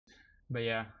But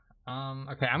yeah.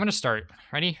 Okay, I'm gonna start.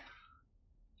 Ready?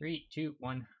 3, 2,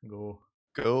 1, go.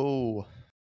 Go.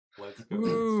 Let's go.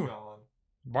 Woo! It's gone.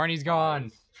 Barney's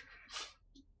gone.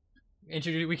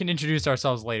 We can introduce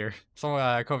ourselves later. So,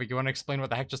 Kovic, you want to explain what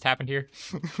the heck just happened here?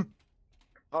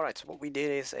 Alright, so what we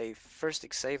did is a first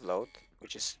xSave load,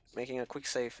 which is making a quick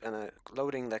save and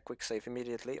loading that quick save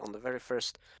immediately on the very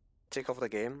first tick of the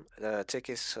game. The tick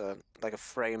is like a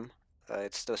frame.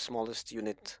 It's the smallest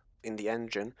unit in the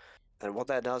engine. And what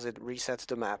that does, it resets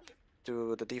the map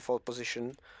to the default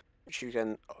position, which you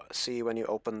can see when you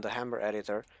open the hammer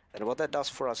editor. And what that does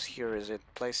for us here is it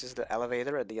places the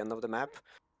elevator at the end of the map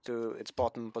to its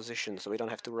bottom position, so we don't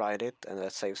have to ride it, and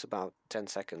that saves about 10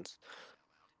 seconds.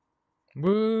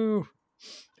 Woo!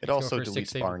 It Let's go also for a deletes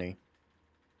 6-save. Barney.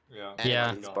 Yeah. And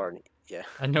Yeah. it deletes Barney. Yeah.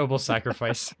 A noble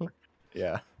sacrifice.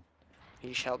 Yeah.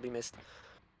 He shall be missed.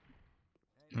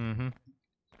 Mm-hmm.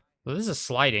 So this is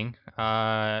sliding.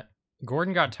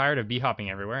 Gordon got tired of bee-hopping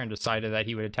everywhere and decided that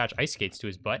he would attach ice skates to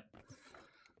his butt.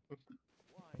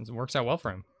 It works out well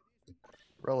for him.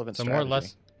 Relevant So strategy. more or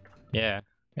less, yeah.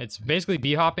 It's basically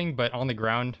bee-hopping, but on the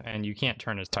ground, and you can't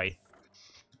turn as tight.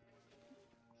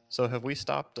 So have we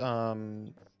stopped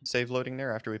save loading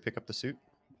there after we pick up the suit?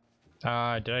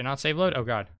 Did I not save load? Oh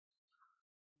god.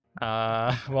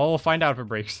 Well, we'll find out if it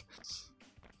breaks.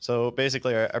 So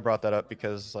basically, I brought that up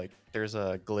because like there's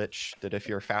a glitch that if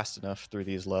you're fast enough through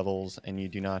these levels and you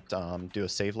do not do a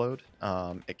save load,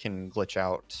 it can glitch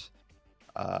out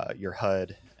your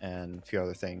HUD and a few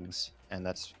other things, and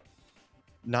that's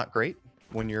not great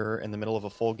when you're in the middle of a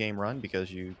full game run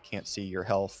because you can't see your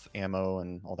health, ammo,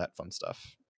 and all that fun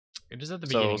stuff. It is at the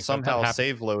So beginning. So if that somehow happens,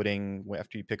 save loading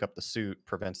after you pick up the suit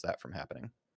prevents that from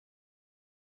happening.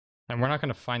 and we're not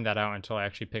going to find that out until I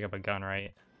actually pick up a gun,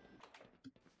 right?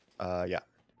 Yeah.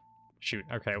 Shoot.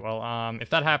 Okay. Well, if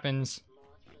that happens,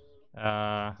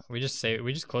 we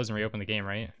just close and reopen the game,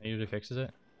 right? It usually fixes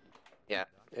it. Yeah,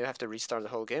 you have to restart the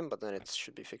whole game, but then it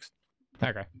should be fixed.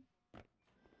 Okay.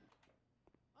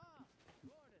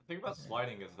 The thing about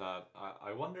sliding is that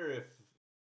I wonder if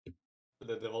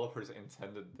the developers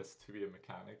intended this to be a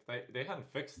mechanic. They hadn't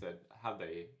fixed it, have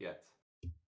they, yet?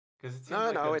 Because it seems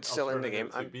like No, an it's still in the game.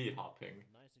 alternative to bee hopping.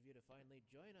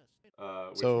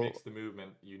 Which So- makes the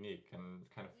movement unique and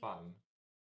kind of fun.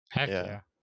 Heck Yeah. yeah.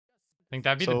 I think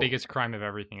that'd be the So- biggest crime of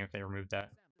everything if they removed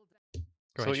that.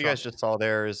 Go So ahead, what you guys Shvok. just saw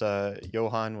there is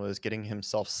Johann was getting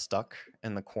himself stuck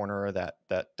in the corner of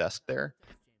that desk there.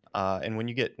 And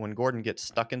when Gordon gets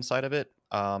stuck inside of it,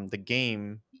 the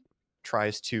game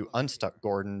tries to unstuck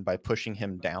Gordon by pushing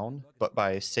him down, but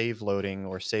by save loading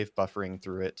or save buffering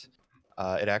through it,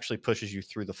 it actually pushes you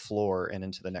through the floor and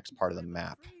into the next part of the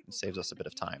map. It saves us a bit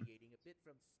of time.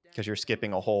 Because you're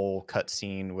skipping a whole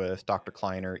cutscene with Dr.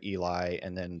 Kleiner, Eli,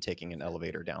 and then taking an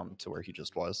elevator down to where he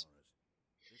just was.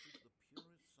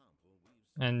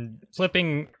 And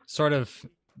flipping sort of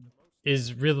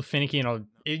is really finicky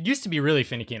it used to be really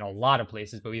finicky in a lot of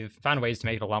places, but we've found ways to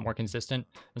make it a lot more consistent.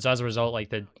 And so as a result, like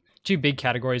the two big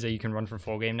categories that you can run for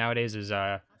full game nowadays is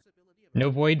no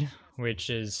void, which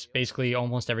is basically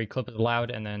almost every clip is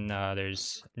allowed, and then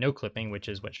there's no clipping, which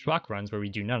is what Shvok runs, where we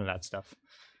do none of that stuff.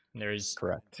 And there's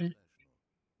Correct.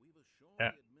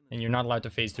 yeah, and you're not allowed to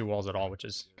phase through walls at all, which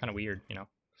is kind of weird, you know.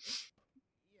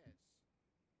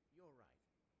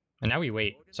 And now we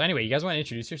wait. So anyway, you guys want to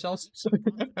introduce yourselves?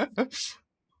 I guess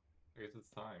it's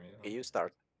time, yeah. You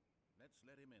start.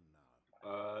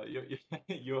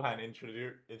 Johann,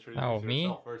 introduce Oh, me?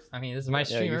 yourself first. I mean, this is my Yeah,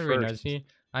 stream. you Everybody first. knows me.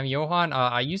 I'm Johann.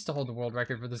 I used to hold the world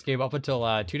record for this game up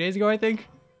until 2 days ago, I think.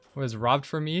 It was robbed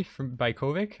from me by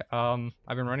Kovic.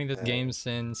 I've been running this game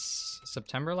since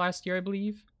September last year, I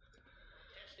believe.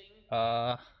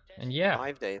 And yeah.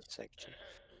 5 days, actually.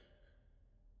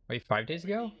 Wait, 5 days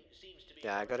ago?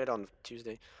 Yeah, I got it on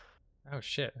Tuesday. Oh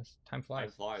shit, time flies.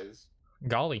 Time flies.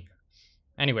 Golly.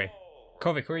 Anyway,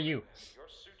 Kovic, who are you?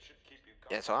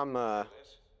 Yeah, so I'm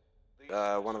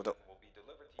one of the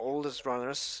oldest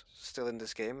runners still in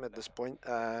this game at this point.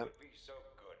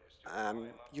 I'm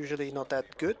usually not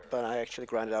that good, but I actually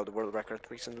grinded out the world record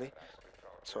recently.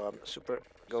 So I'm super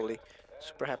goalie,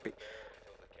 super happy.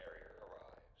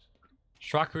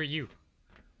 Shvok, who are you?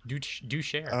 Do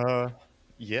share.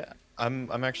 Yeah,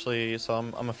 I'm actually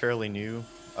I'm a fairly new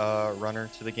runner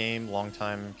to the game,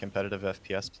 longtime competitive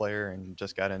FPS player, and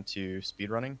just got into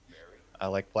speedrunning. I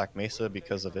like Black Mesa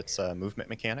because of its movement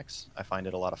mechanics. I find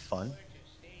it a lot of fun.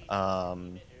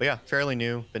 But yeah, fairly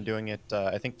new. Been doing it,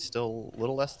 I think, still a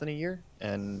little less than a year.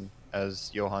 And as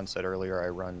Johann said earlier, I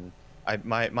run.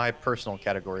 My personal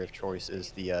category of choice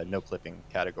is the no clipping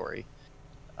category.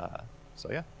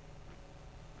 So yeah.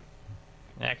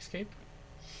 xCape?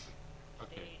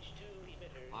 Okay.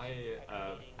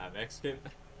 am xCape,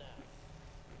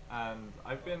 and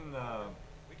I've been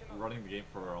running the game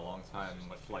for a long time,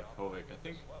 much like Kovic. I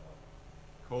think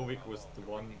Kovic was the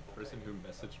one person who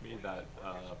messaged me that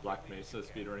Black Mesa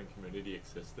speedrunning community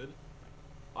existed.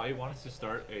 I wanted to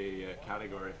start a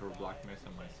category for Black Mesa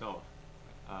myself.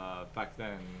 Back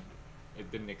then, it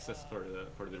didn't exist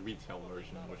for the retail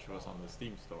version, which was on the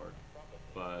Steam store,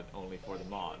 but only for the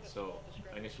mod. So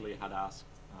I initially had asked,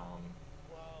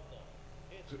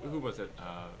 who was it?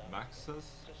 Maxus?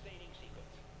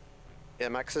 Yeah,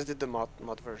 Maxis did the mod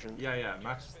version. Yeah,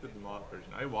 Maxus did the mod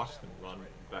version. I watched him run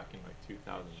back in like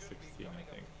 2016,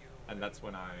 I think. And that's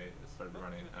when I started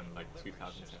running, and like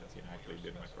 2017 I actually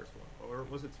did my first one. Or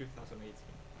was it 2018?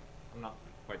 I'm not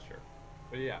quite sure.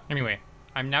 But yeah. Anyway,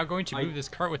 I'm now going to move this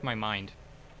cart with my mind.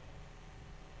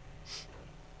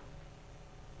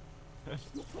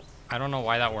 I don't know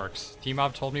why that works.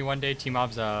 T-Mob told me one day.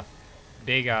 T-Mob's a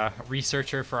big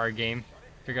researcher for our game.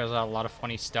 Figures out a lot of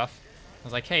funny stuff. I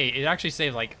was like, hey, it actually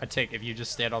saved like a tick if you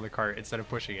just stayed on the cart instead of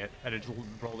pushing it, and it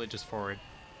rolled it just forward,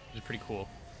 which is pretty cool.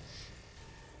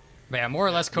 But yeah, more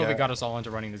or less, COVID got us all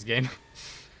into running this game.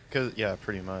 Yeah,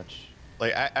 pretty much.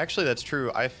 Like, actually, that's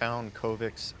true. I found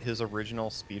Kovic's his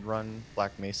original speedrun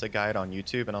Black Mesa guide on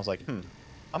YouTube, and I was like, I'm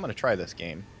gonna try this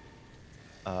game.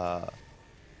 So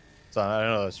I don't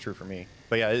know if that's true for me,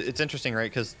 but yeah, it's interesting,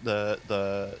 right? Because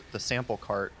the sample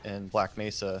cart in Black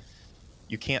Mesa,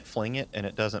 you can't fling it, and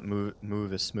it doesn't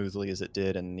move as smoothly as it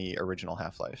did in the original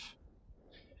Half-Life.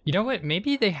 You know what?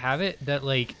 Maybe they have it that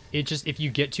like it just if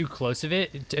you get too close of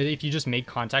it, if you just make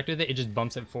contact with it, it just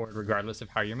bumps it forward regardless of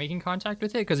how you're making contact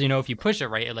with it. Because you know if you push it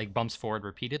right, it like bumps forward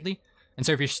repeatedly. And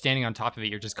so if you're standing on top of it,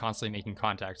 you're just constantly making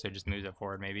contact, so it just moves it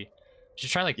forward. Maybe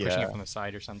just try like pushing it from the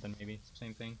side or something. Maybe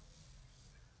same thing.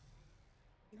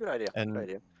 Good idea. And good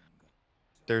idea.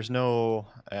 there's no,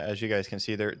 as you guys can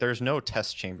see, there's no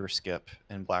test chamber skip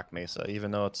in Black Mesa,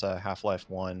 even though it's a Half-Life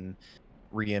 1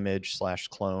 reimage /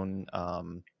 clone.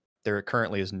 There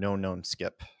currently is no known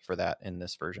skip for that in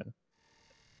this version.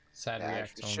 Sad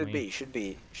reacts It only. should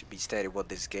be stated what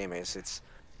this game is. It's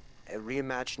a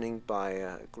reimagining by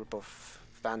a group of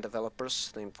fan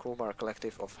developers named Crowbar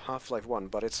Collective of Half-Life 1,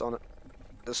 but it's on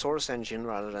the source engine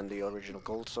rather than the original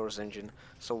Gold source engine.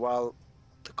 So while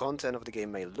the content of the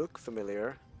game may look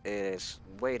familiar, it is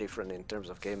way different in terms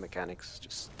of game mechanics.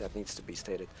 Just that needs to be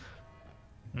stated.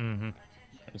 Mm-hmm.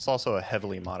 It's also a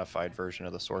heavily modified version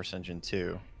of the source engine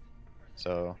too.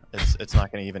 So it's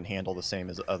not going to even handle the same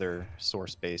as other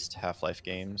source-based Half-Life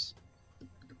games.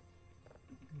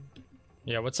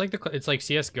 Yeah, what's like it's like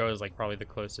CS:GO is like probably the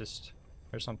closest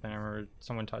or something. I remember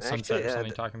someone Sunset or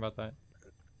something talking about that.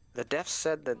 The devs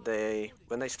said that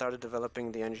when they started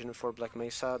developing the engine for Black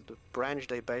Mesa, the branch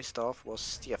they based off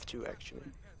was TF2 actually.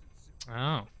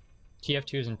 Oh,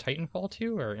 TF2 is in Titanfall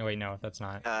 2, or wait, no, that's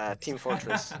not. Team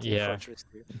Fortress. Yeah. Team Fortress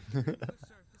 2.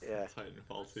 Yeah.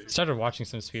 Titanfall 2. Started watching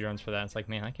some speedruns for that. It's like,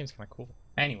 man, that game's kind of cool.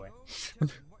 Anyway.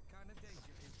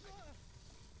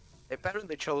 They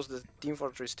apparently chose the Team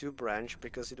Fortress 2 branch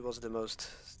because it was the most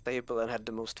stable and had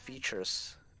the most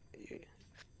features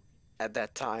at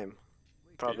that time.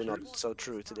 Probably not so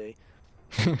true today.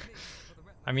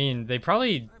 I mean, they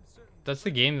probably... That's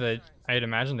the game that I'd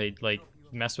imagine they'd, like,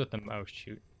 mess with the most.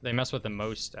 Shoot. They mess with the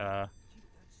most,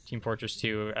 Team Fortress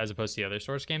 2 as opposed to the other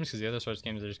Source games, because the other Source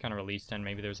games are just kind of released, and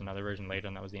maybe there was another version later,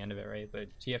 and that was the end of it, right? But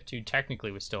TF2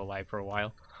 technically was still alive for a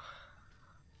while.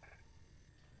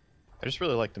 I just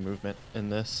really like the movement in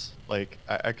this. Like,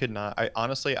 I could not... I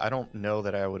honestly, I don't know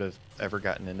that I would have ever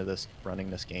gotten into this,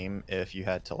 running this game, if you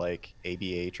had to, like,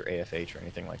 ABH or AFH or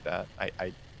anything like that.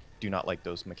 I do not like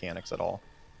those mechanics at all.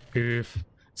 Oof.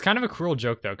 It's kind of a cruel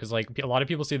joke, though, because, like, a lot of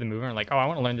people see the movement and are like, oh, I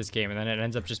want to learn this game, and then it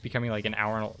ends up just becoming, like, an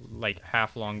hour and, like,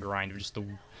 half-long grind of just the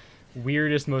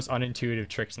weirdest, most unintuitive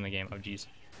tricks in the game. Oh, jeez. Are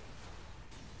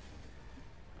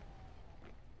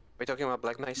we talking about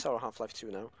Black Mesa or Half-Life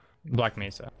 2 now? Black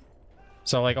Mesa.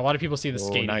 So, like, a lot of people see the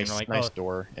skating nice, and they're like, nice oh,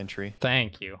 door entry.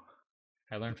 thank you.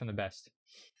 I learned from the best.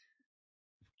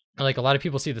 Like, a lot of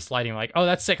people see the sliding, like, oh,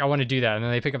 that's sick, I want to do that. And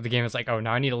then they pick up the game, it's like, oh,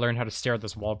 now I need to learn how to stare at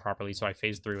this wall properly, so I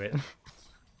phase through it.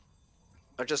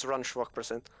 Or just run Shvok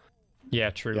 %. Yeah,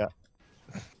 true. Yeah.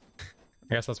 I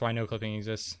guess that's why no clipping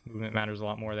exists. Movement matters a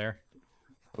lot more there.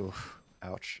 Oof,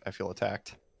 ouch. I feel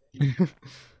attacked.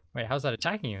 Wait, how's that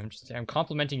attacking you? I'm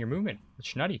complimenting your movement.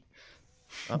 It's nutty.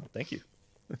 Oh, thank you.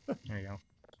 There you go.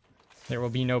 There will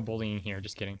be no bullying here.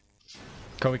 Just kidding.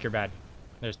 Kovic, you're bad.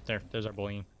 There's our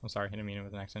bullying. I'm sorry, I didn't mean it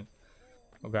with an accent.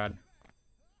 Oh god.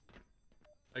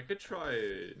 I could try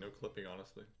no clipping,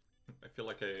 honestly. I feel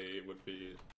like I would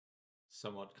be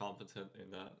somewhat competent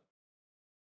in that.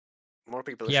 More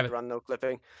people Yeah, should run no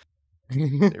clipping.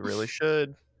 They really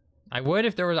should. I would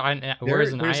if there was an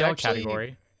There's IL actually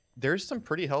category. there's some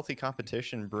pretty healthy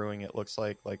competition brewing. It looks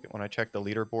like when I check the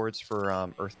leaderboards for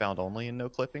Earthbound only and no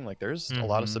clipping, like there's a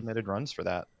lot of submitted runs for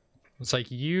that. It's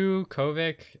like you,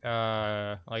 Kovic.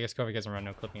 Well, I guess Kovic hasn't run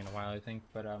no clipping in a while, I think.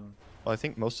 But Well, I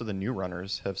think most of the new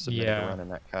runners have submitted a run in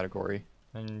that category.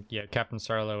 And yeah, Captain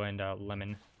Sarlo and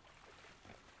Lemon.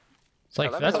 It's Yeah,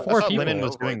 like Lemon that's was- four I thought people. Lemon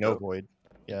was Void, doing no though. void.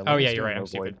 Yeah. Oh Lemon's yeah, you're doing right. no I'm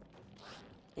stupid. void.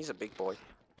 He's a big boy.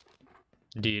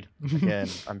 Indeed. Again,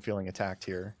 I'm feeling attacked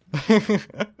here.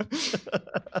 What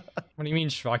do you mean,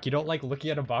 Shvok? You don't like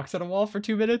looking at a box on a wall for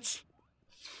 2 minutes?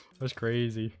 That's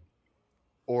crazy.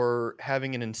 Or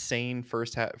having an insane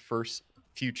first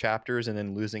few chapters and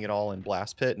then losing it all in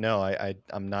Blast Pit. No,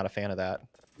 I'm not a fan of that.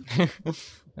 What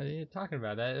are you talking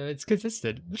about? That it's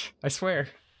consistent. I swear.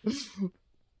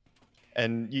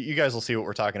 And you guys will see what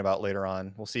we're talking about later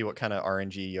on. We'll see what kind of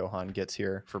RNG Johann gets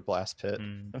here for Blast Pit.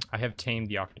 I have tamed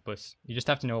the octopus. You just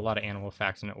have to know a lot of animal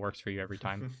facts, and it works for you every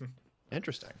time.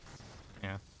 Interesting.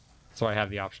 Yeah, so I have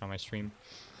the option on my stream.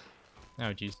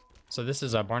 Oh jeez. So this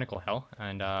is a barnacle hell,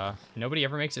 and nobody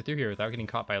ever makes it through here without getting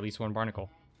caught by at least one barnacle.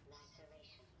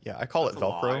 Yeah, I call it That's a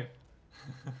Velcro.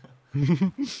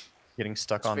 lie. Getting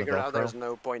stuck Just on the figured out there's Velcro.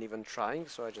 no point even trying,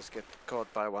 so I just get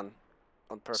caught by one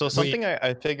on purpose. So something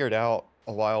I figured out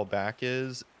a while back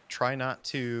is try not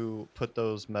to put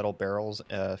those metal barrels,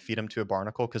 feed them to a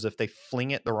barnacle, because if they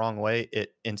fling it the wrong way,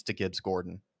 it insta-gibs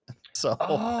Gordon. So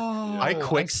I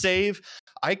quick save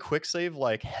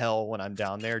like hell when I'm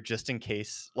down there, just in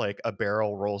case like a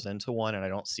barrel rolls into one and I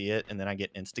don't see it, and then I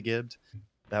get insta-gibbed.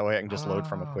 That way I can just load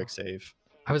from a quick save.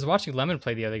 I was watching Lemon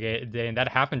play the other day, and that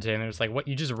happened to him, and it was like, what?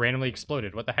 You just randomly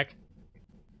exploded. What the heck?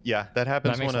 Yeah, that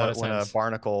happens makes when a lot of a sense.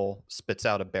 barnacle spits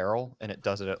out a barrel, and it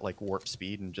does it at like warp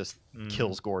speed and just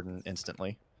kills Gordon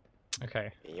instantly.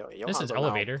 Okay. Johann This is will now-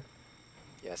 elevator.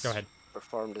 Yes. Go ahead.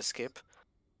 Perform the skip,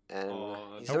 and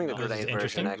he's Oh, doing the this is grenade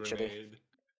interesting. version actually.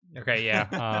 Okay, yeah.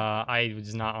 I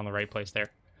was not on the right place there.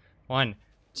 1,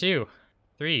 2,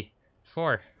 3,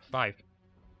 4, 5.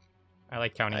 I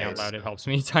like counting out Nice. loud. It helps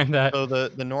me time that. So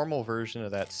the normal version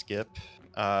of that skip,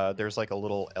 there's like a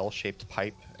little L-shaped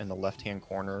pipe in the left-hand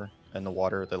corner, and the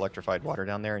electrified water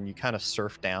down there, and you kind of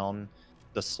surf down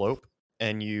the slope,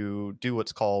 and you do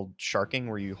what's called sharking,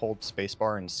 where you hold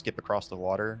spacebar and skip across the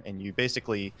water, and you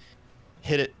basically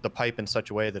hit the pipe in such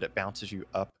a way that it bounces you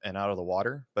up and out of the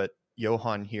water. But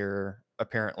Johann here,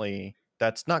 apparently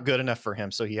that's not good enough for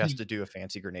him, so he has to do a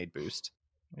fancy grenade boost.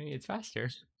 It's faster.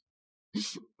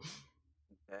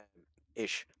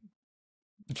 Ish.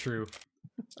 True.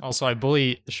 Also, I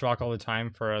bully Shvok all the time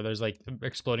for there's like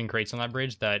exploding crates on that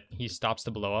bridge that he stops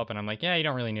to blow up, and I'm like, yeah, you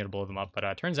don't really need to blow them up.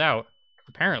 But turns out,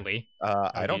 apparently,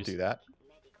 I don't do that.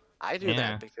 I do Yeah.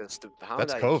 that because the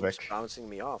That's Hound Kovic. keeps bouncing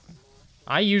me off.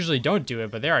 I usually don't do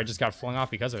it, but there I just got flung off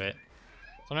because of it.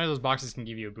 Sometimes those boxes can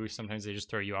give you a boost. Sometimes they just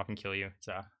throw you off and kill you. It's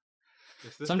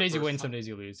Is this some the days you first win, ti- some days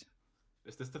you lose.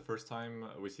 Is this the first time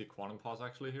we see quantum pause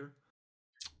actually here?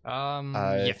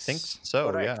 I Yes. think so.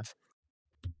 Yeah, Correct.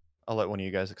 I'll let one of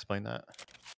you guys explain that.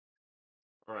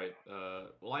 All right.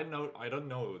 Well, I don't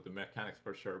know the mechanics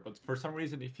for sure, but for some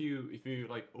reason, if you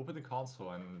like open the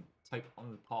console and type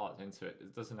on pause into it,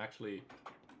 it doesn't actually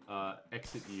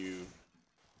exit you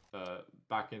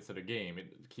back into the game.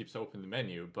 It keeps open the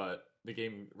menu, but the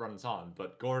game runs on.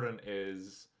 But Gordon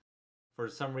is, for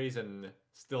some reason,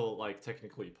 still like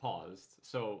technically paused.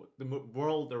 So the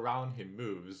world around him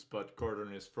moves, but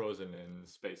Gordon is frozen in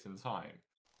space and time.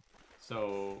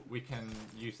 So we can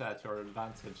use that to our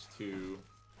advantage to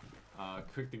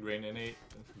cook the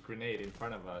grenade in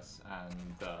front of us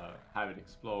and have it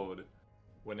explode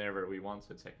whenever we want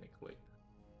to, technically.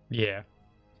 Yeah.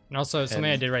 And also something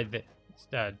I And- did right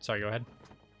there. Sorry, go ahead.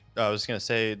 I was gonna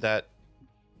say that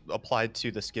applied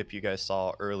to the skip you guys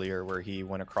saw earlier, where he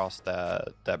went across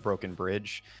that broken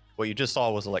bridge. What you just saw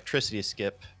was electricity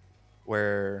skip,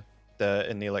 where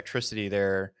in the electricity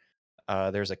there's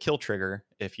a kill trigger.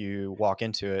 If you walk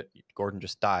into it, Gordon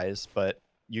just dies. But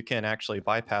you can actually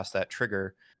bypass that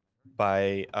trigger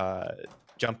by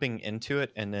jumping into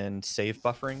it and then save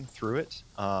buffering through it.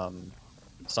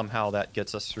 Somehow that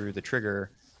gets us through the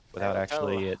trigger without I will tell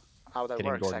actually it how that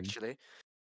hitting works Gordon. actually.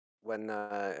 When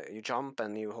you jump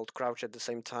and you hold crouch at the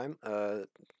same time,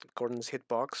 Gordon's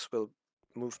hitbox will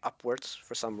move upwards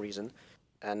for some reason,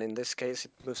 and in this case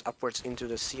it moves upwards into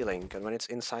the ceiling, and when it's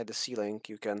inside the ceiling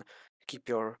you can keep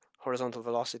your horizontal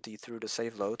velocity through the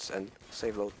save loads and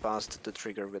save load past the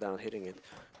trigger without hitting it.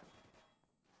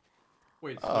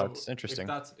 Wait, Oh, so it's interesting.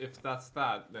 If that's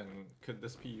that, then could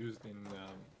this be used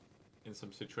in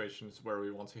some situations where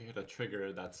we want to hit a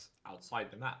trigger that's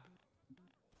outside the map?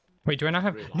 Wait, do I not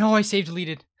have? Realize. No, I saved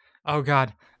deleted. Oh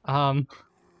god.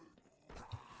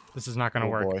 This is not gonna Oh,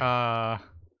 work. boy.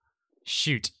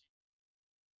 Shoot.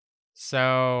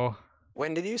 So.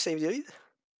 When did you save delete?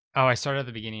 Oh, I started at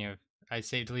the beginning of. I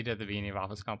saved deleted at the beginning of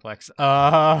Office Complex.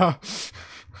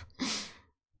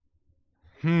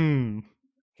 Hmm.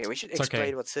 Okay, we should It's explain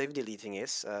okay. what save deleting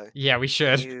is. Yeah, we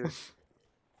should. You,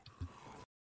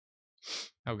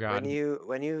 Oh god.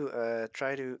 when you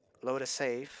try to load a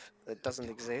save that doesn't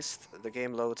exist, the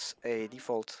game loads a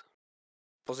default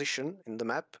position in the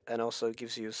map and also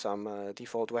gives you some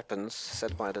default weapons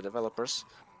set by the developers.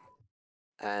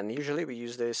 And usually we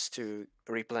use this to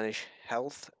replenish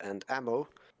health and ammo.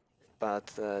 But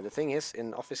the thing is,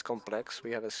 in Office Complex,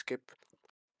 we have a skip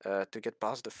to get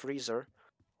past the freezer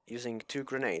using 2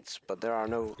 grenades, but there are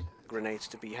no grenades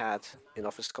to be had in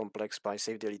Office Complex by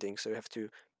save deleting, so you have to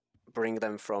bring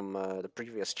them from the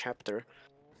previous chapter.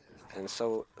 And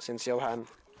so, since Johann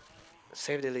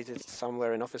save deleted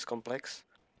somewhere in Office Complex,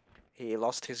 he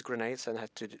lost his grenades and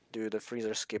had to do the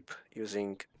freezer skip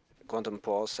using Quantum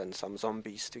Pause and some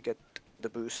zombies to get the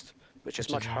boost, which is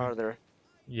much harder.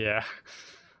 Yeah.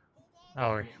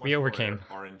 Oh, Much we more overcame.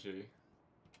 RNG.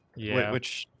 Yeah.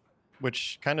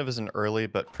 Which kind of is an early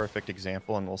but perfect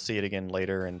example, and we'll see it again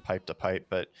later in Pipe to Pipe.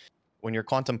 But when you're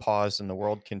quantum paused and the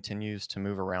world continues to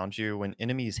move around you, when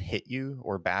enemies hit you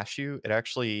or bash you, it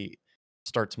actually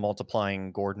starts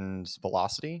multiplying Gordon's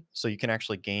velocity. So you can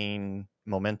actually gain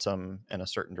momentum in a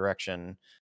certain direction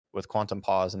with quantum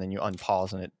pause, and then you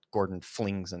unpause and Gordon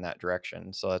flings in that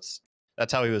direction. So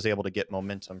that's how he was able to get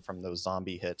momentum from those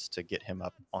zombie hits to get him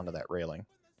up onto that railing.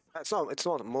 It's not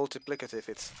multiplicative,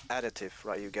 it's additive,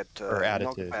 right? You get Or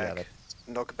additive, yeah.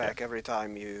 knockback every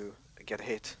time you get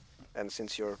hit. And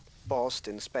since you're paused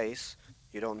in space,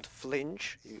 you don't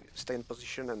flinch, you stay in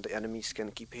position and the enemies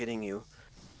can keep hitting you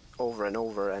over and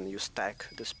over and you stack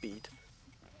the speed.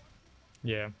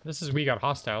 Yeah. This is We Got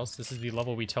Hostiles. This is the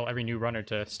level we tell every new runner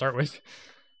to start with.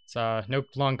 It's no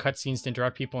long cutscenes to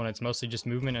interrupt people, and it's mostly just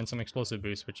movement and some explosive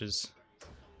boost, which is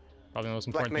probably the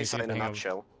most Black important thing Mesa to in a think of.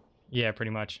 nutshell. Yeah, pretty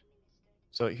much.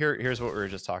 So here's what we were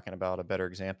just talking about, a better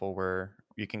example where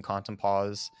you can quantum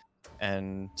pause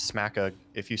and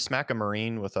if you smack a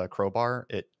Marine with a crowbar,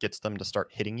 it gets them to start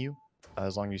hitting you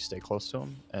as long as you stay close to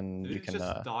them, and Did you he can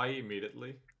just die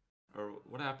immediately? Or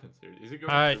what happens here? Is he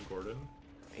going through Gordon?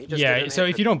 He just Yeah, didn't so hit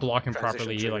if the you don't block him transition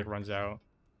properly, he trigger. like runs out or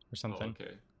Oh, something.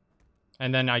 okay.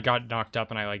 And then I got knocked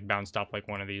up and I like bounced off like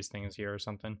one of these things here or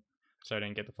something. So I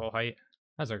didn't get the full height.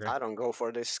 That's okay. I don't go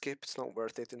for this skip, it's not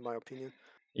worth it in my opinion.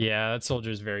 Yeah, that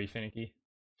soldier's very finicky.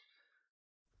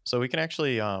 So we can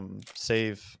actually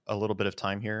save a little bit of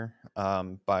time here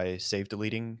by save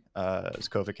deleting. As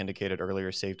Kovic indicated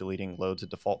earlier, save deleting loads a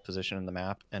default position in the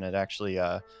map, and it actually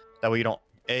that way you don't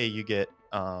you get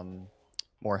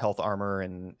more health armor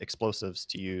and explosives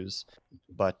to use,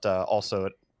 but also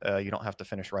you don't have to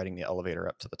finish riding the elevator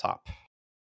up to the top.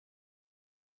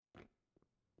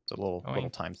 It's a little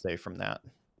time save from that.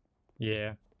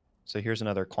 Yeah. So here's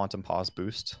another quantum pause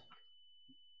boost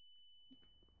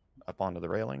up onto the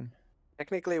railing.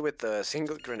 Technically, with the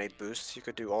single grenade boosts, you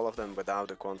could do all of them without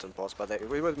the quantum pause, but it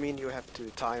would mean you have to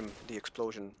time the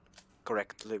explosion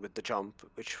correctly with the jump,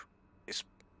 which is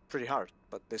pretty hard,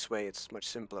 but this way it's much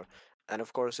simpler. And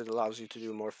of course, it allows you to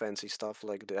do more fancy stuff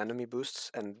like the enemy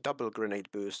boosts and double grenade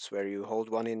boosts, where you hold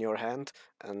one in your hand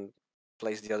and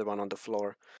place the other one on the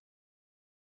floor.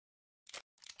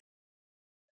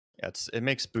 Yeah, it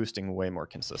makes boosting way more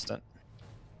consistent.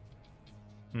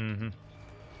 Mm-hmm.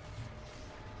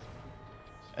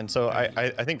 And so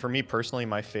I think for me personally,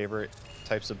 my favorite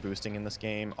types of boosting in this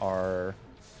game are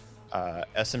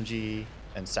SMG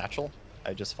and Satchel.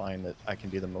 I just find that I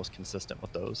can be the most consistent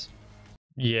with those.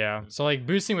 Yeah, so like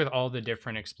boosting with all the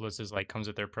different explosives like comes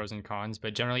with their pros and cons,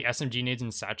 but generally SMG nades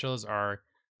and satchels are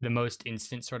the most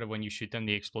instant sort of when you shoot them,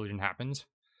 the explosion happens.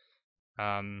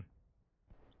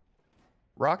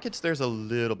 Rockets, there's a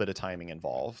little bit of timing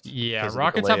involved. Yeah, 'cause of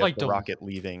rockets delay have of like the rocket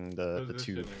leaving the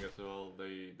tube. Positioning as well,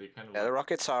 they kind of Yeah, the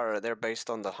rockets they're based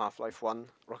on the Half-Life 1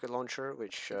 rocket launcher,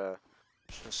 which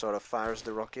sort of fires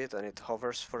the rocket and it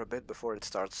hovers for a bit before it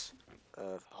starts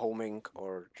homing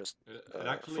or just it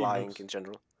actually flying moves, in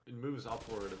general. It moves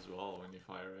upward as well when you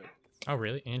fire it. Oh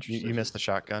really? Interesting. You missed the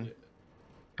shotgun. Yeah,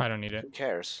 I don't need it. Who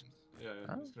cares? yeah,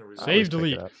 Oh, it's gonna I reset. Save always pick it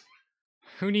delete. up.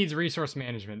 Who needs resource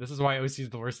management? This is why OC is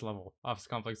the worst level. Office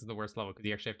Complex is the worst level because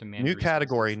you actually have to manage New resources.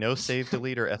 Category: no save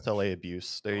delete or SLA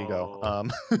abuse. There you go.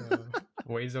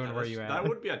 Wayzone, where you at? That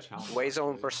would be a challenge. Wayzone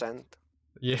actually. percent.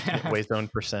 Yeah.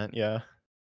 Wayzone percent. Yeah.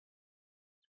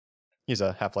 He's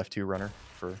a Half-Life 2 runner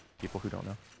for people who don't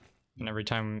know. And every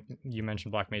time you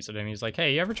mention Black Mesa to him, he's like,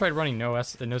 "Hey, you ever tried running no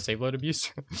save load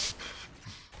abuse?"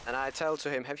 And I tell to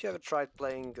him, have you ever tried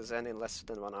playing Zen in less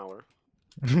than 1 hour?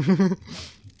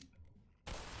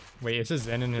 Wait, is his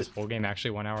Zen in his full game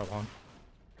actually 1 hour long?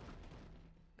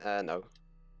 No.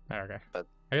 Oh, okay. But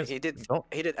I guess he did Don't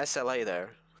SLA there.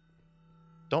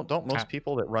 don't most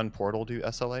people that run Portal do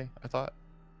SLA? I thought,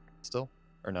 still,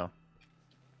 or no?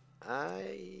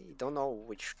 I don't know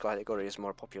which category is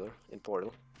more popular in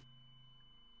Portal.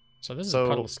 so. This is So-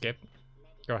 puddle skip.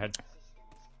 Go ahead.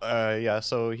 Yeah.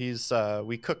 So he's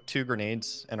we cooked 2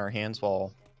 grenades in our hands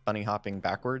while bunny hopping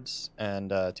backwards, and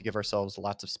to give ourselves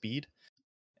lots of speed.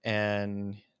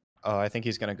 And I think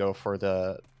he's gonna go for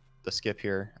the skip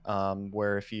here,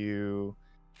 where if you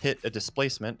hit a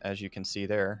displacement, as you can see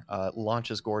there,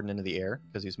 launches Gordon into the air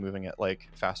because he's moving at like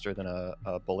faster than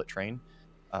a bullet train,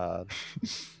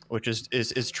 which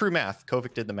is true math.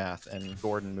 Kovic did the math, and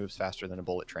Gordon moves faster than a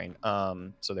bullet train.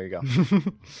 So there you go.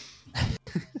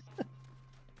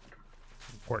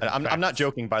 And I'm not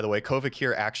joking, by the way. Kovic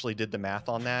here actually did the math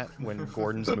on that when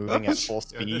Gordon's moving at full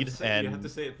speed, You and have to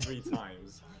say it 3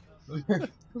 times.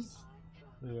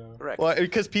 Yeah. Correct. well,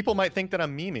 because people might think that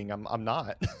I'm memeing. I'm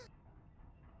not.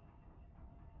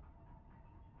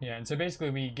 Yeah, and so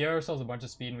basically we give ourselves a bunch of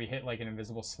speed and we hit like an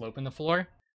invisible slope in the floor.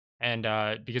 And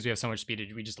because we have so much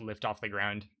speed, we just lift off the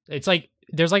ground. It's like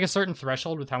there's like a certain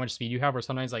threshold with how much speed you have, where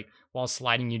sometimes like while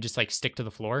sliding you just like stick to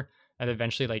the floor, and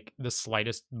eventually like the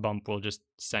slightest bump will just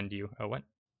send you. Oh, what?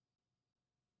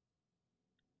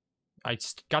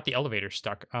 Got the elevator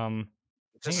stuck. I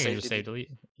think I can just say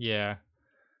delete. Yeah,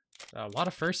 a lot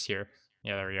of firsts here.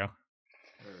 Yeah, there we go.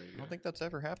 There we I go. don't think that's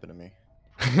ever happened to me.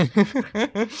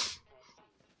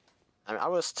 I mean, I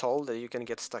was told that you can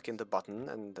get stuck in the button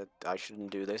and that I shouldn't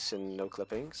do this in no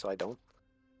clipping, so I don't.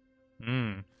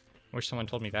 Wish someone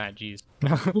told me that. Jeez.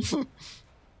 It's a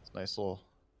nice little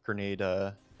grenade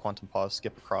quantum pause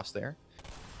skip across there.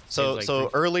 So like so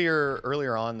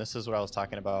earlier on, this is what I was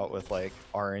talking about with like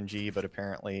RNG, but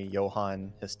apparently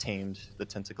Johann has tamed the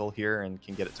tentacle here and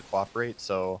can get it to cooperate.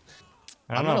 So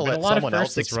I I'm don't know. gonna Been let a lot of someone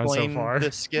else firsts run so explain far.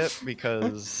 this skip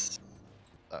because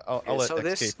I'll let So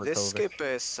this xCape or this Kovic. skip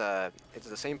is it's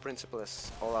the same principle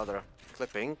as all other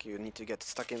clipping. You need to get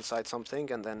stuck inside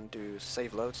something and then do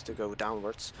save loads to go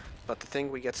downwards. But the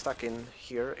thing we get stuck in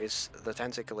here is the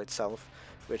tentacle itself,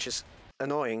 which is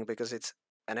annoying because it's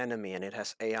an enemy and it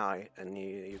has AI and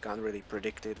you can't really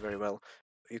predict it very well.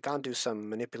 You can do some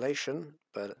manipulation,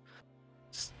 but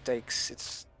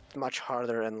it's much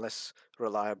harder and less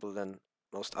reliable than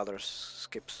most other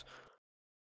skips.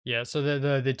 Yeah, so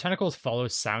the tentacles follow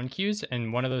sound cues,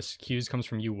 and one of those cues comes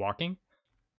from you walking.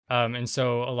 And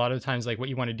so a lot of times, like what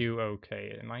you want to do.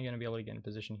 Okay, am I gonna be able to get in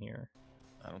position here?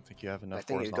 I don't think you have enough. I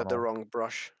think you got the wrong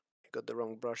brush. You got the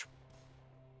wrong brush.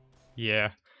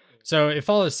 Yeah. So it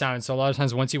follows sound. So a lot of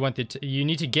times, once you want you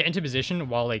need to get into position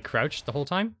while like crouched the whole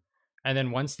time, and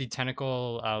then once the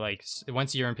tentacle,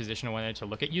 once you're in position and want it to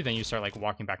look at you, then you start like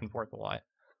walking back and forth a lot.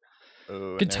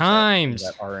 Oh, Good and there's times.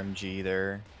 That RMG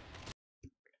there.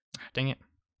 Dang it.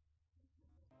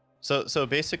 So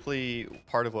basically,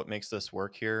 part of what makes this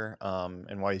work here,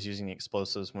 and why he's using the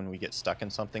explosives when we get stuck in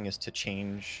something, is to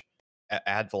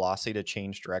add velocity to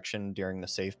change direction during the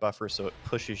safe buffer, so it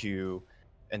pushes you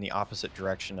in the opposite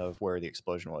direction of where the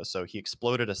explosion was. So he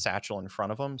exploded a satchel in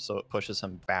front of him, so it pushes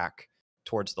him back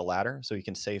towards the ladder, so he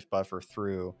can safe buffer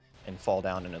through and fall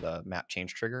down into the map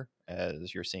change trigger,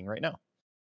 as you're seeing right now.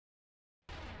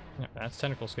 Yeah, that's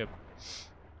tentacle skip.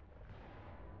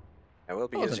 I will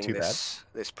be Wasn't using too bad.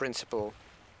 this principle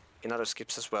in other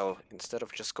skips as well. Instead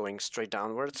of just going straight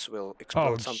downwards, we'll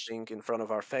explode something in front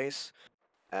of our face,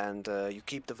 and you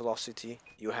keep the velocity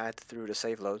you had through the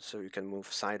save load, so you can move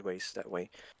sideways that way.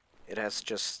 It has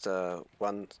just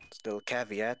one little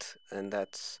caveat, and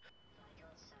that's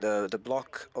the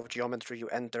block of geometry you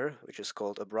enter, which is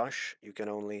called a brush. You can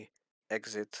only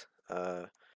exit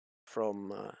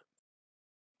from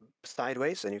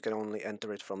sideways, and you can only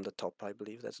enter it from the top. I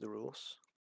believe that's the rules.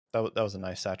 That was a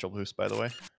nice satchel boost, by the way.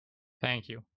 Thank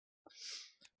you.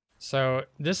 So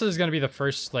this is gonna be the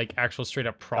first like actual straight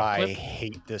up prop I clip.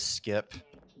 hate this skip.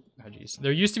 Oh, geez.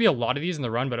 There used to be a lot of these in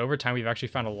the run, but over time we've actually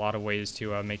found a lot of ways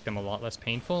to make them a lot less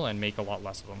painful and make a lot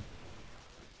less of them.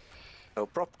 So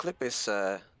prop clip is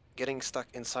getting stuck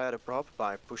inside a prop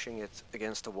by pushing it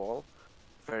against the wall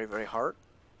very, very hard.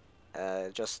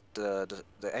 Just the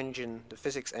engine, the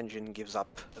physics engine gives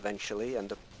up eventually, and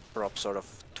the prop sort of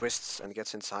twists and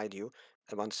gets inside you.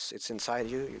 And once it's inside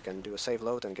you, you can do a save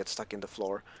load and get stuck in the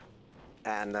floor.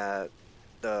 And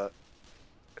the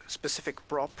specific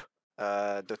prop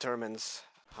determines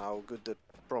how good the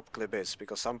prop clip is,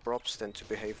 because some props tend to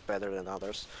behave better than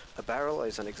others. A barrel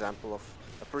is an example of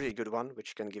a pretty good one,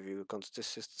 which can give you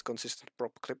consistent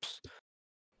prop clips.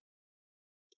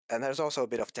 And there's also a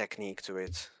bit of technique to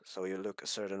it, so you look a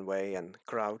certain way and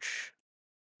crouch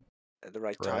at the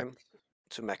right time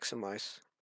to maximize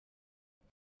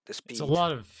the speed. It's a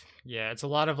lot of it's a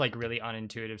lot of like really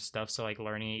unintuitive stuff. So like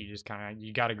learning it, you just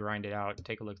you got to grind it out,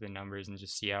 take a look at the numbers, and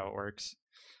just see how it works.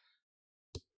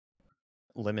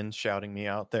 Lemon's shouting me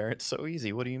out there. It's so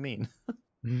easy. What do you mean?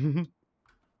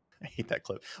 I hate that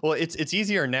clip. Well, it's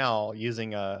easier now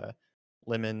using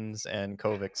Lemon's and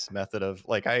Kovic's method of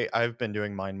like I've been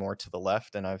doing mine more to the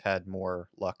left, and I've had more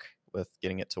luck with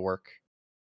getting it to work.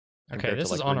 Okay,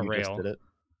 this is on a rail.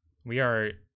 We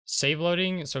are save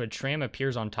loading, so a tram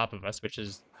appears on top of us, which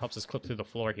helps us clip through the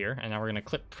floor here, and now we're gonna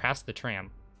clip past the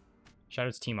tram.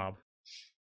 Shoutouts T-Mob.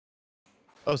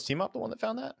 Oh, is T-Mob the one that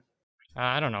found that?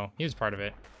 I don't know. He was part of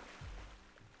it.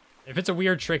 If it's a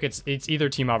weird trick, it's either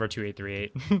T-Mob or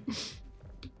 2838.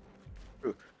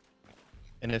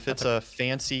 And if it's a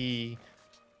fancy,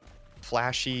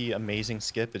 flashy, amazing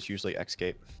skip, it's usually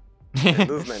xCape.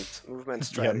 Movement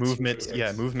strats.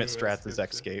 Movement strats is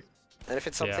xCape. And if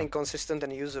it's something consistent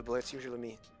and usable, it's usually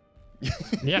me.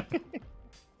 Yeah.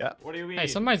 Yeah. What do you mean? Hey,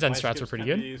 some of my Zen strats were pretty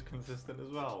good. Use consistent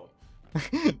as well.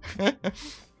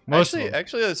 Actually,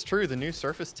 that's true. The new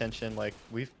surface tension, like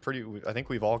I think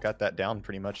we've all got that down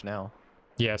pretty much now.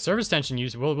 Yeah, surface tension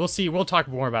we'll see. We'll talk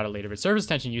more about it later. But surface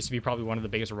tension used to be probably one of the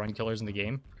biggest run killers in the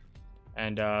game,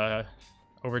 and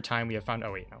over time we have found.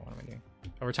 Oh wait, no, what am I doing?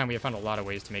 Over time we have found a lot of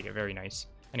ways to make it very nice.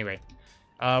 Anyway,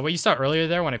 what you saw earlier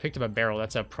there when I picked up a barrel,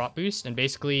 that's a prop boost, and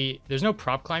basically there's no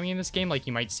prop climbing in this game like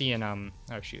you might see in oh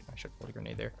shoot, I should have pulled a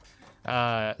grenade there.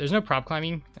 There's no prop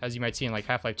climbing as you might see in like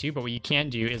Half-Life 2, but what you can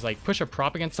do is like push a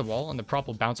prop against the wall and the prop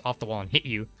will bounce off the wall and hit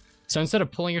you. So instead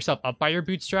of pulling yourself up by your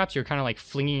bootstraps, you're kind of like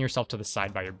flinging yourself to the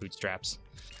side by your bootstraps.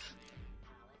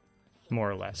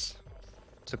 More or less.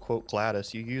 To quote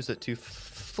Gladys, you use it to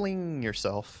fling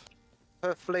yourself.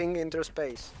 Fling into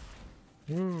space.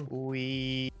 So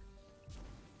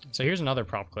here's another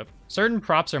prop clip. Certain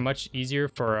props are much easier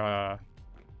for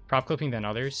prop clipping than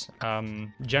others.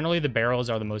 Generally, the barrels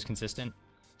are the most consistent.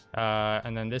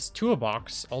 And then this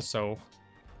toolbox also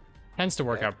tends to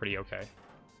work out pretty okay.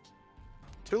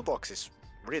 Toolbox is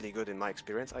really good in my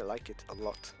experience. I like it a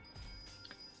lot.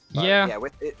 But yeah,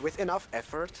 with enough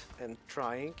effort and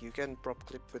trying, you can prop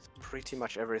clip with pretty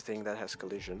much everything that has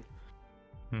collision.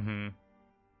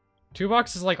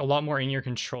 Toolbox is like a lot more in your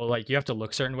control. Like you have to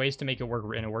look certain ways to make it work,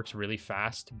 and it works really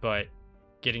fast. But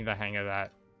getting the hang of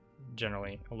that,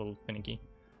 generally a little finicky,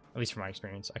 at least from my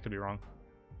experience. I could be wrong.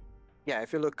 Yeah,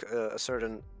 if you look a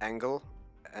certain angle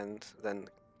and then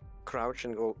crouch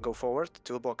and go forward,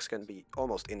 toolbox can be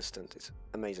almost instant. It's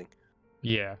amazing.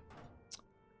 Yeah.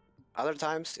 Other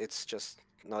times it's just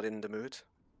not in the mood,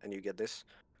 and you get this.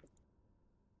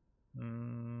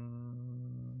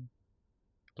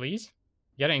 Please?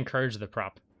 You gotta encourage the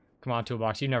prop. Come on,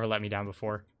 toolbox. You've never let me down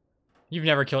before. You've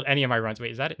never killed any of my runs.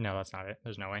 Wait, is that it? No, that's not it.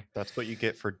 There's no way. That's what you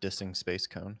get for dissing Space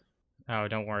Cone. Oh,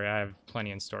 don't worry. I have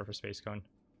plenty in store for Space Cone.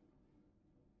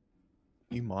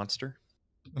 You monster.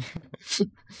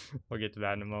 We'll get to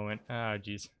that in a moment. Oh,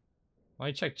 jeez. Let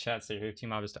me check chat. So your team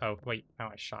mob is. Oh, wait. Oh,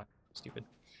 I shot. Stupid.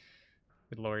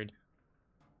 Good lord.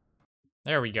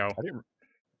 There we go.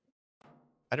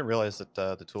 I didn't realize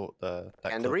that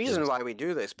And the reason why we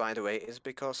do this, by the way, is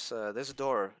because this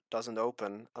door doesn't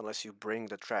open unless you bring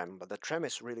the tram. But the tram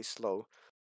is really slow.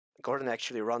 Gordon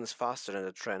actually runs faster than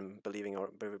the tram, believe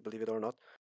it or not.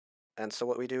 And so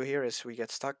what we do here is we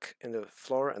get stuck in the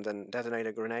floor and then detonate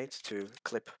a grenade to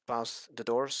clip past the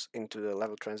doors into the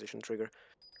level transition trigger.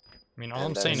 I mean, all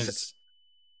I'm saying is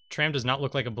tram does not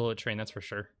look like a bullet train, that's for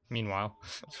sure. Meanwhile.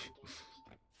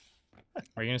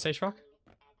 Are you going to say, Shvok?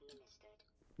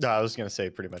 No, I was going to say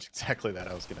pretty much exactly that.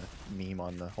 I was going to meme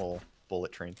on the whole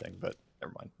bullet train thing, but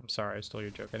never mind. I'm sorry, I stole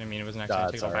your joke. I didn't mean it was an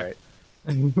accident. That's all right.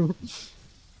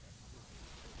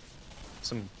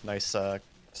 Some nice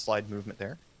slide movement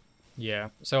there. Yeah,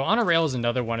 so on a rail is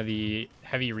another one of the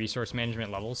heavy resource management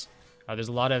levels. There's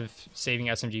a lot of saving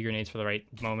SMG grenades for the right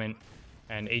moment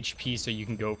and HP, so you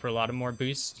can go for a lot of more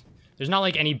boosts. There's not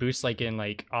like any boosts like in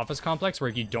like Office Complex where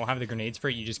if you don't have the grenades for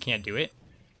it, you just can't do it.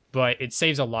 But it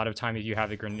saves a lot of time if you have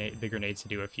the grenades to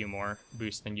do a few more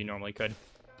boosts than you normally could.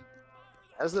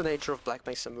 As the nature of Black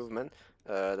Mesa movement,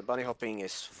 the bunny hopping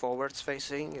is forwards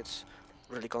facing. It's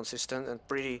really consistent and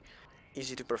pretty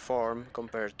easy to perform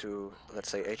compared to, let's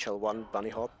say, HL1 bunny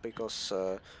hop, because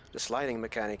the sliding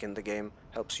mechanic in the game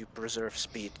helps you preserve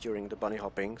speed during the bunny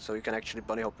hopping, so you can actually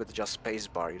bunny hop with just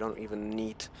spacebar. You don't even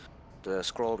need the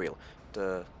scroll wheel.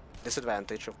 the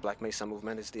disadvantage of Black Mesa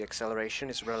movement is the acceleration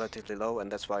is relatively low,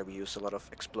 and that's why we use a lot of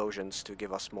explosions to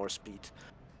give us more speed.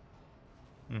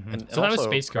 And So that was also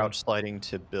space cone. crouch sliding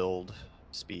to build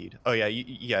speed. Oh yeah,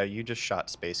 you just shot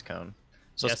space cone.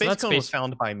 So Yeah, so space that's cone was space.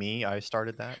 found by me. I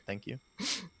started that. Thank you.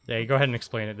 Yeah, go ahead and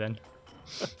explain it then.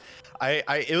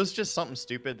 It was just something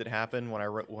stupid that happened when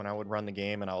I would run the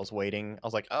game and I was waiting. I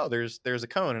was like, oh, there's a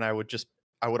cone, and I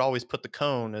would always put the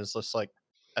cone as just like,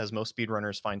 as most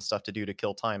speedrunners find stuff to do to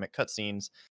kill time at cutscenes.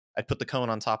 I'd put the cone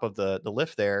on top of the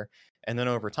lift there, and then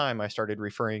over time I started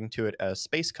referring to it as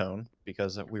space cone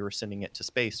because we were sending it to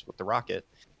space with the rocket.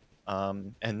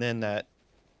 And then that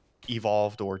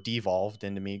evolved or devolved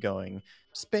into me going,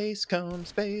 space cone,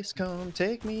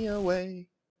 take me away.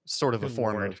 Sort of a Good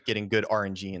form lord. of getting good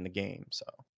RNG in the game. So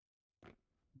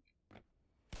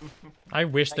I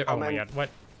wish there. Oh my comment. god, what?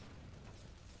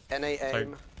 NA Sorry.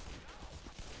 aim.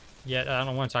 Yeah, I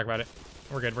don't want to talk about it.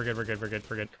 We're good.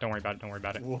 Don't worry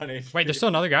about it. 1 HP. Wait, there's still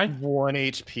another guy? 1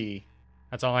 HP.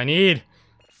 That's all I need.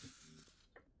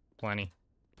 Plenty.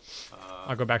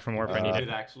 I'll go back for more if I need Is it. it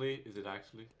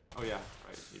actually? Oh yeah,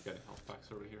 right. You got health packs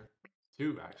over here.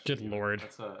 2 actually. Good lord.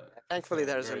 That's a. Thankfully,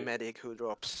 that's there's a great. medic who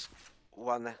drops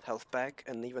 1 health pack,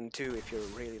 and even 2 if you're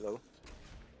really low.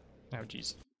 Oh,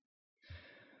 jeez.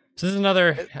 So this is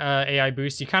another AI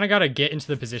boost. You kind of got to get into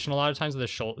the position a lot of times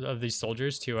of these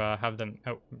soldiers to have them.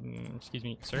 Oh, excuse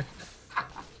me, sir.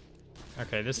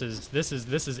 Okay, this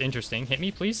is interesting. Hit me,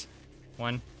 please.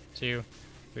 1, 2,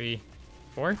 3,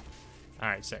 4. All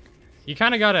right, sick. You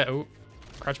kind of gotta. Oh,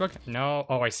 crouch bug? No.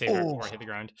 Oh, I saved her before I hit the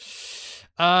ground.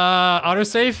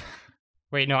 Autosave.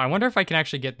 Wait, no. I wonder if I can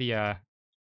actually get the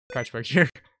crouch bug here.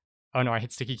 Oh no, I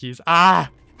hit sticky keys. Ah.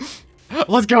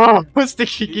 Let's go!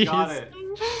 Sticky keys. You got it.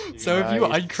 So if you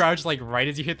Nice. uncrouch like right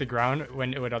as you hit the ground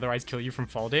when it would otherwise kill you from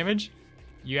fall damage,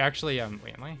 you actually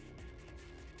wait, am I?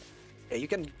 Yeah, you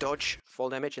can dodge fall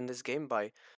damage in this game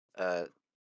by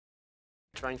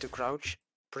trying to crouch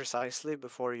precisely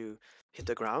before you hit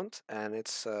the ground, and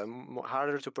it's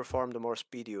harder to perform the more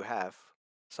speed you have.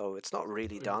 So it's not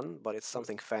really done, but it's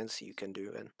something fancy you can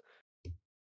do, and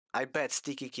I bet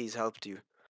sticky keys helped you.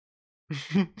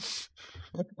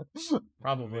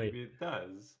 Probably. Maybe it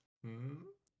does.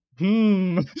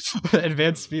 Hmm?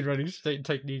 Advanced speedrunning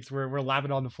techniques. We're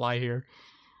labbing on the fly here.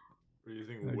 We're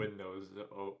using Okay. Windows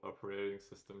operating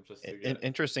system just to get.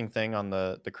 Interesting thing on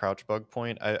the crouch bug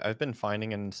point. I've been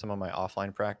finding in some of my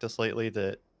offline practice lately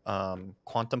that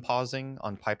quantum pausing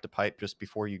on pipe to pipe just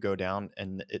before you go down,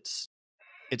 and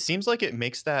it seems like it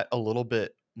makes that a little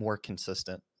bit more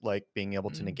consistent, like being able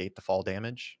to negate the fall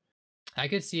damage. I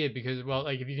could see it because, well,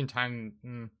 like if you can time,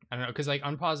 I don't know, because like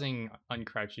unpausing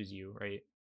uncrouches you, right?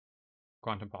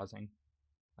 Quantum pausing.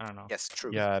 I don't know. Yes, true.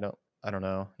 Yeah, I don't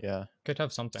know. Yeah, Could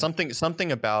have something.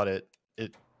 something about it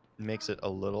makes it a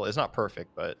little. It's not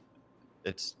perfect, but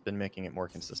it's been making it more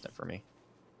consistent for me.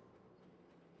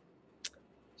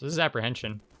 So this is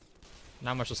apprehension.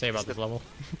 Not much to say about It's this level.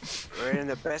 We're in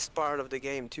the best part of the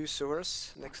game, 2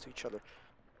 sewers next to each other.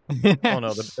 Oh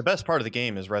no, the best part of the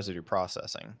game is residue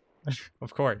processing,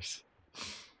 Of course.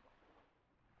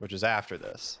 which is after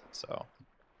this. So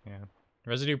Yeah.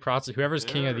 Residue process. Whoever's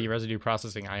king of the There. residue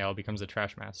processing IL becomes a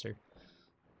trash master.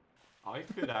 I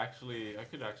could actually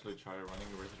try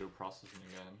running residue processing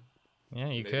again. Yeah,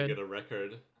 you Maybe could. get a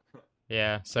record.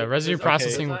 Yeah. So residue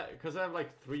processing. Because I have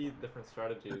like 3 different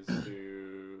strategies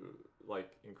to like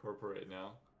incorporate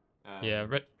now. And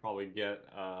Yeah. probably get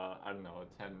I don't know,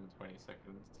 10-20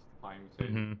 seconds time to.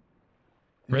 Mhm.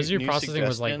 Residue new processing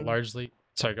was like suggestion- largely.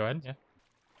 Sorry. Go ahead. Yeah.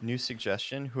 New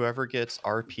suggestion: whoever gets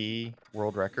RP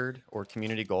world record or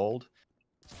community gold,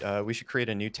 we should create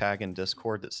a new tag in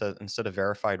Discord that says, instead of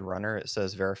verified runner, it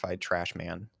says verified trash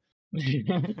man.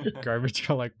 Garbage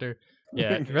collector.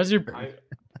 Yeah. Residue.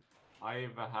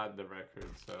 I've had the record,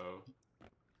 so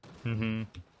Mm-hmm.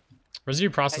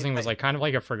 Residue processing was like kind of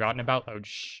like a forgotten about. Oh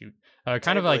shoot. Kind of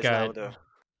Table like is now a the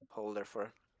holder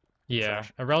for. yeah,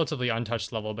 trash. a relatively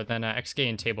untouched level. But then xCape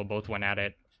and Table both went at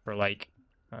it for like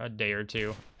a day or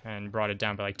two and brought it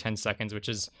down by like 10 seconds, which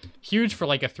is huge for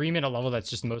like a 3-minute level that's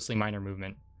just mostly minor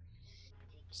movement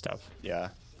stuff. Yeah.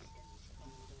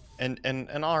 And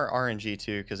our RNG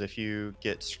too, because if you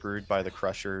get screwed by the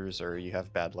crushers or you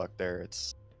have bad luck there,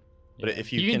 it's. But Yeah.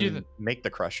 if you do can make the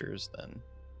crushers, then.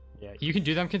 Yeah, you can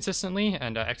do them consistently,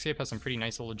 and xCape has some pretty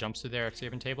nice little jumps through there,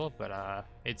 xCape and Table, but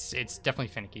it's definitely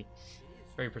finicky,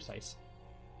 very precise.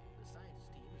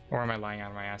 Or am I lying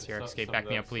out of my ass here? xCape, back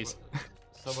me up, please.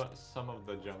 Some of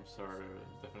the jumps are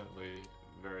definitely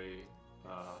very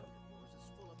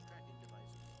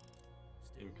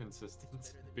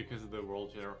inconsistent because of the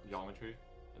world geometry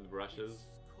and brushes.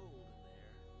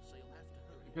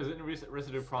 because in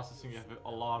residue processing you have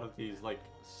a lot of these like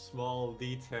small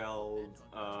detailed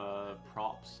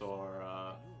props or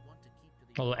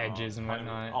Little edges and kind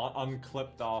of whatnot.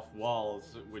 unclipped off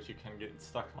walls which you can get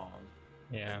stuck on.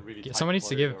 Yeah. In really Someone tight needs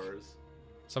to give corridors.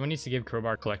 someone needs to give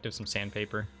Crowbar Collective some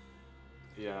sandpaper.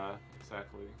 Yeah,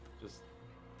 exactly. Just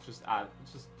please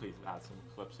add some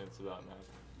clips into that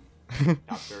map.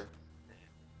 Capture.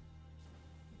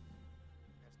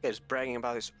 He's bragging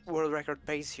about his world record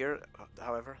pace here.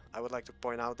 However, I would like to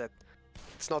point out that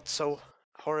it's not so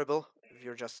horrible if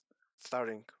you're just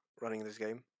starting running this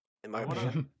game, in my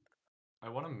opinion. I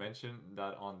want to mention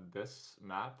that on this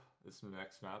map, this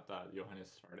next map that Johann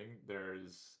is starting,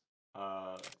 there's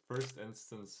first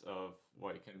instance of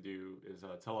what you can do is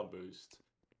a teleboost.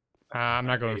 I'm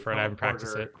not and going a for it. I haven't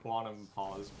practiced teleporter it. Quantum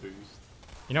pause boost.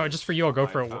 You know what? Just for you, I'll go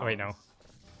for it. I Wait, no. found.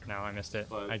 No, I missed it.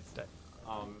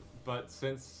 But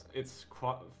since it's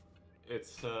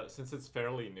since it's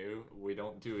fairly new, we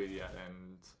don't do it yet,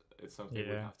 and it's something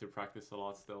we have to practice a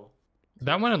lot still. So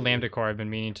that one and Lambda Core I've been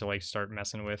meaning to like start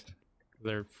messing with.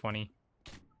 They're funny.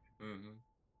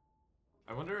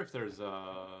 I wonder if there's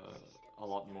a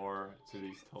lot more to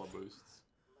these teleboosts.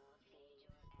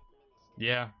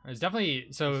 Yeah, it's definitely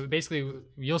so. Basically,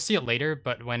 you'll see it later,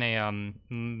 but when a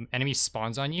enemy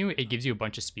spawns on you, it gives you a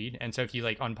bunch of speed. And so if you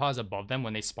like unpause above them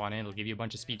when they spawn in, it'll give you a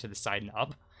bunch of speed to the side and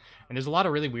up. And there's a lot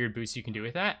of really weird boosts you can do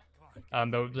with that.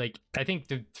 But like I think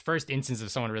the first instance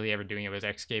of someone really ever doing it was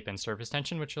xCape and surface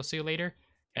tension, which you'll see later.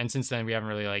 And since then, we haven't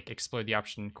really like explored the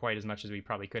option quite as much as we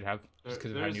probably could have, just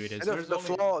because of how new it is. The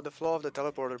flaw of the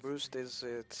teleporter boost is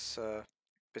it's a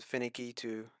bit finicky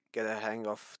to get a hang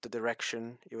of the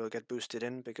direction you will get boosted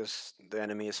in, because the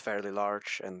enemy is fairly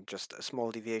large and just a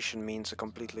small deviation means a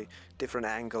completely different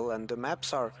angle, and the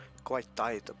maps are quite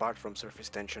tight apart from surface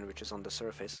tension, which is on the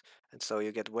surface, and so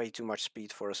you get way too much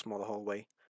speed for a small hallway.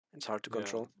 It's hard to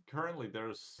control. Currently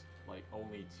there's like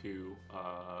only two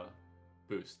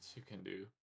boosts you can do,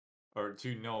 or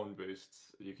two known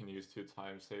boosts you can use to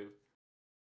time save.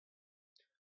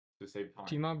 To save time.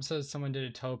 T-Mob says someone did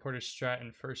a teleporter strat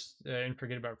and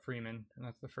forget about Freeman, and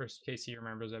that's the first case he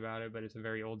remembers about it, but it's a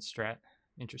very old strat.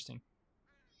 Interesting.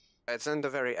 It's in the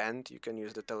very end. You can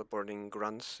use the teleporting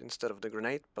grunts instead of the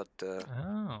grenade, but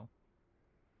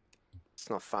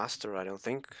it's not faster, I don't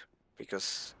think,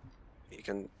 because you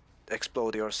can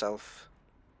explode yourself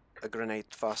a grenade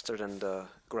faster than the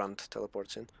grunt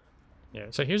teleports in. Yeah,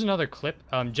 so here's another clip.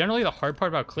 Generally, the hard part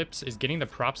about clips is getting the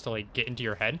props to like get into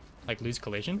your head, like lose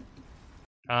collision.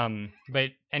 But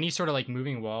any sort of like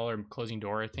moving wall or closing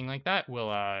door or thing like that will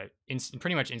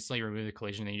pretty much instantly remove the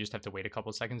collision, and you just have to wait a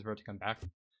couple seconds for it to come back.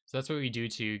 So that's what we do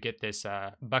to get this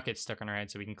bucket stuck on our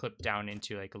head, so we can clip down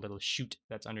into like a little chute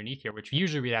that's underneath here, which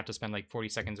usually we'd have to spend like 40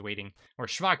 seconds waiting, or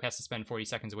Shvok has to spend 40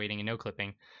 seconds waiting and no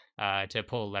clipping to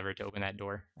pull a lever to open that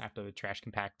door after the trash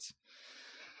compacts.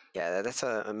 Yeah, that's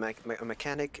a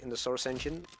mechanic in the Source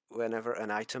engine. Whenever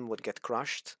an item would get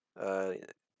crushed,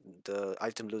 the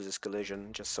item loses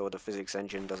collision, just so the physics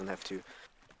engine doesn't have to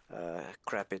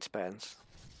crap its pants.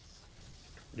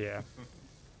 Yeah.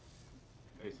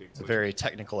 It's a very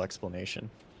technical explanation.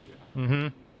 Yeah. Mm-hmm.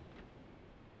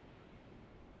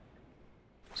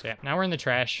 So yeah, now we're in the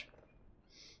trash,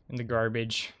 in the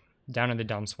garbage, down in the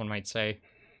dumps, one might say.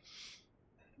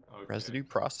 Okay. Residue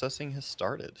processing has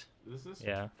started. This is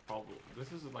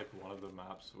this is like one of the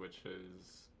maps which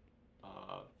is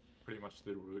pretty much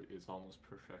the route is almost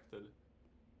perfected,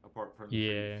 apart from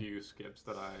the few skips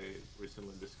that I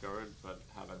recently discovered but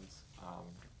haven't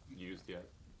used yet.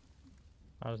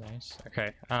 That was nice.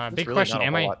 Okay. Big question.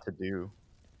 Am I? Lot to do.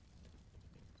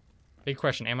 Big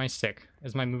question. Am I sick?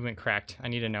 Is my movement cracked? I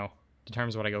need to know.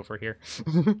 Determines what I go for here.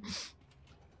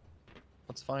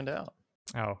 Let's find out.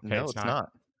 Oh, okay, no, it's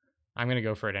not. I'm gonna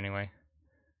go for it anyway.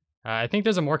 I think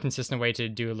there's a more consistent way to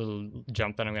do a little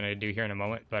jump that I'm gonna do here in a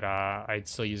moment, but I'd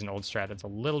still use an old strat that's a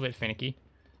little bit finicky.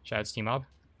 Shout out Steamob.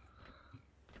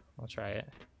 I'll try it.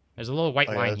 There's a little white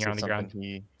line here on the ground,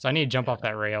 so I need to jump off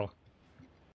that rail.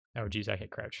 Oh geez, I hit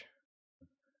crouch.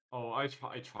 Oh, I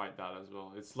tried that as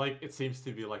well. It's like, it seems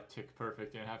to be like tick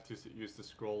perfect, and I have to use the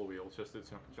scroll wheel just to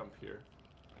jump here.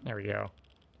 There we go.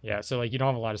 Yeah, so like you don't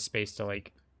have a lot of space to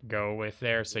like go with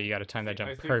there, so you got to time that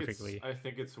jump perfectly. I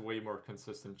think it's way more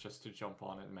consistent just to jump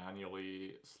on it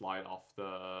manually, slide off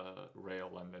the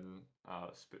rail, and then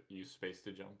use space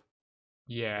to jump.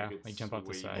 Yeah, like jump off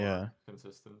the side. Yeah,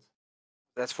 consistent.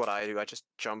 That's what I do. I just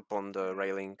jump on the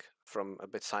railing from a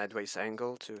bit sideways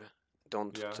angle to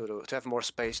have more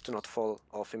space to not fall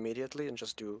off immediately, and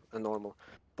just do a normal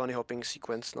bunny hopping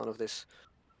sequence. None of this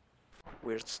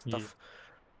weird stuff.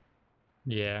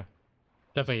 Yeah.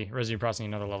 Definitely Resident Crossing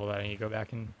another level that I need to go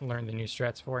back and learn the new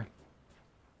strats for.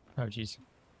 Oh, jeez.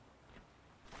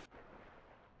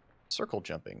 Circle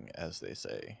jumping, as they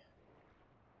say.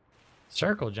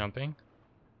 Circle jumping.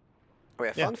 Oh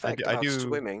yeah, Yeah, fun fact I about do.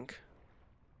 swimming.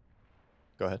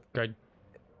 Go ahead. Good.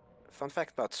 Fun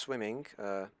fact about swimming,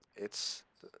 it's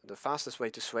the fastest way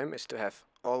to swim is to have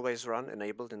always run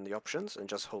enabled in the options and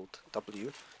just hold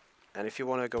W. And if you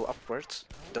want to go upwards,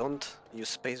 don't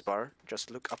use spacebar, just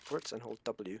look upwards and hold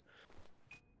W.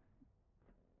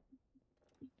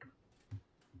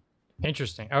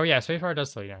 Interesting. Oh yeah, spacebar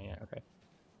does slow you down. Yeah, okay.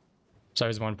 So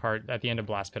there's one part at the end of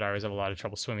Blast Pit. I always have a lot of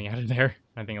trouble swimming out of there.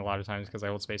 I think a lot of times because I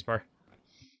hold spacebar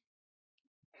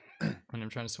when I'm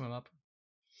trying to swim up.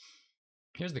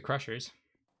 Here's the crushers.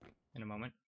 In a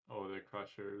moment. Oh, the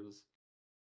crushers.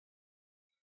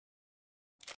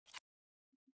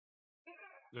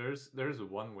 There's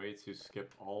one way to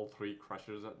skip all 3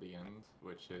 crushers at the end,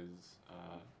 which is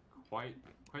quite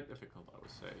difficult, I would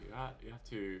say. You have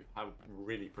to have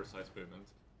really precise movement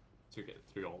to get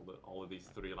through all of these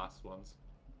 3 last ones.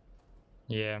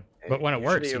 Yeah, but when it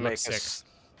works, Usually you look make sick.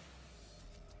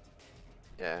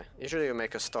 Yeah, usually you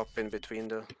make a stop in between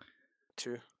the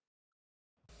 2.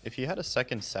 If you had a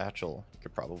second satchel, you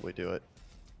could probably do it.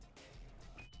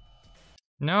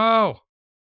 No!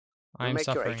 You I'm make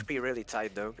suffering. your HP really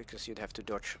tight though, because you'd have to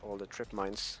dodge all the trip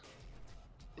mines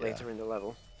later in the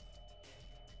level.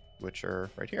 Which are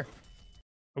right here.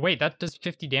 Wait, that does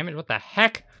 50 damage? What the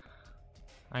heck?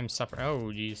 I'm suffering.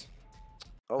 Oh, jeez.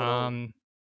 Oh no.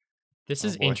 This Oh,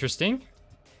 is boy. interesting.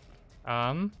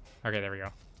 Okay, there we go.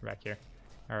 We're back here.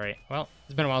 Alright, well,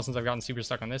 it's been a while since I've gotten super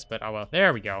stuck on this, but oh well.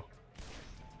 There we go.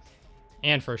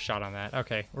 And first shot on that.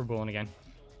 Okay, we're bulling again.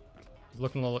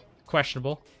 Looking a little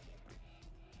questionable.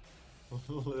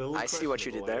 I see what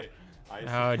you did there.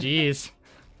 Oh, jeez.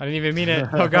 I didn't even mean it.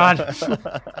 Oh, God.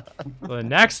 The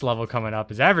next level coming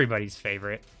up is everybody's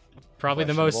favorite. Probably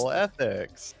the most... Questionable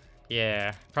ethics.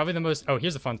 Yeah, probably the most... Oh,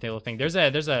 here's a fun little thing. There's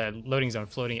a loading zone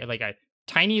floating, like a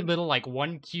tiny little, like,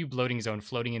 1 cube loading zone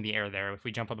floating in the air there. If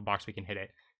we jump on the box, we can hit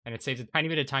it. And it saves a tiny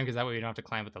bit of time because that way we don't have to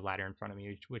climb with the ladder in front of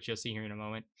me, which you'll see here in a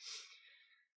moment.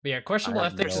 But yeah, questionable I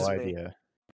have ethics no is... idea.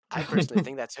 I personally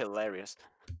think that's hilarious.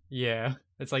 Yeah,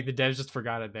 it's like the devs just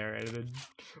forgot it there, and then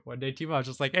one day Team was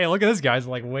just like, "Hey, look at this, guys!"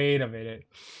 I'm like, wait a minute.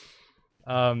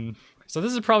 So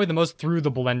this is probably the most through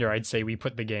the blender I'd say we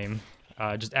put the game.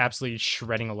 Just absolutely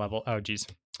shredding a level. Oh, geez.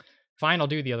 Fine, I'll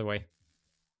do it the other way.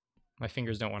 My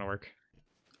fingers don't want to work.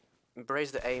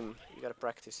 Embrace the aim. You gotta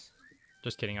practice.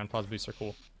 Just kidding. On pause boosts are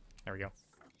cool. There we go.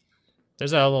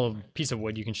 There's a little piece of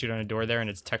wood you can shoot on a door there, and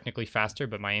it's technically faster,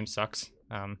 but my aim sucks.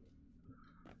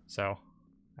 So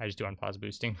I just do on pause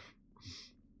boosting.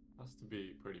 Has to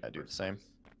be pretty. I do the same.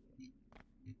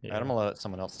 Yeah. I'm gonna let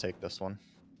someone else take this one.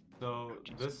 So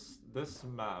this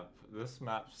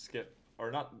map skip,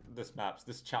 or not this maps,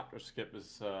 this chapter skip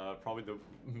is probably the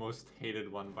most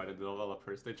hated one by the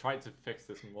developers. They tried to fix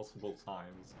this multiple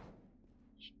times,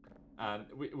 and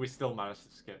we still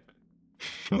managed to skip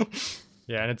it.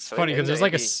 Yeah, and it's So funny in because there's the-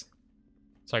 like a... in the-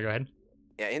 Sorry, go ahead.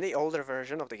 Yeah, in the older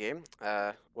version of the game,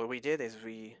 what we did is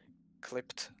we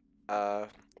clipped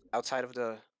outside of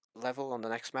the level on the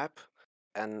next map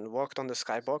and walked on the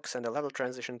skybox, and the level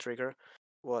transition trigger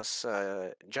was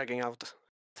jugging out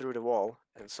through the wall,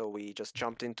 and so we just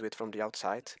jumped into it from the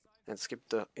outside and skipped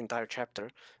the entire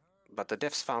chapter. But the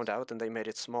devs found out and they made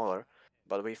it smaller,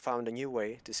 but we found a new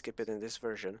way to skip it in this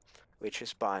version, which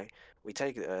is by we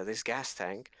take this gas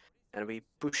tank and we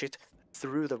push it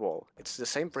through the wall. It's the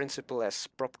same principle as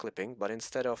prop clipping, but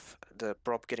instead of the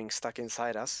prop getting stuck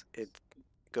inside us, it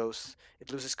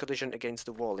loses collision against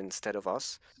the wall instead of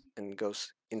us, and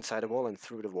goes inside the wall and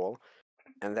through the wall.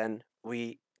 And then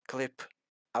we clip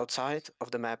outside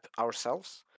of the map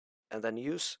ourselves, and then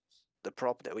use the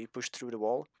prop that we pushed through the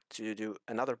wall to do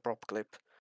another prop clip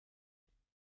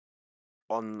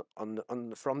on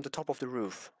from the top of the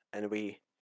roof, and we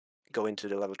go into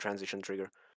the level transition trigger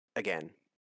again.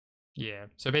 Yeah,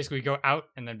 so basically we go out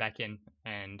and then back in,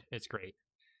 and it's great.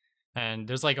 And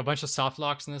there's like a bunch of soft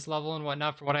locks in this level and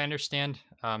whatnot, from what I understand.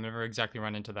 Never exactly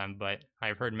run into them, but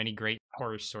I've heard many great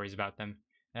horror stories about them.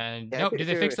 And Yeah, nope, if did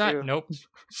they you- fix if that? you- Nope.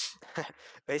 Just no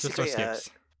Basically, skips.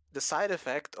 the side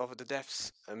effect of the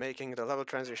devs making the level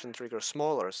transition trigger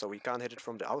smaller so we can't hit it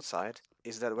from the outside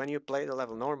is that when you play the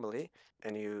level normally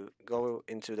and you go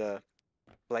into the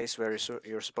place where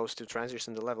you're supposed to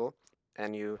transition the level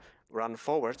and you run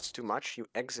forwards too much, you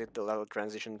exit the level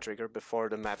transition trigger before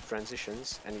the map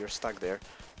transitions and you're stuck there.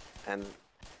 And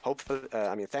hopefully,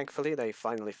 thankfully they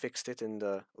finally fixed it in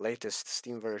the latest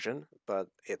Steam version, but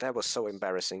that was so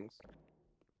embarrassing.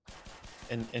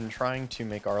 in trying to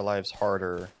make our lives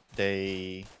harder,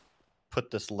 they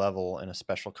put this level in a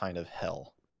special kind of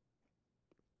hell.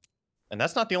 And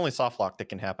that's not the only soft lock that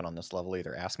can happen on this level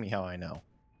either. Ask me how I know.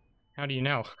 How do you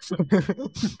know?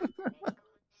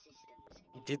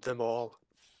 He did them all.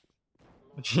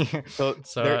 So,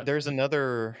 So there's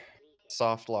another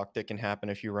soft lock that can happen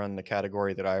if you run the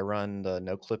category that I run, the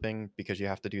no clipping, because you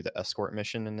have to do the escort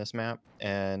mission in this map.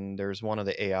 And there's one of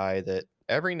the AI that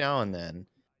every now and then,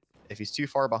 if he's too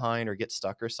far behind or gets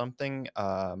stuck or something,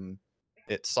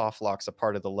 it soft locks a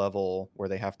part of the level where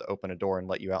they have to open a door and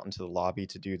let you out into the lobby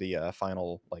to do the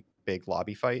final like big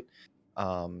lobby fight.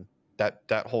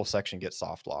 That whole section gets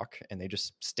soft lock, and they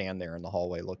just stand there in the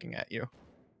hallway looking at you.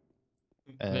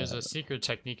 there's a secret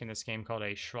technique in this game called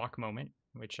a Shvok moment,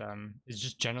 which is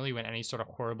just generally when any sort of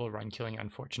horrible run-killing,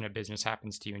 unfortunate business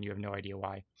happens to you and you have no idea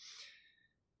why.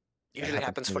 Usually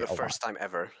happens to for me the a lot. first time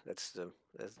ever.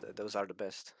 Those are the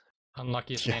best.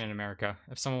 Unluckiest Yeah. man in America.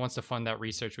 If someone wants to fund that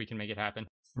research, we can make it happen.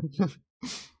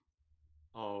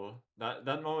 Oh,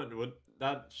 that moment would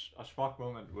a Shvok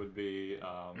moment would be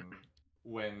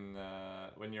when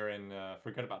you're in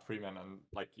forget about Freeman and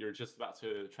like you're just about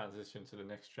to transition to the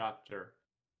next chapter.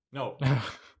 No,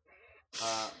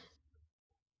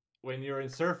 when you're in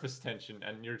surface tension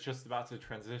and you're just about to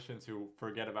transition to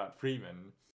forget about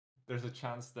Freeman, there's a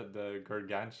chance that the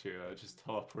Gargantua just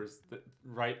teleports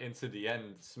right into the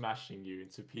end, smashing you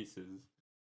into pieces.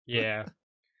 Yeah.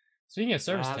 Speaking of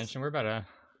service That's- tension, we're about to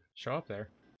show up there.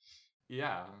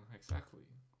 Yeah, exactly.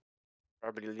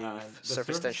 Probably leave And the surface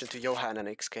surface- tension to Johann and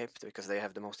xCape because they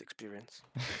have the most experience.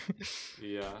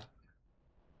 Yeah.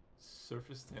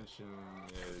 Surface tension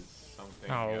is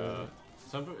something Oh.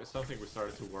 something we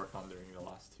started to work on during the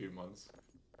last 2 months.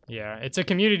 Yeah, it's a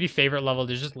community favorite level.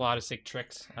 There's just a lot of sick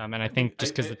tricks. And I think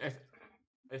just because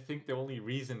I think the only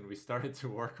reason we started to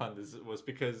work on this was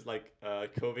because like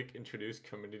Kovic introduced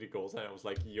community goals and it was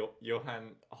like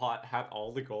Johann had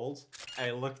all the goals.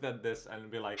 I looked at this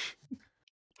and be like,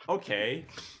 okay,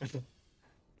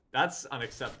 that's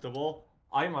unacceptable.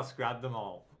 I must grab them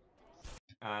all.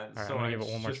 Alright, So I'm gonna I give it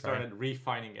one more just try. started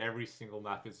refining every single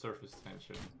map in surface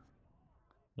tension.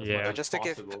 Yeah. Just to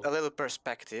give a little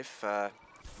perspective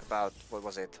about, what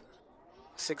was it,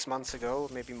 6 months ago,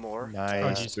 maybe more.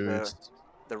 Nice geez. boost.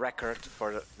 The record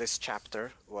for this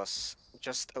chapter was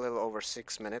just a little over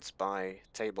 6 minutes by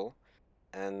Table.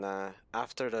 And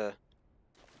after the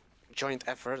joint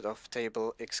effort of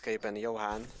Table, xCape and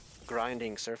Johann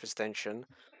grinding surface tension,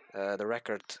 the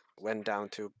record went down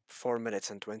to 4 minutes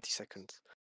and 20 seconds.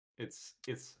 It's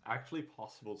actually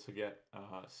possible to get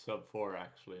sub 4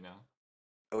 actually now.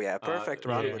 Oh yeah, a perfect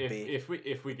run would be... if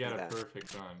we get a that.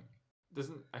 perfect run.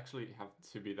 Doesn't actually have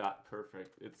to be that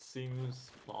perfect. It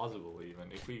seems plausible even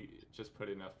if we just put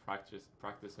enough practice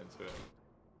into it.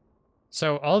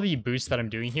 So all the boosts that I'm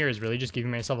doing here is really just giving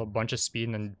myself a bunch of speed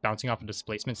and then bouncing off a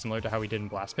displacement similar to how we did in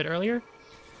Blast Pit earlier.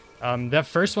 That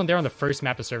first one there on the first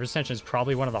map of surface tension is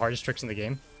probably one of the hardest tricks in the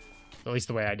game. At least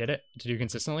the way I did it, to do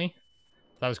consistently.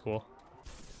 That was cool.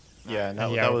 Yeah, and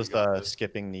yeah, that was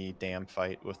skipping the dam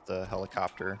fight with the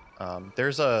helicopter.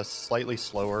 There's a slightly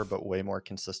slower but way more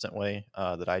consistent way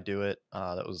that I do it.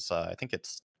 That was, I think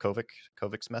it's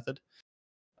Kovic's method,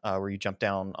 where you jump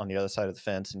down on the other side of the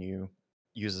fence and you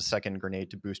use a second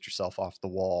grenade to boost yourself off the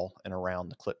wall and around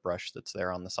the clip brush that's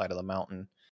there on the side of the mountain.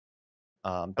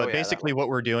 But basically what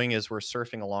we're doing is we're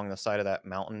surfing along the side of that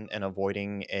mountain and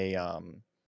avoiding a...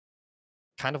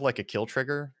 kind of like a kill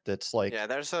trigger that's like... Yeah,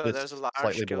 there's a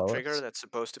large kill trigger us. that's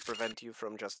supposed to prevent you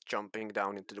from just jumping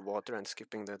down into the water and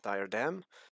skipping the entire dam.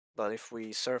 But if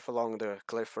we surf along the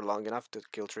cliff for long enough, the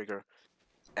kill trigger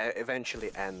eventually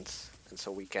ends, and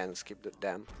so we can skip the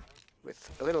dam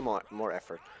with a little more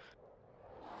effort.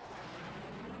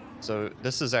 So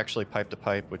this is actually pipe to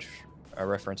pipe, which I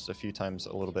referenced a few times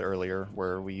a little bit earlier,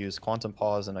 where we use quantum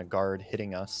pause and a guard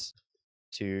hitting us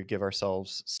to give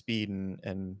ourselves speed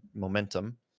and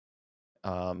momentum.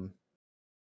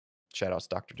 Shout outs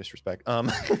Dr. Disrespect.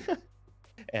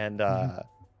 And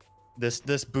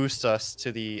this boosts us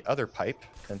to the other pipe,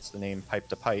 hence the name pipe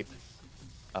to pipe,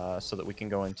 so that we can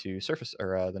go into surface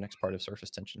or the next part of surface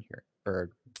tension here.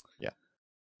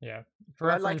 Yeah.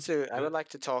 I would like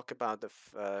to talk about the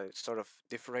sort of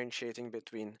differentiating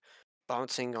between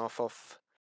bouncing off of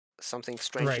something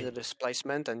strange in the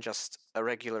displacement and just a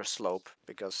regular slope,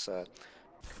 because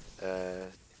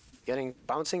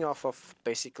bouncing off of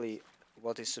basically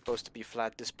what is supposed to be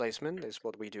flat displacement is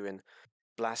what we do in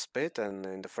Blast Pit and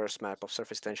in the first map of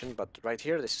surface tension, but right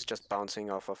here this is just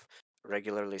bouncing off of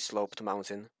regularly sloped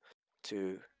mountain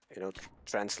to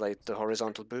translate the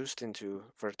horizontal boost into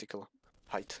vertical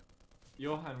height.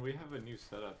 Johann, we have a new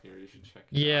setup here. You should check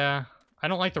it out. Yeah, I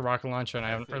don't like the rocket launcher, and I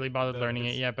haven't really think bothered learning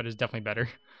it yet, but it's definitely better.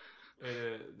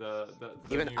 The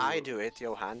Even new... I do it,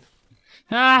 Johan.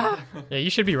 Ah! Yeah, you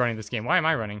should be running this game. Why am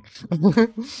I running?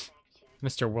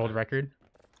 Mr. World Record.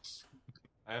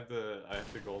 I have the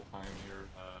gold time here.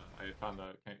 I found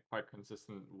a quite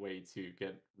consistent way to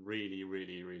get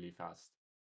really fast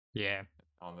Yeah.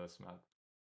 on this map.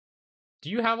 Do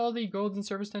you have all the golds in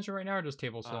service tension right now, or does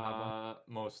Table still have one?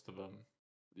 Most of them.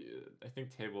 Yeah, I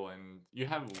think Table and you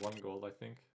have one gold. I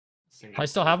think. I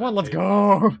still have one. Let's Table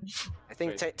go. I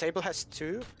think Table has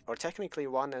 2, or technically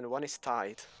 1, and 1 is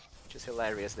tied. Which is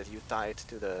hilarious that you tied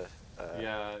to the...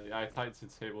 yeah, I tied to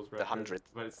Table's record. The 100.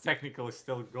 But it's technically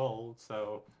still gold,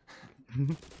 so...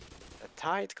 A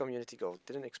tied community goal.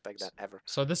 Didn't expect that ever.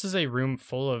 So this is a room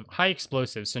full of high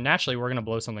explosives, so naturally we're going to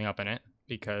blow something up in it,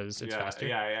 because it's faster.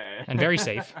 Yeah. And very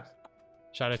safe.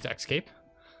 Shout out to xCape.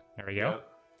 There we go.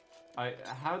 Yeah.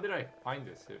 How did I find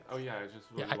this? Oh yeah, I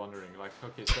just was wondering. Like,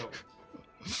 okay, so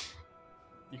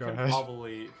you Go can ahead.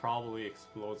 probably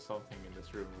explode something in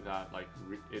this room without like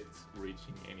it's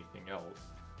reaching anything else.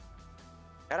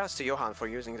 Shoutouts to Johan for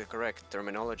using the correct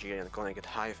terminology and calling it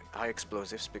high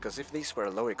explosives, because if these were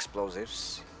low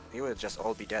explosives, you would just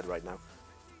all be dead right now.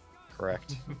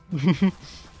 Correct.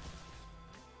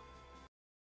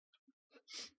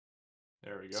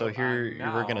 There we go. So here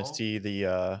And we're gonna now- see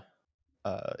the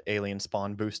alien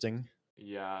spawn boosting.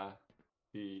 Yeah,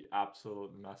 the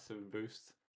absolute massive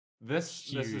boost.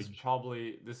 This is Huge.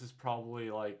 probably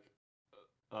like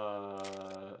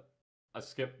a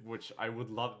skip which I would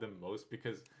love the most,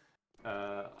 because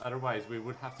otherwise we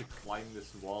would have to climb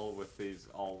this wall with these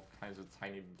all kinds of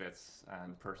tiny bits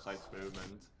and precise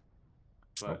movement.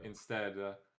 But instead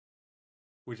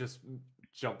we just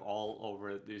jump all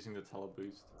over it using the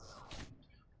teleboost.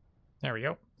 There we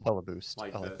go. Teleboost.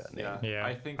 Like I like this, that name. Yeah,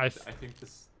 I think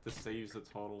this saves a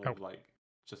total of like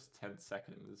just 10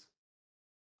 seconds.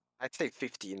 I'd say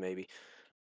 15 maybe.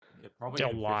 Yeah, probably A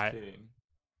even lot. 15.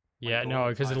 Yeah, Like, no, all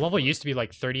the because the time level was used to be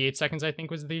like 38 seconds, I think,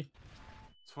 was the...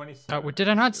 27. Oh, did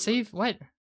I not it save? was. What?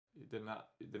 It did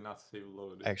not save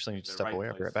load. I actually need to The step away.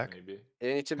 I'll be right place, back. Maybe.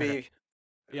 You need to be...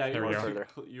 Yeah, There you we were,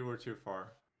 go. you were too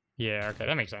far. Yeah, okay,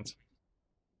 that makes sense.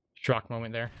 Shock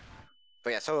moment there. But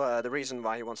yeah, so the reason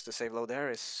why he wants to save load there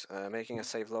is making a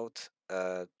save load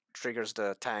triggers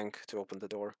the tank to open the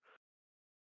door.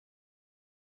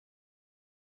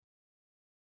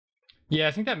 Yeah,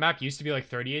 I think that map used to be like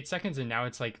 38 seconds, and now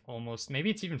it's like almost... Maybe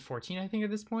it's even 14, I think, at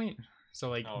this point. So,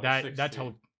 like, No, that it's that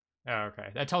 16. Oh, okay.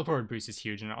 That teleport boost is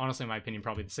huge, and honestly, in my opinion,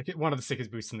 probably one of the sickest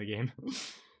boosts in the game.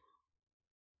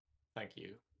 Thank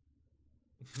you.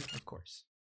 Of course.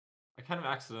 I kind of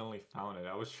accidentally found it.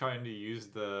 I was trying to use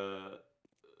the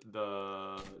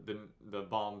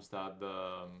bombs that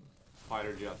the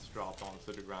fighter jets dropped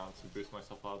onto the ground to boost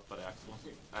myself up, but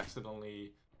I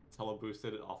accidentally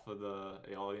teleboosted it off of the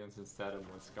aliens instead and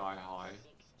went sky high.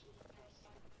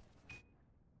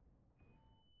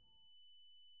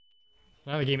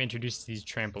 Now the game introduces these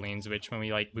trampolines, which when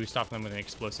we like boost off them with an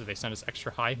explosive, they send us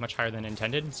extra high, much higher than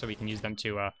intended, so we can use them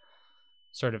to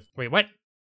sort of... Wait, what?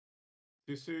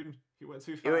 Too soon. He went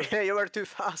too fast. You were too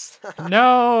fast.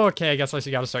 No! Okay, I guess I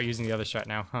gotta start using the other strat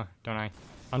now, huh? Don't I?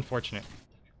 Unfortunate.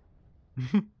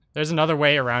 There's another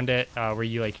way around it where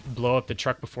you like blow up the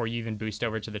truck before you even boost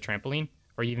over to the trampoline,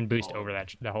 or you even boost over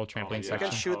the whole trampoline You can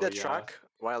section. shoot the yeah. truck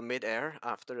while mid-air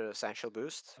after the satchel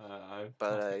boost,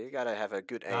 but you gotta have a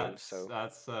good aim. So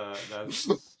that's a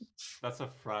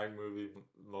frag movie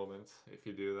moment if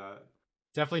you do that.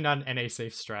 Definitely not an NA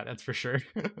safe strat, that's for sure.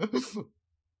 okay,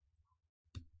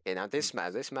 now this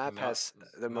map has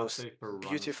the not most safe for run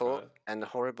beautiful strat. and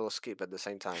horrible skip at the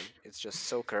same time. It's just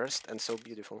so cursed and so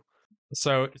beautiful.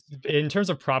 So, in terms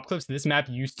of prop clips, this map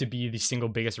used to be the single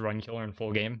biggest run killer in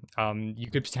full game. You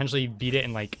could potentially beat it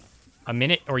in like a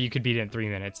minute, or you could beat it in 3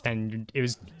 minutes. And it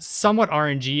was somewhat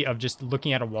RNG of just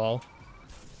looking at a wall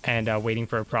and waiting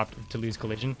for a prop to lose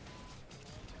collision.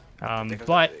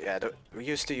 But we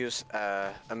used to use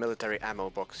a military ammo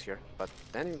box here, but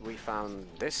then we found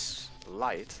this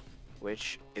light,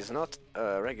 which is not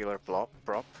a regular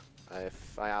prop.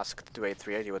 If I asked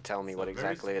 2838, he would tell me It's what a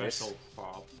very exactly it is. special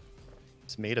prop.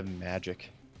 It's made of magic.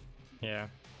 yeah,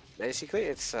 Basically,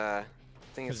 it's I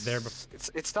think It's there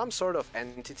it's some sort of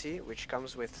entity which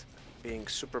comes with being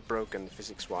super broken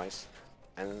physics-wise,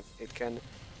 and it can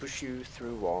push you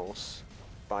through walls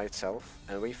by itself.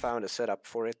 And we found a setup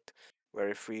for it where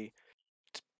if we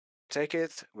take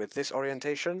it with this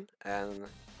orientation and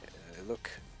look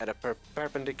at a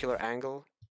perpendicular angle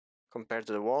compared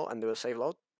to the wall and do a save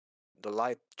load, the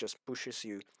light just pushes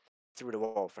you through the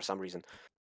wall for some reason.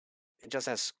 it just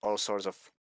has all sorts of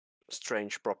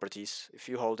strange properties. If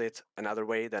you hold it another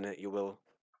way, then you will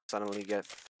suddenly get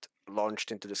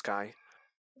launched into the sky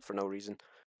for no reason.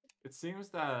 It seems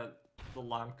that the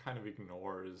lamp kind of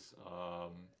ignores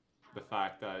the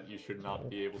fact that you should not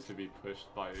be able to be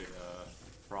pushed by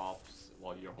props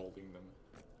while you're holding them.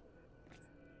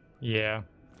 Yeah.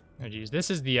 Oh geez, this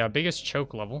is the biggest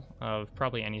choke level of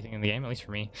probably anything in the game, at least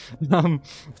for me. The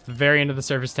very end of the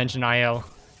surface tension IL.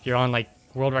 If you're on like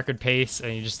world record pace,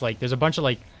 and you just like, there's a bunch of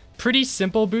like pretty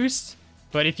simple boosts,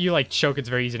 but if you like choke, it's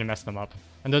very easy to mess them up.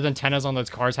 And those antennas on those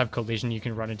cars have collision, you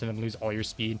can run into them, lose all your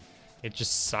speed. It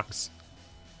just sucks.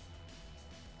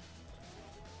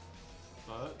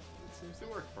 But it seems to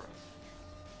work for us.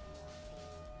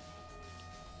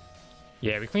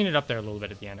 Yeah, we cleaned it up there a little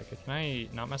bit at the end. Okay, can I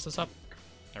not mess this up?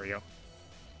 There we go.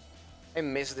 I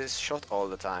miss this shot all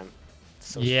the time.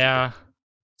 It's so Yeah.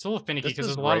 It's a little finicky This because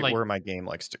is there's a lot of right like... where my game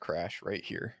likes to crash, right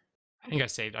here. I think I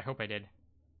saved. I hope I did.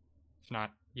 If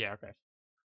not, yeah, okay.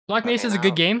 Black Okay, Mesa is a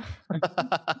good game.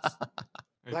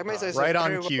 Black Mesa is Right a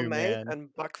on very cue, well-made man.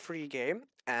 and bug-free game,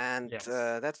 and Yes.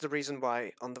 that's the reason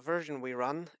why on the version we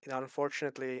run, it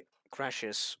unfortunately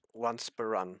crashes once per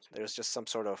run. There's just some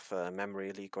sort of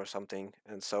memory leak or something,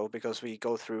 and so because we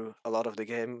go through a lot of the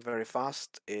game very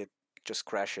fast, it just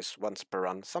crashes once per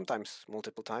run. Sometimes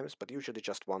multiple times, but usually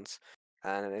just once.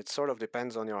 And it sort of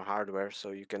depends on your hardware,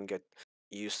 so you can get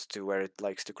used to where it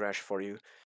likes to crash for you.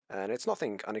 And it's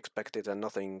nothing unexpected and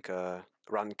nothing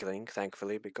run killing,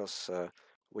 thankfully, because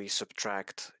we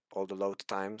subtract all the load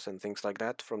times and things like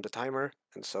that from the timer,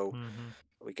 and so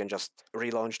we can just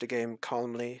relaunch the game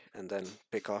calmly and then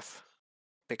pick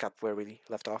up where we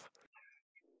left off.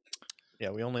 Yeah,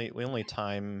 we only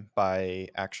time by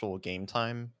actual game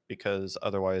time, because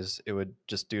otherwise it would,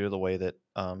 just due to the way that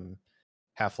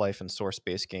Half-Life and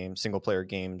source-based games, single-player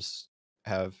games,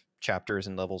 have chapters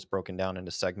and levels broken down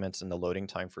into segments and the loading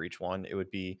time for each one, it would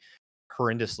be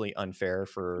horrendously unfair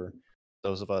for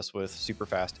those of us with super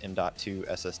fast M.2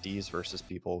 SSDs versus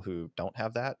people who don't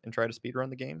have that and try to speedrun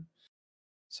the game.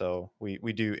 So we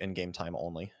do in-game time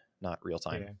only, not real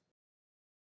time. Yeah.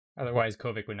 Otherwise,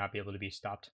 Kovic would not be able to be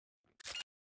stopped.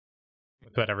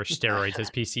 With whatever steroids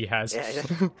his PC has.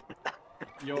 Yeah.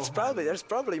 Johann. There's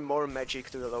probably more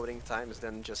magic to the loading times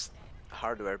than just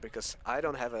hardware, because I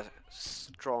don't have a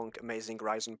strong, amazing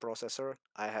Ryzen processor.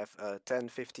 I have a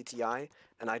 1050 Ti,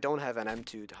 and I don't have an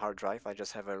M2 hard drive. I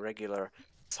just have a regular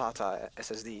SATA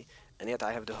SSD, and yet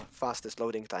I have the fastest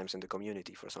loading times in the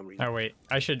community for some reason. Oh wait,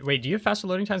 wait, do you have faster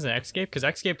loading times than xCape? Because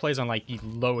xCape plays on like the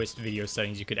lowest video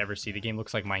settings you could ever see. The game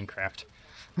looks like Minecraft.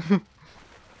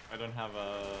 I don't have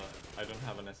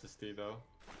an SSD though.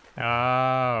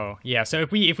 Oh, yeah. So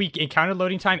if we encountered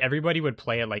loading time, everybody would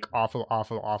play at like awful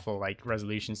like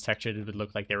resolutions, textured. It would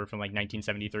look like they were from like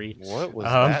 1973. What was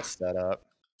that setup?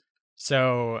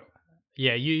 So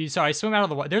yeah, so I swim out of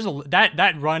the water. There's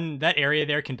that area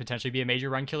there can potentially be a major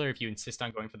run killer if you insist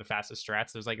on going for the fastest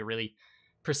strats. There's like a really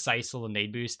precise little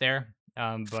nade boost there.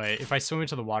 But if I swim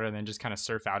into the water and then just kind of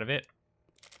surf out of it.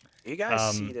 Do you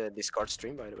guys see the Discord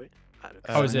stream, by the way?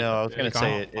 Oh, is it? No, I was gonna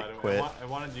say it By the way, quit. I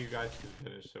wanted you guys to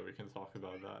finish so we can talk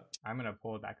about that. I'm gonna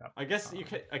pull it back up. I guess you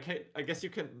can. I guess you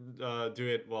can do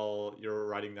it while you're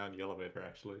riding down the elevator.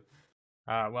 Actually.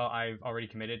 Well, I've already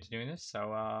committed to doing this,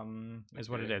 so is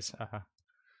what it is.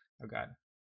 Oh god,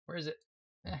 where is it?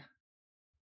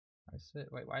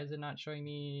 Wait, why is it not showing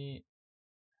me?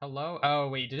 Hello? Oh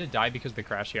wait, did it die because of the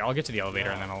crash here? I'll get to the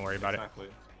elevator and then I'll worry about it.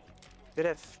 Should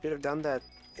have done that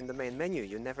in the main menu.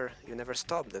 You never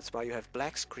stop. That's why you have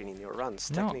black screen in your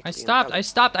runs. No, I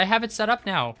stopped. I have it set up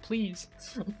now. Please.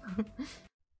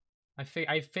 I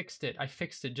fixed it. I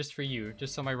fixed it just for you,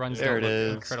 just so my runs don't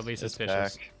look incredibly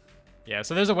suspicious. Yeah,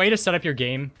 so there's a way to set up your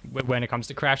game when it comes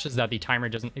to crashes that the timer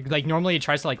doesn't, like normally it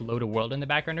tries to like load a world in the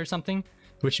background or something,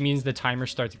 which means the timer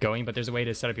starts going, but there's a way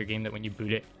to set up your game that when you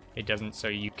boot it, it doesn't, so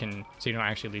you don't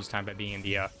actually lose time by being in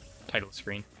the title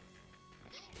screen.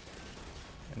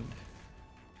 And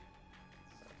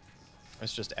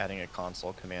It's just adding a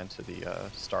console command to the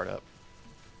startup.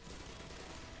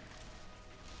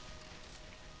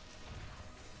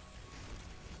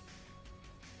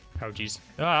 oh geez.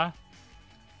 Ah.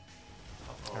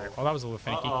 Alright, well that was a little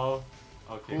finicky.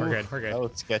 Okay. We're good, we're good. Oh,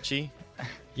 it's sketchy.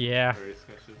 Yeah. Very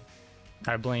sketchy.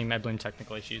 I blame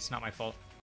technical issues, not my fault.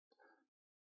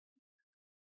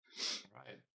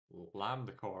 Right.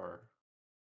 Lambda core.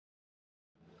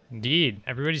 Indeed,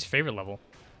 everybody's favorite level.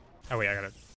 Oh wait,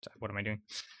 what am I doing?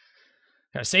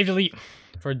 Gotta save delete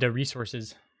for the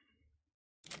resources.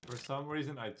 For some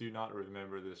reason, I do not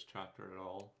remember this chapter at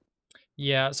all.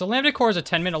 Yeah, so Lambda Core is a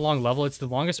 10-minute long level. It's the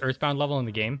longest Earthbound level in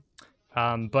the game.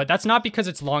 But that's not because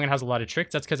it's long and has a lot of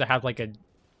tricks. That's because it has like a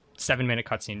 7-minute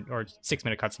cutscene or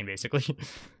 6-minute cutscene basically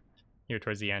here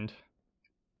towards the end.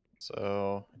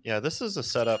 So yeah, this is a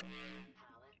setup.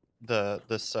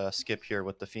 This skip here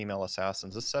with the female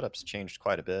assassins. This setup's changed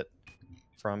quite a bit.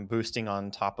 From boosting on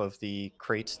top of the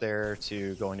crates there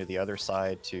to going to the other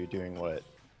side to doing what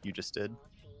you just did.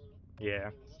 Yeah.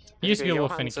 He used to be a little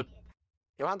finicky.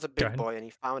 Johann's a Go big ahead. boy, and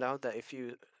he found out that if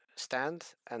you stand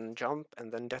and jump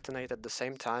and then detonate at the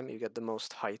same time, you get the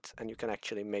most height, and you can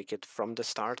actually make it from the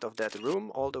start of that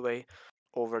room all the way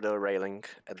over the railing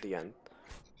at the end.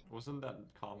 Wasn't that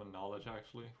common knowledge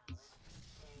actually?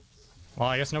 Well,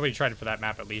 I guess nobody tried it for that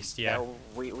map at least. Yeah.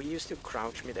 We used to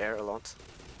crouch mid-air a lot,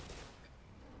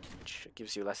 which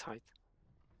gives you less height.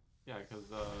 Yeah, because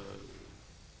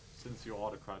since you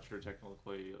auto crouch, you're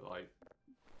technically like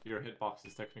your hitbox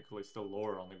is technically still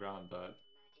lower on the ground, but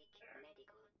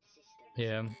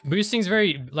Yeah. Boosting's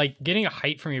very like getting a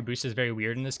height from your boost is very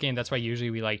weird in this game. That's why usually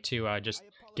we like to just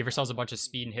give ourselves a bunch of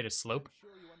speed and hit a slope.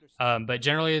 But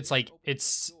generally it's like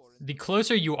it's the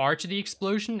closer you are to the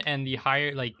explosion and the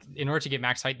higher, like in order to get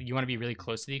max height, you want to be really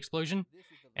close to the explosion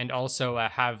and also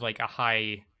have like a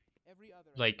high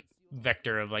like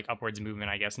vector of like upwards movement,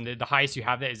 I guess. And the highest you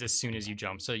have that is as soon as you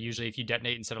jump. So usually if you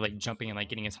detonate, instead of like jumping and like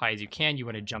getting as high as you can, you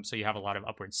want to jump so you have a lot of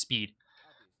upward speed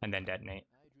and then detonate.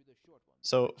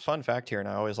 So fun fact here, and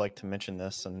I always like to mention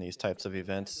this in these types of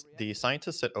events, the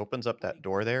scientist that opens up that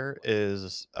door there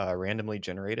is randomly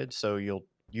generated. So you'll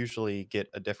usually get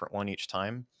a different one each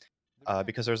time.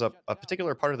 Because there's a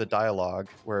particular part of the dialogue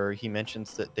where he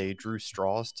mentions that they drew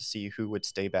straws to see who would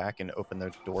stay back and open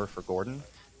the door for Gordon.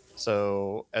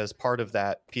 So as part of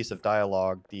that piece of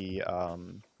dialogue, the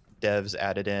devs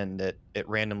added in that it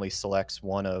randomly selects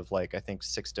one of like I think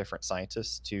 6 different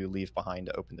scientists to leave behind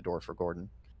to open the door for Gordon.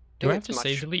 Do I have to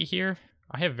save delete here?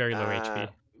 I have very low HP.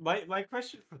 My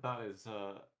question for that is,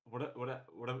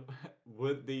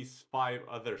 would these 5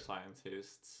 other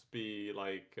scientists be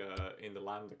like in the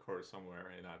land decor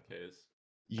somewhere in that case?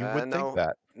 You would think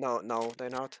that. No, they're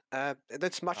not.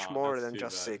 That's much more that's than too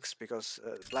just bad. 6, because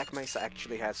Black Mesa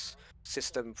actually has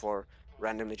system for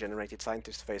randomly generated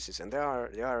scientist faces, and they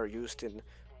are used in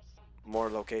more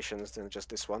locations than just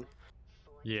this one.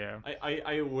 Yeah.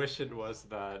 I wish it was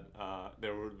that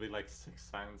there would be like 6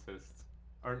 scientists,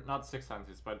 or not 6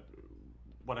 scientists, but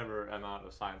whatever amount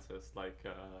of scientists, like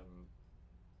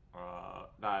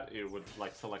that it would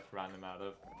like select random out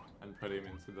of and put him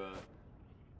into the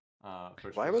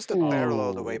first Why one. was the barrel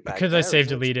all the way back? Because I there? saved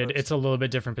Is it deleted. exposed? It's a little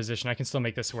bit different position. I can still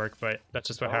make this work, but that's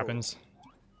just what happens.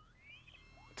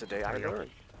 Today I learned.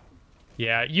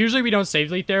 Yeah, usually we don't save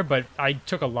delete there, but I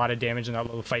took a lot of damage in that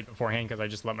little fight beforehand because I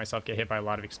just let myself get hit by a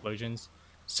lot of explosions.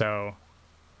 So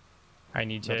I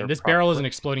need to... This barrel is an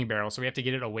exploding barrel, so we have to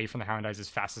get it away from the Hound Eyes as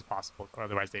fast as possible,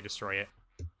 otherwise they destroy it.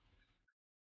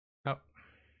 Oh.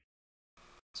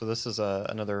 So this is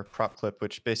another prop clip,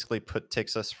 which basically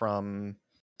takes us from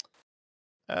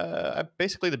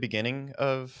basically the beginning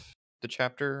of the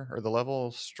chapter or the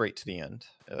level straight to the end,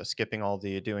 skipping all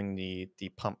doing the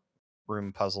pump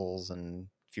room puzzles and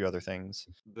a few other things.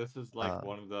 This is like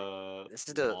one of the This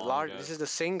is the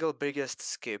single biggest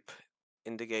skip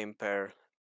in the game per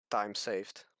time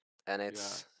saved, and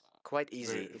it's quite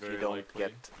easy if you don't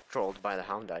get trolled by the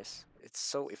Hound Eyes. It's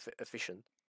so efficient.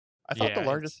 I thought the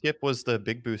largest skip was the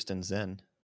big boost in Zen.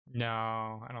 No,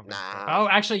 I don't think so. Oh,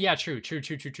 actually, yeah, true.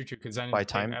 Because then by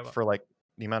time for like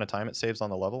the amount of time it saves on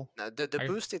the level. The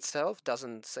boost itself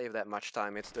doesn't save that much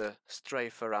time. It's the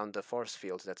strafe around the force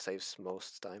field that saves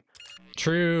most time.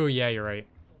 True. Yeah, you're right.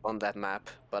 On that map,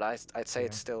 but I'd say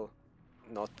it's still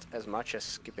not as much as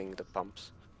skipping the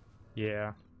pumps.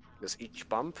 Yeah. Because each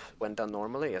pump, when done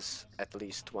normally, is at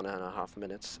least 1.5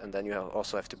 minutes, and then you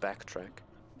also have to backtrack.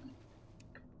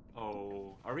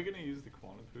 Oh, are we gonna use the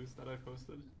quantum boost that I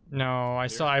posted? No,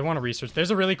 I want to research.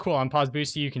 There's a really cool unpause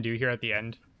boost you can do here at the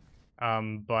end.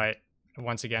 But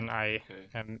once again, I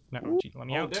am let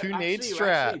me out. 2 nade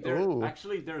strat.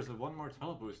 Actually, there's one more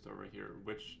tele boost over here,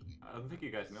 which I don't think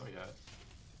you guys know yet.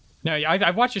 No,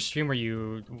 I've watched a stream where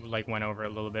you like went over a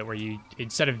little bit, where you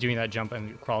instead of doing that jump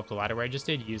and crawl up the ladder where I just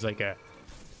did, you use like a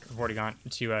Vortigaunt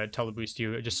to tele boost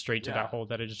you just straight to that hole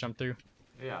that I just jumped through.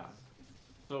 Yeah.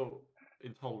 So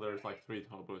in total, there's like 3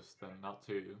 tele boosts and not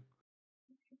 2.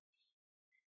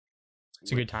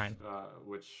 It's a good time.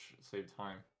 Which saved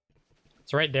time.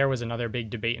 So right there was another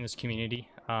big debate in this community,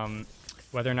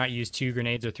 whether or not you use 2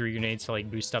 grenades or 3 grenades to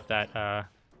like boost up that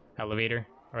elevator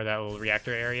or that little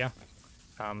reactor area.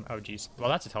 Oh geez. Well,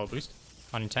 that's a tele boost.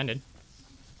 Unintended.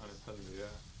 Unintended,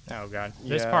 yeah. Oh god.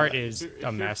 This part is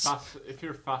a mess. If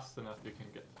you're fast enough, you can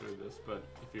get through this, but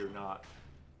if you're not,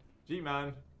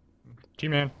 G-Man.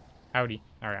 G-Man. Howdy.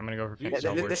 Alright, I'm gonna go for Yeah, fixed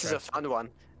Th- teleport. This is a fun one.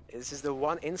 This is the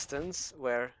one instance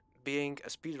where being a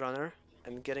speedrunner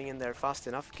and getting in there fast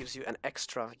enough gives you an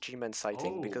extra G-Man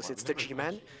sighting, Oh, because I've it's the never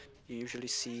G-Man touched you usually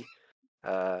see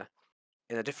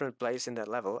in a different place in that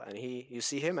level, and you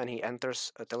see him and he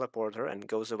enters a teleporter and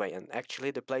goes away, and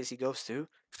actually the place he goes to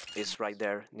is right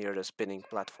there near the spinning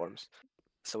platforms.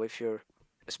 So if you're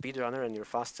a speedrunner and you're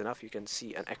fast enough, you can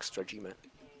see an extra G-Man.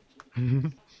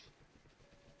 Not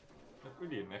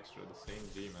really an extra, the same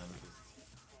G-Man,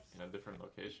 just in a different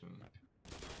location.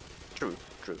 True,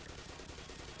 true.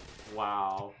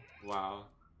 Wow. Wow.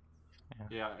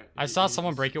 Yeah. I saw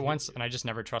someone break it once, and I just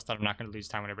never trust that I'm not going to lose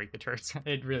time when I break the turrets.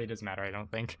 It really doesn't matter, I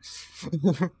don't think.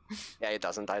 Yeah, it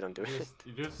doesn't. I don't do it.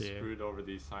 You just Yeah. screwed over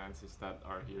these scientists that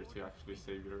are here to actually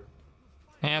save your...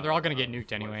 Yeah, they're all going to get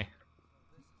nuked anyway.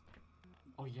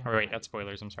 Oh yeah. Or wait, that's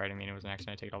spoilers. I'm sorry, I didn't mean it was an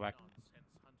accident. I take it all back.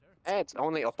 It's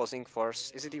only opposing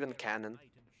force. Is it even canon?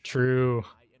 True.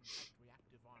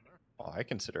 Oh, I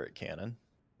consider it canon.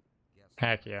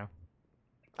 Heck yeah.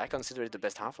 I consider it the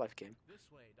best Half-Life game.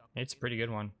 It's a pretty good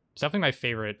one. It's definitely my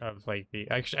favorite of like the...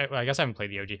 Actually, I guess I haven't played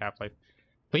the OG Half-Life.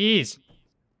 Please!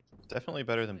 Definitely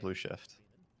better than Blue Shift.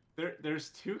 There's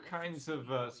two kinds of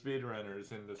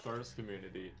speedrunners in the Source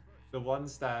community. The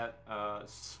ones that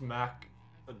smack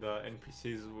the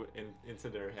NPCs into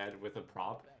their head with a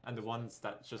prop, and the ones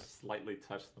that just slightly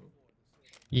touch them.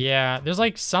 Yeah, there's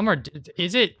like some are...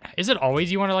 Is it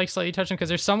always you want to like slightly touch them? Because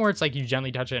there's some where it's like you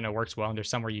gently touch it and it works well, and there's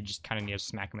some where you just kind of need to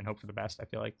smack them and hope for the best, I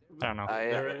feel like. I don't know.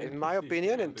 In my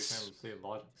opinion, They kind it's of say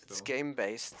logic it's still.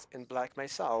 game-based. In Black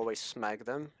Mesa, I always smack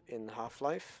them. In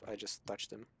Half-Life, I just touch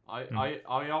them. I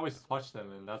always touch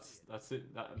them, and that's it.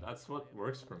 That's what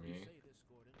works for me.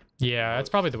 Yeah, that's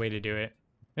probably the way to do it.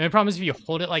 And the problem is if you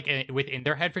hold it like within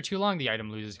their head for too long, the item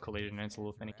loses collision and it's a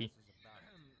little finicky.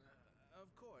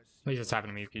 At least it's happened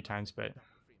to me a few times, but...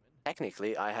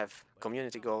 Technically, I have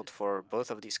community gold for both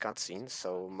of these cutscenes,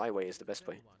 so my way is the best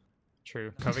way.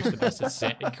 True. Kovik's the best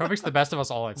Kovik's the best of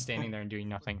us all at standing there and doing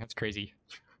nothing. That's crazy.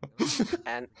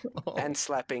 And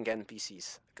slapping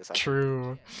NPCs, because I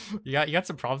True. You got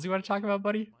some problems you want to talk about,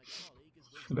 buddy?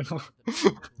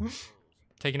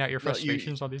 Taking out your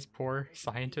frustrations on these poor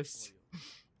scientists.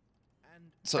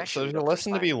 So Especially there's a Dr.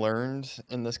 lesson to be Stein. learned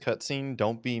in this cutscene.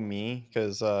 Don't be me,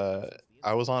 because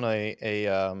I was on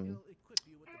a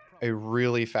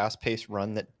really fast-paced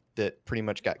run that pretty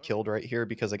much got killed right here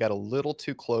because I got a little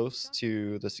too close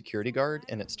to the security guard,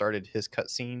 and it started his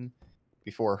cutscene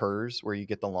before hers, where you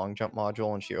get the long jump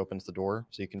module and she opens the door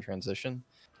so you can transition.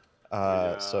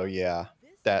 So yeah,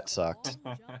 that sucked.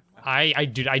 I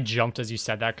jumped as you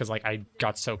said that because like I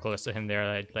got so close to him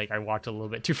there that I walked a little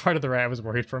bit too far to the right. I was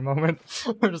worried for a moment.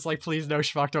 I'm just like, please no,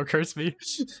 Shvok, don't curse me.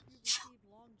 So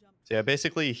yeah,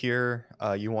 basically here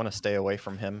you want to stay away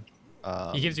from him.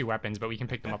 He gives you weapons, but we can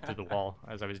pick them up through the wall,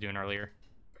 as I was doing earlier.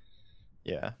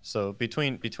 Yeah, so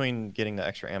between getting the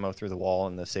extra ammo through the wall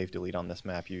and the save delete on this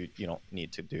map, you don't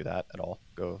need to do that at all.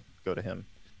 Go to him.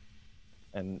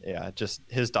 And yeah, just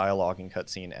his dialogue and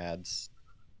cutscene adds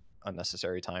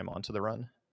unnecessary time onto the run.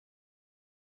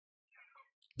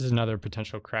 This is another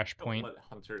potential crash Don't point. let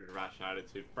Hunter's rash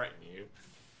attitude frighten you.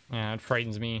 Yeah, it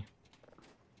frightens me.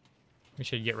 We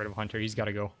should get rid of Hunter. He's got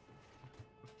to go.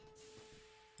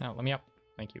 Now, let me up.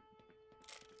 Thank you.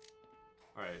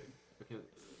 Alright, because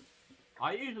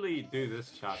I usually do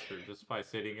this chapter just by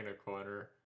sitting in a corner.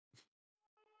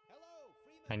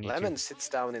 I need Lemon to. sits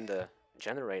down in the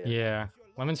generator. Yeah,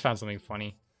 Lemon's found something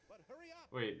funny.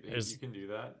 Wait, There's- you can do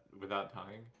that without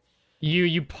dying?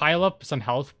 You pile up some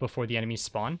health before the enemies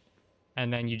spawn,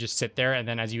 and then you just sit there, and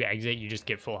then as you exit, you just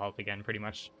get full health again, pretty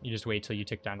much. You just wait till you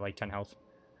tick down to like 10 health.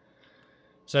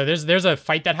 So there's a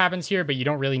fight that happens here, but you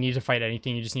don't really need to fight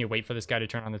anything. You just need to wait for this guy to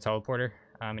turn on the teleporter,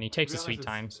 and he takes To a be sweet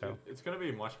honest, time. So it's gonna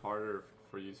be much harder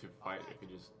for you to fight if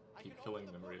you just keep killing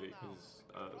them, really, because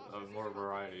a more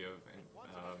variety of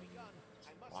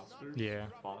monsters. yeah.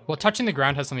 Spawn. Well, touching the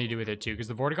ground has something to do with it too, because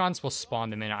the Vortigons will spawn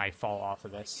the minute I fall off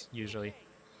of this, usually.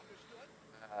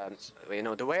 You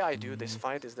know, the way I do this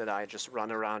fight is that I just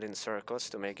run around in circles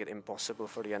to make it impossible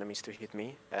for the enemies to hit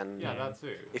me. And Yeah, that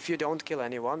too. if you don't kill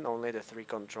anyone, only the 3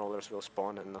 controllers will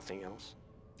spawn and nothing else.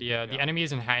 The Yeah.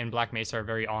 enemies in Black Mesa are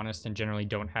very honest and generally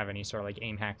don't have any sort of like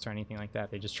aim hacks or anything like that.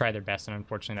 They just try their best, and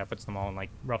unfortunately that puts them all in like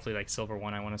roughly like silver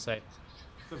 1, I want to say.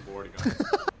 The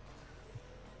Vortigons.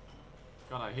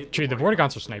 God, I hate True, the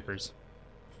Vortigons are snipers.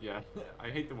 Yeah, I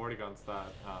hate the Vortigons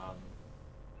that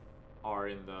are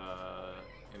in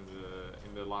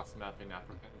the last map in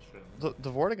apprehension.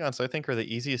 The Vortigons, I think, are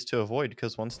the easiest to avoid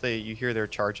because once you hear their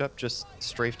charge up, just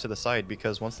strafe to the side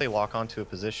because once they lock onto a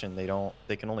position,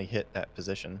 they can only hit that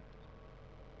position.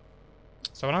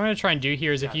 So what I'm gonna try and do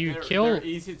here is if you kill. They're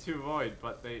easy to avoid,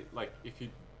 but they like if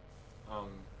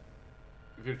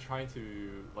you're trying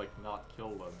to like not kill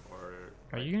them or.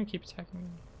 Are you gonna keep attacking me?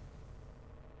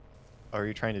 Are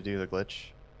you trying to do the glitch?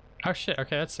 Oh shit,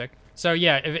 okay, that's sick. So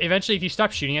yeah, eventually if you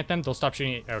stop shooting at them, they'll stop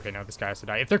shooting at... Okay, no, this guy has to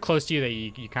die. If they're close to you,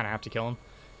 you kind of have to kill them.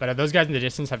 But those guys in the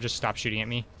distance have just stopped shooting at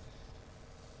me.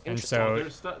 And so...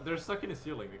 They're stuck in the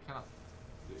ceiling, they can't...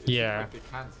 Yeah. Like they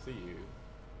can't see you.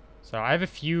 So I have a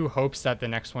few hopes that the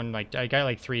next one, like, I got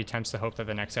like 3 attempts to hope that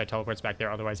the next guy teleports back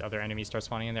there, otherwise other enemies start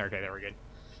spawning in there. Okay, there we're good.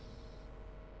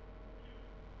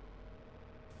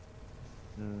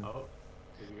 Oh.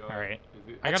 Alright.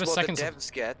 I got a second.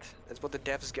 That's what the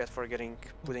devs get for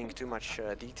putting too much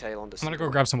detail on the. I'm gonna go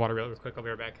grab some water real quick. I'll be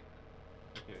right back.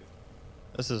 Okay.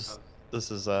 This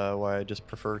is why I just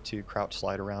prefer to crouch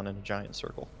slide around in a giant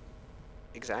circle.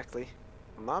 Exactly,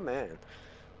 my man.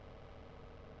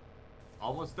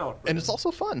 Almost out. And it's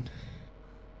also fun.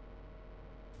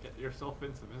 Get yourself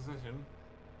into position.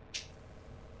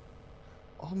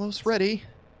 Almost ready.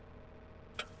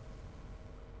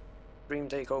 Stream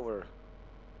takeover.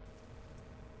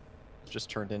 Just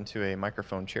turned into a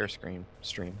microphone chair stream.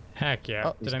 Heck yeah.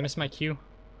 Oh, Did I miss my cue?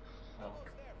 No.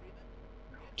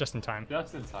 Just in time.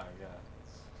 Just in time, yeah.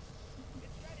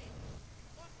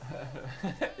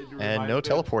 And no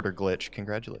teleporter glitch.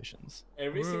 Congratulations.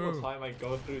 Every single time I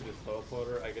go through this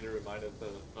teleporter, I get reminded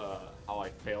of how I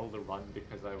failed the run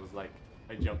because I was like,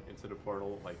 I jumped into the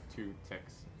portal like 2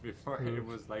 ticks before it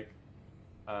was like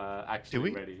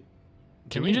actually ready.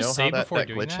 Can we just save before that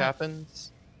doing glitch that?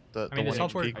 happens? The 1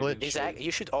 HP glitch?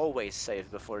 You should always save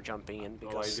before jumping in,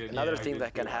 because another thing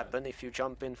that can happen if you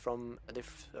jump in from the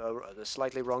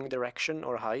slightly wrong direction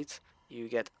or height, you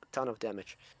get a ton of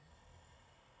damage.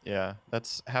 Yeah,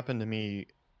 that's happened to me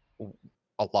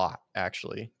a lot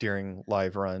actually during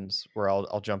live runs where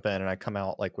I'll jump in and I come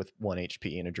out like with 1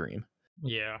 HP in a dream.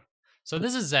 Yeah. So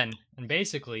this is Zen, and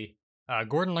basically,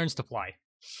 Gordon learns to fly.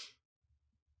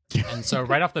 And so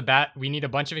right off the bat, we need a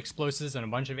bunch of explosives and a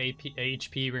bunch of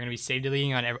HP. We're going to be save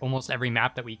deleting on almost every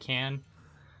map that we can,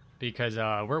 because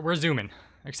we're zooming,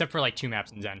 except for like 2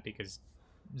 maps in Zen, because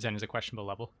Zen is a questionable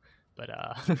level. But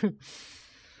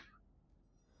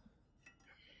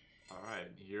Alright,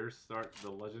 here start the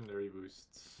legendary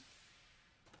boosts.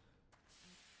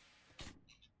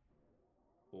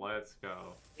 Let's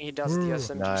go. He does the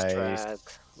SMG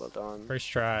strat. Well done. First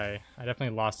try. I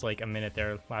definitely lost like a minute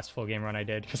there last full game run I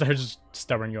did, because I was just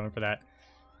stubborn going for that.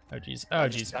 Oh jeez. Oh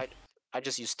jeez. I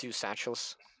just used 2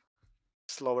 satchels.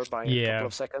 Slower by a couple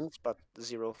of seconds, but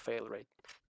 0 fail rate.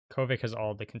 Kovic has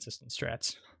all the consistent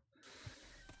strats.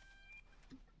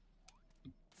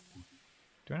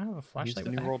 Do I have a flashlight? He's the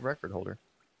new world record holder.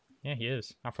 Yeah, he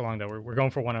is. Not for long though. We're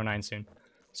going for 109 soon.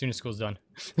 As soon as school's done.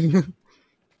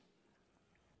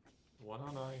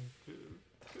 109 could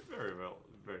very well.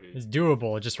 It's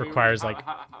doable. It just requires like.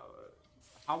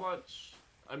 How much?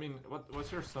 I mean,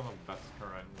 what's your sum of best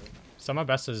currently? Sum of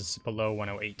best is below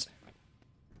 108.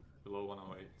 Below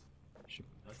 108.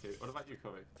 Okay. What about you,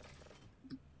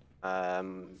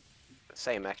 Kovic?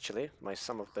 Same actually. My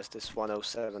sum of best is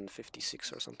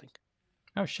 107.56 or something.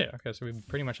 Oh shit. Okay, so we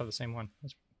pretty much have the same one.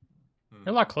 You're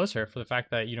a lot closer for the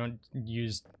fact that you don't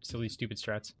use silly, stupid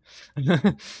strats.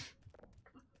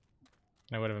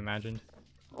 I would have imagined.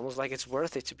 Almost like it's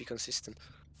worth it to be consistent.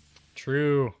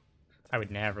 True. I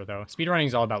would never though. Speedrunning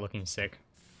is all about looking sick.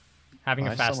 Having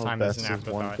a fast time is an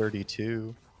afterthought.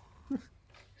 132.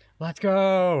 Let's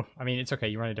go. I mean, it's okay.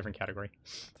 You run a different category.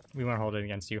 We won't hold it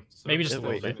against you. Maybe just a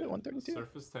little bit. 132.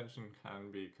 Surface tension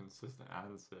can be consistent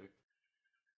and sick.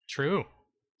 True.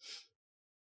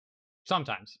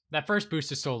 Sometimes. That first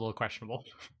boost is still a little questionable.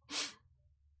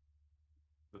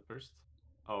 The first?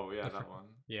 Oh, yeah, that one.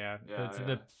 Yeah.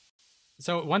 Yeah.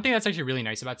 So one thing that's actually really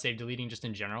nice about save deleting just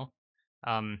in general,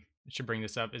 I should bring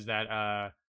this up, is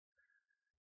that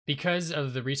because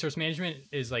of the resource management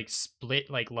is like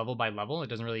split like level by level, it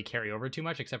doesn't really carry over too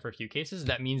much except for a few cases.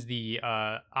 That means the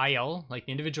IL, like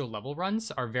the individual level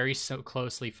runs, are very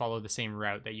closely follow the same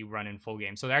route that you run in full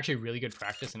game. So they're actually really good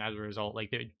practice, and as a result,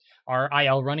 like our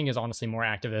IL running is honestly more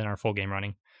active than our full game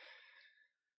running.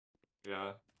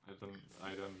 Yeah, I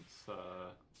don't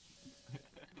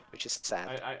which is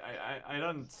sad. I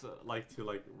don't like to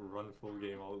run full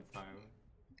game all the time.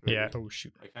 Really. Yeah. Oh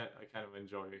shoot. I kind of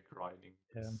enjoy grinding.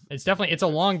 Yeah. It's a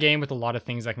long game with a lot of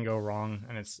things that can go wrong,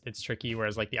 and it's tricky.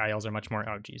 Whereas like the ILs are much more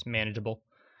manageable.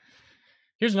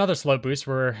 Here's another slope boost.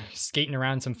 We're skating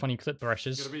around some funny clip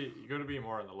brushes. You're gonna be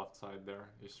more on the left side there.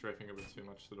 You're strafing a bit too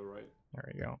much to the right.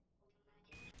 There we go.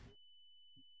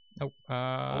 Oh.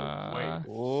 Oh wait.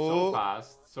 Whoa.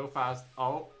 So fast.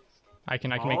 Oh. I can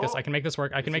make this. I can make this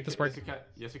work. I can make this work.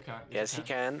 Yes, you can. Yes, he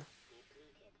can.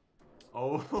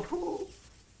 Oh.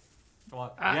 Come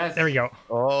on. Yes. There we go.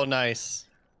 Oh, nice.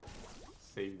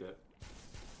 Saved it.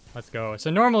 Let's go. So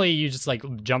normally you just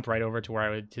like jump right over to where I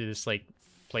would to this like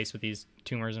place with these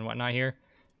tumors and whatnot here,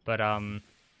 but I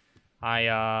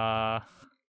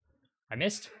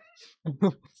missed.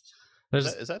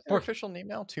 Is that their official name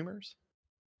now? Tumors?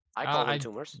 I call them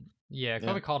tumors. Yeah,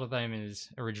 Kobe called them in his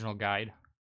original guide,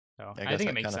 so Yeah, I think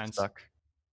it makes sense. Stuck.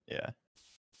 Yeah.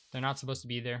 They're not supposed to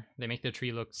be there. They make the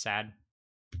tree look sad,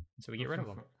 so we get rid of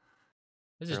them.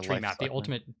 This is Their tree life map, the sucking.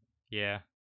 ultimate. Yeah,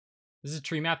 this is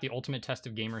tree map, the ultimate test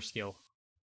of gamer skill.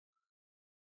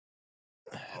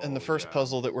 And the first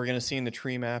puzzle that we're going to see in the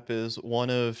tree map is one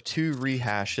of 2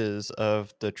 rehashes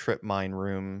of the trip mine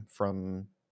room from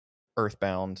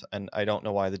Earthbound. And I don't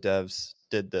know why the devs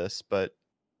did this, but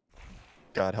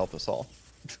God help us all.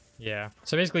 Yeah.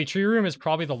 So basically, Tree Room is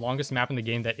probably the longest map in the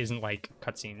game that isn't like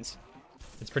cutscenes.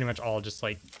 It's pretty much all just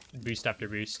like boost after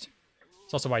boost.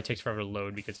 It's also why it takes forever to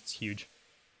load because it's huge.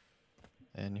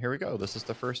 And here we go. This is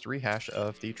the first rehash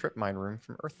of the trip mine room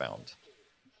from Earthbound.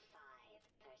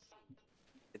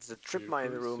 It's the trip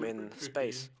mine room in tricky.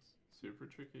 space. Super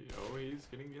tricky. Oh, he's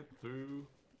getting it through.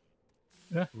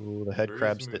 Ooh, the head Very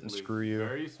crabs smoothly. didn't screw you.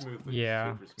 Very smoothly.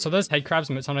 Yeah. Super So smoothly. those head crabs,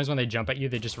 sometimes when they jump at you,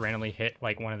 they just randomly hit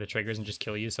like one of the triggers and just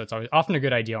kill you. So it's always often a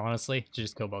good idea, honestly, to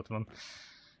just kill both of them,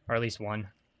 or at least one,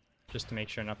 just to make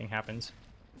sure nothing happens.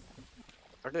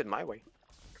 Or do it my way.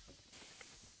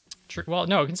 Well,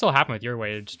 no, it can still happen with your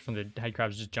way, just from the head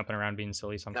crabs just jumping around being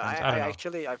silly No, sometimes. I don't know.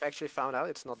 I've actually found out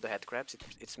it's not the head crabs.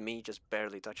 It's me just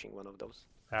barely touching one of those.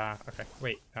 Okay.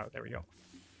 Wait. Oh, there we go.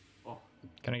 Oh.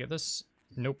 Can I get this?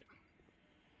 Nope.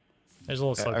 There's a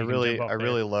little slope. I you can jump off there.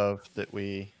 really love that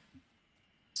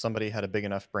somebody had a big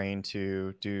enough brain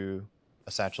to do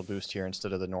a satchel boost here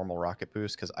instead of the normal rocket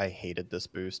boost, because I hated this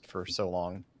boost for so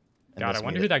long. And God, I this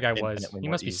wonder made who it that guy was. infinitely He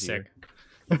more must be easier.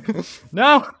 sick.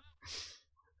 No.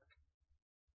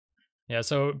 Yeah.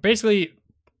 So basically,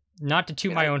 not to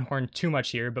toot my own horn too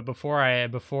much here, but back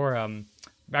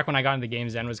when I got into the game,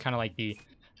 Zen was kind of like the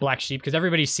black sheep, because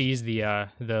everybody sees the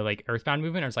like Earthbound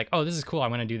movement and it's like, oh, this is cool, I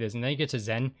want to do this, and then you get to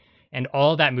Zen and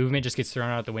all that movement just gets thrown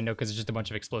out the window because it's just a bunch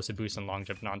of explosive boosts and long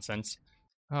jump nonsense.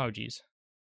 Oh geez.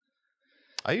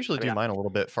 I usually do mine a little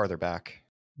bit farther back.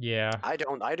 Yeah. I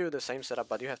don't. I do the same setup,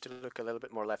 but you have to look a little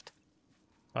bit more left.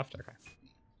 Left. Okay.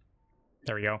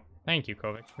 There we go. Thank you,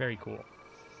 Kovic. Very cool.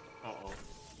 Uh-oh.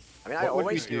 I mean, I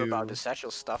always knew about the satchel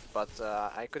stuff, but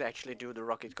I could actually do the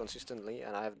rocket consistently,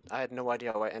 and I had no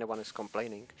idea why anyone is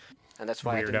complaining, and that's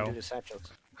why I didn't do the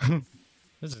satchels.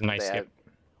 This is a nice skip.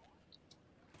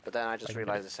 But then I just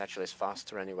realized the satchel is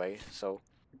faster anyway, so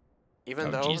even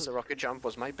though the rocket jump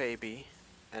was my baby,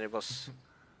 and it was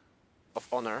of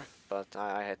honor, but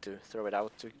I had to throw it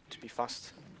out to be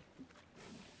fast.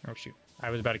 Oh shoot.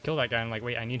 I was about to kill that guy, and I'm like,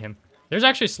 wait, I need him. There's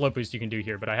actually a slope boost you can do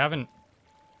here, but I haven't...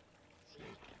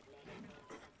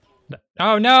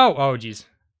 Oh no! Oh jeez.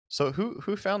 So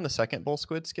who found the second bull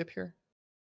squid skip here?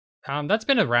 That's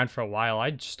been around for a while.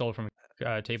 I stole it from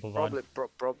Table VOD.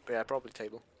 Probably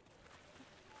Table.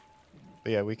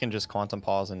 But yeah, we can just quantum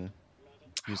pause and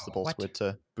use the bull squid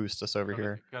to boost us over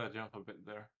here. Gotta jump a bit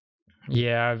there.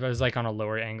 Yeah, I was like on a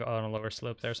lower angle, on a lower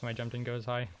slope there, so my jump didn't go as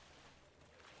high.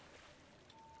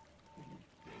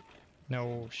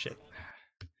 No shit.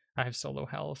 I have solo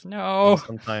health. No. And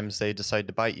sometimes they decide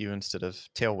to bite you instead of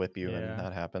tail whip you, and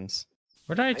that happens.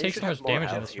 Where did I take so much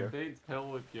damage in this here? They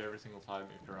tail whip you every single time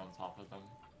if you're on top of them.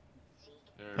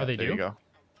 Oh, they do? There you go.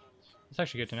 That's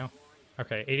actually good to know.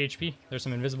 Okay, 8 HP. There's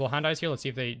some invisible hand eyes here. Let's see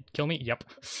if they kill me. Yep.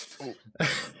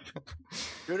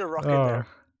 Do the rocket there.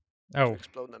 Oh.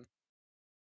 Explode them.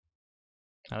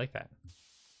 I like that.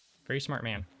 Very smart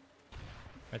man.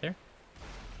 Right there?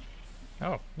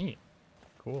 Oh, neat.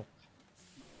 Cool.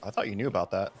 I thought you knew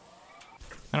about that.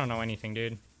 I don't know anything,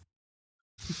 dude.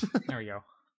 There we go.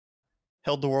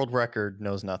 Held the world record,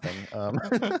 knows nothing.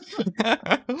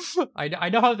 I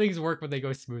know how things work when they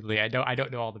go smoothly. I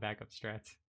don't know all the backup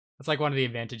strats. That's like one of the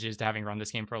advantages to having run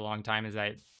this game for a long time, is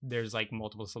that there's like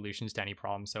multiple solutions to any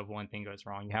problem. So if one thing goes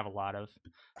wrong, you have a lot of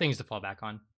things to fall back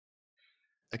on.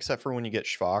 Except for when you get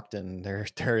Shvoked and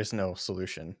there is no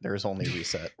solution. There is only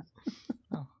reset.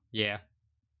 Oh, yeah.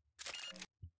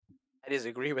 I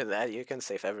disagree with that. You can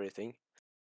save everything.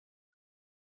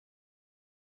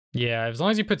 Yeah, as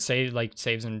long as you put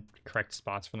saves in correct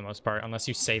spots for the most part, unless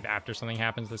you save after something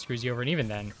happens that screws you over, and even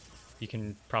then, you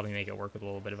can probably make it work with a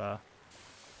little bit of a...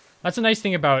 That's a nice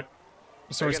thing about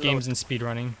Source games and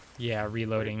speedrunning. Yeah,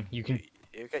 reloading. You can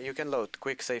You can load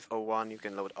quick save 01, you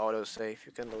can load auto save,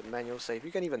 you can load manual save,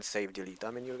 you can even save delete.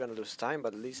 I mean, you're gonna lose time,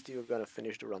 but at least you're gonna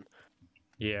finish the run.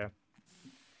 Yeah.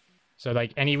 So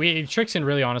like tricks can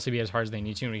really honestly be as hard as they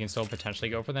need to, and we can still potentially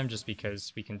go for them just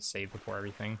because we can save before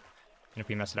everything. And if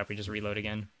we mess it up, we just reload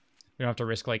again. We don't have to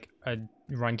risk like a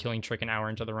run killing trick an hour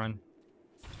into the run.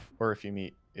 Or if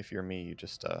you're me, you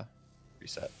just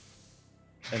reset.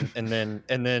 And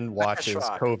then watch as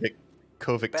Shvok.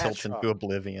 Kovic Bad tilts Shvok. into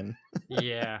oblivion.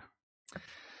 Yeah.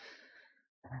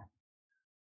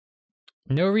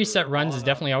 No reset runs is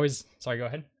definitely always... Sorry, go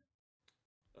ahead.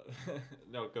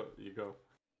 No, you go.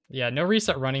 Yeah, no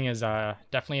reset running is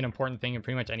definitely an important thing in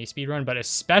pretty much any speedrun, but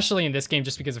especially in this game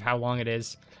just because of how long it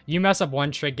is. You mess up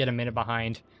one trick, get a minute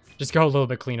behind. Just go a little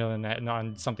bit cleaner than that and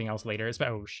on something else later.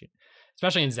 Oh, shit.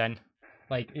 Especially in Zen.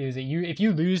 Like, if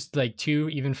you lose, like, 2,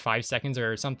 even 5 seconds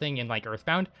or something in, like,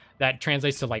 Earthbound, that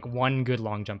translates to, like, 1 good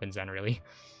long jump in Zen, really.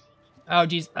 Oh,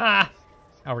 jeez. Ah!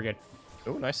 Oh, we're good.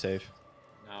 Oh, nice save.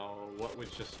 Now, what we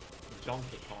just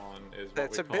jumped upon is what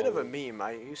That's we a bit of a call- meme.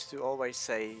 I used to always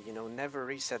say, you know, never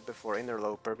reset before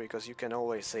interloper because you can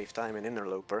always save time in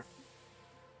interloper.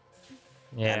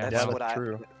 Yeah. And Yeah, what that's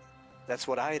true. That's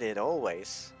what I did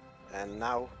always. And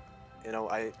now, you know,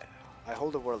 I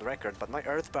hold the world record, but my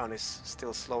Earthbound is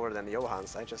still slower than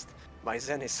Johann's. My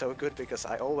Zen is so good because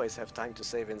I always have time to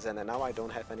save in Zen, and now I don't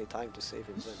have any time to save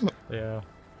in Zen. Yeah.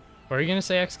 What are you gonna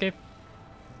say, xCape?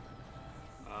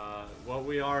 What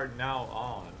we are now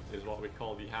on is what we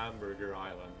call the Hamburger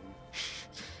Island.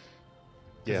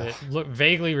 Yeah. It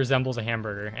vaguely resembles a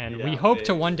hamburger, and we Yeah, hope to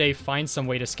vaguely. one day find some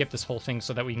way to skip this whole thing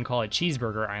so that we can call it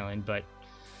Cheeseburger Island, but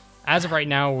as of right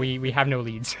now, we have no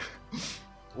leads.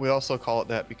 We also call it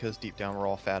that because deep down we're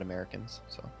all fat Americans.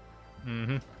 So.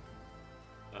 Mm-hmm.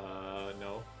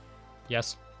 No.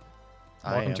 Yes.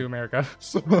 I Welcome am. to America.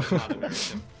 Not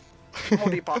American.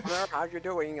 Howdy, partner. How you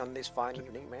doing on this fine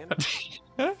evening, man?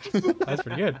 That's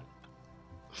pretty good.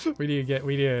 We need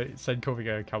to send Kobe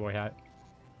a cowboy hat.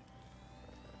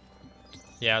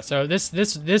 Yeah, so this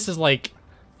is like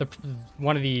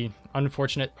one of the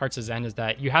unfortunate parts of Zen is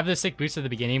that you have this sick boost at the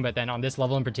beginning, but then on this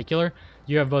level in particular,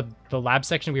 you have both the lab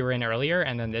section we were in earlier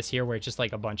and then this here where it's just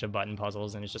like a bunch of button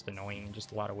puzzles and it's just annoying and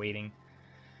just a lot of waiting.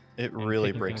 It And really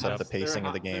picking breaks things up the up. pacing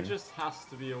of the There game. just has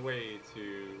to be a way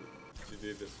to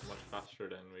do this much faster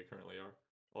than we currently are.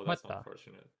 Oh, What that's the?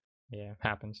 unfortunate. Yeah,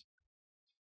 happens.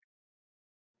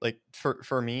 Like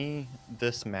for me,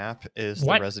 this map is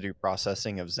What? the residue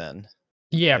processing of Zen.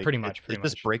 Yeah, Like, pretty much. It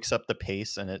just breaks up the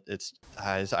pace, and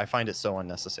I find it so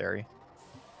unnecessary.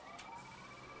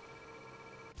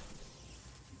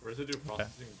 Residue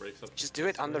processing breaks up. Just do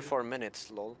it under 4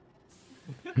 minutes, lol.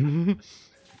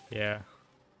 Yeah.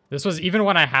 This was, even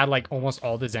when I had like almost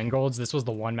all the Zen golds, this was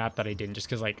the one map that I didn't just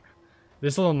because like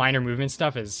this little minor movement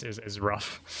stuff is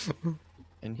rough.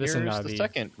 And This here's and, the the-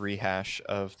 second rehash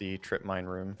of the trip mine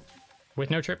room. With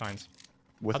no trip mines.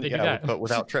 With How'd they do yeah, that? but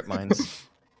without trip mines.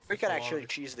 We can Oh, actually wow.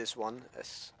 cheese this one,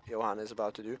 as Johann is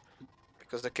about to do.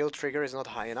 Because the kill trigger is not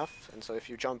high enough, and so if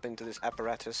you jump into this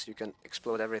apparatus, you can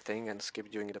explode everything and skip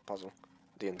doing the puzzle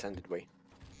the intended way.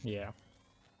 Yeah.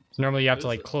 So normally you have to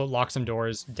What is like it? lock some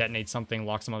doors, detonate something,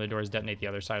 lock some other doors, detonate the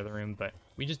other side of the room, but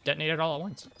we just detonate it all at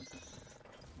once.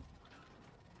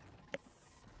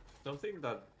 Something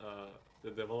that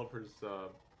the developers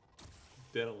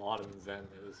did a lot in Zen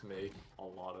is make a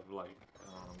lot of like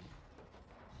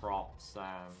props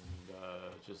and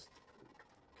just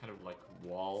kind of like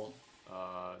wall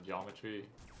geometry,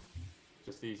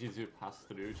 just easy to pass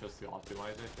through, just to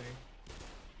optimize, I think.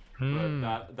 Hmm.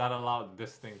 But that allowed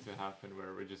this thing to happen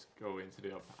where we just go into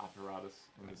the apparatus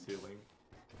in the ceiling.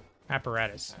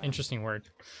 Apparatus. Yeah. Interesting word.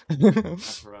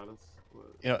 Apparatus.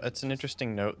 You know, it's an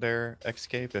interesting note there,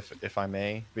 xCape, if I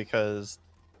may, because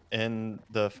in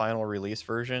the final release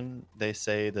version, they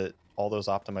say that all those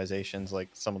optimizations, like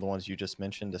some of the ones you just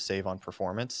mentioned, to save on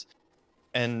performance,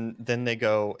 and then they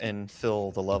go and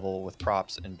fill the level with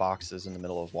props and boxes in the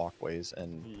middle of walkways,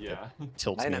 and it Yeah.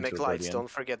 tilts me Dynamic into lights, oblivion. don't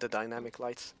forget the dynamic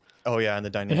lights. Oh yeah, and the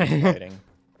dynamic lighting,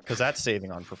 because that's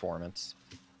saving on performance.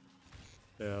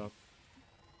 Yeah.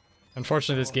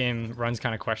 Unfortunately, this game runs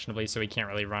kind of questionably, so we can't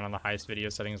really run on the highest video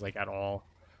settings like at all.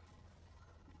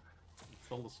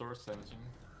 It's all the source engine.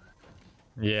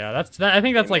 Yeah, I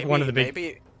think that's like one of the big.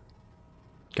 Maybe,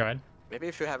 Go ahead. maybe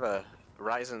if you have a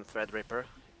Ryzen Threadripper,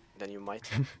 then you might.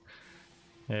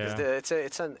 Yeah.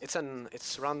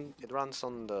 It runs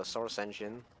on the source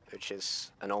engine, which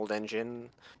is an old engine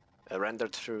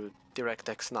rendered through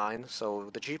DirectX 9, so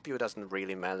the GPU doesn't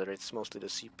really matter, it's mostly the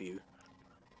CPU.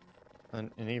 And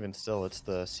even still, it's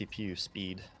the CPU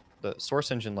speed. The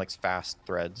source engine likes fast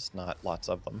threads, not lots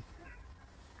of them.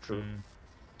 True.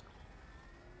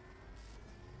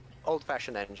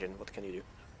 old-fashioned engine. What can you do?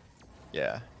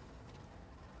 Yeah.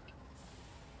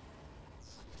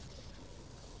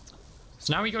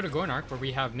 So now we go to Gonark, where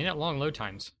we have minute-long load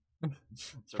times.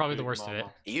 It's probably the big worst of it.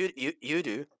 mama. You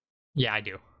do. Yeah, I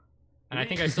do. And I We-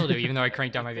 think I still do, even though I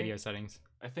cranked down I my think- video settings.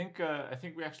 I think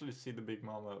we actually see the big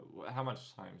mama. How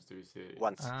much times do we see?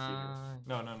 Once. see her?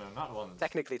 No, not once.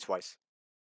 Technically twice.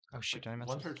 Oh shit, did I Like mess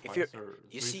once up? or If twice or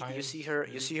you three times. see her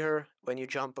maybe? when you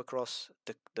jump across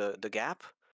the gap,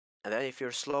 and then if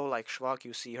you're slow like Shvok,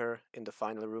 you see her in the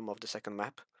final room of the second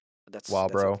map. Wow, That's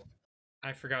bro. it.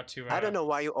 I forgot to. I don't know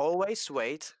why you always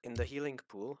wait in the healing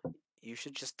pool. You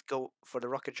should just go for the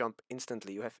rocket jump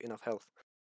instantly. You have enough health.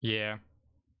 Yeah.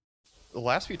 The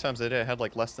last few times I did, I had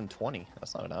like less than 20.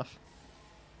 That's not enough.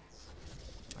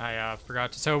 I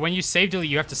forgot to. So when you save delete,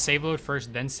 you have to save load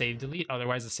first, then save delete.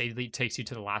 Otherwise, the save delete takes you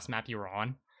to the last map you were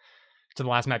on, to the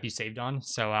last map you saved on.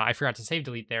 So I forgot to save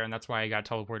delete there, and that's why I got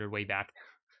teleported way back.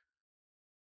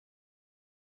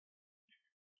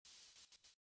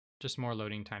 Just more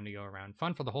loading time to go around.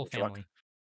 Fun for the whole Good luck.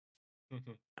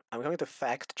 family. I'm going to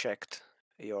fact check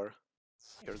your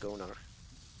Gonar.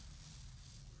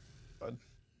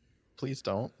 Please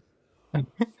don't.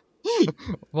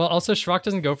 Well, also Shvok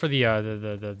doesn't go for the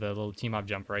little team up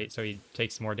jump, right? So he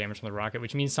takes more damage from the rocket,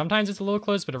 which means sometimes it's a little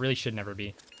close, but it really should never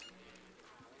be.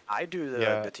 I do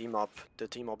Yeah. the team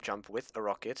up jump with a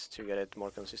rocket to get it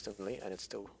more consistently, and I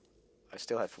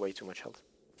still have way too much health.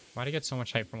 Why'd I get so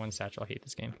much hype from one satchel? I hate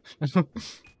this game.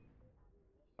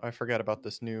 I forgot about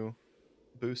this new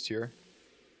boost here.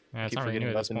 Yeah, it's Keep not really forgetting new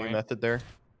at about this the point. new method there.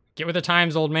 Get with the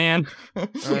times, old man.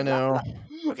 I know.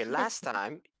 Okay, last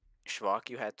time, Shvok,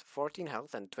 you had 14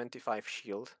 health and 25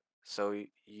 shield, so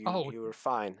you were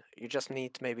fine. You just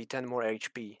need maybe 10 more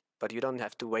HP, but you don't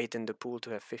have to wait in the pool to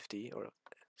have 50 or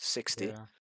 60. Yeah.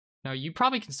 No, you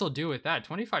probably can still do it with that.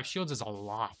 25 shields is a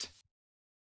lot.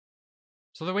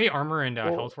 So the way armor and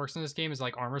Well- health works in this game is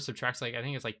like armor subtracts like I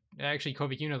think it's like actually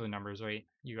Kovic, you know the numbers, right?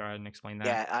 You go ahead and explain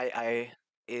that.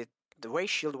 Yeah, the way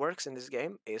shield works in this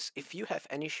game is if you have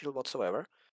any shield whatsoever,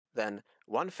 then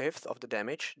 1/5 of the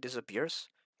damage disappears,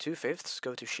 2/5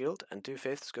 go to shield, and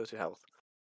 2/5 go to health.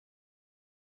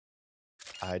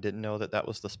 I didn't know that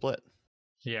was the split.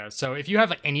 Yeah, so if you have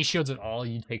like any shields at all,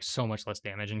 you take so much less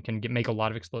damage and can make a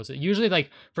lot of explosive. Usually, like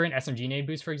for an SMG nade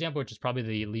boost, for example, which is probably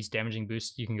the least damaging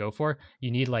boost you can go for,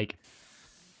 you need like.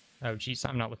 Oh jeez,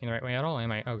 I'm not looking the right way at all,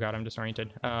 am I? Oh god, I'm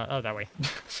disoriented. Oh, that way.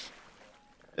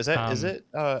 Is it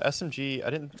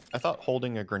SMG? I thought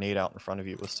holding a grenade out in front of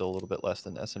you was still a little bit less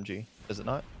than SMG. Is it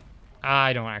not?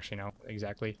 I don't actually know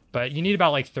exactly, but you need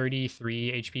about like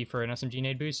 33 HP for an SMG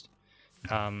nade boost.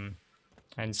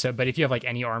 And so, but if you have like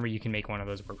any armor, you can make one of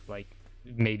those work for like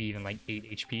maybe even like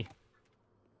 8 HP.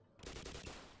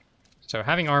 So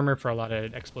having armor for a lot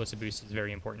of explosive boosts is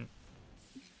very important,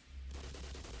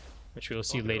 which we will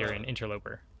see later in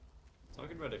Interloper.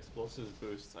 Talking about explosives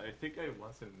boosts, I think I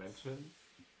once mentioned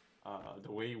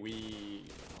the way we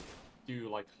do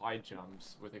like high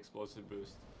jumps with explosive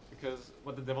boost, because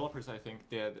what the developers I think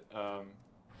did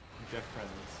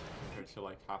difference compared to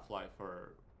like Half-Life or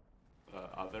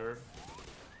other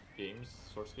games,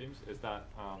 source games, is that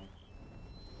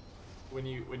when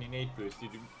you nade boost, you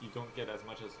don't get as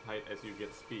much as height as you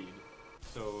get speed.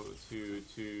 So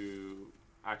to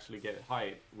actually get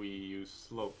height, we use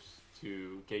slopes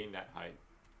to gain that height.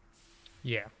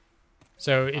 Yeah.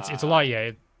 So it's a lot.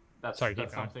 Yeah. That's Sorry,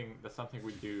 keep going. something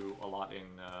we do a lot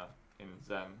in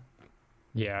Zen.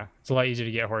 Yeah, it's a lot easier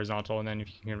to get horizontal, and then if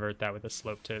you can convert that with a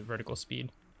slope to vertical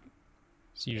speed.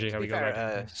 It's usually To how be we go fair,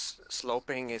 about doing things.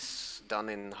 sloping is done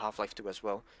in Half-Life 2 as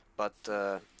well, but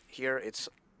here it's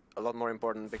a lot more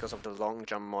important because of the long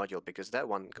jump module, because that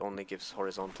one only gives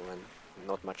horizontal and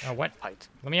not much Oh, what? height.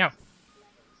 Let me out.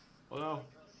 Oh no!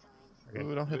 Okay.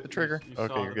 Ooh, don't hit the trigger. You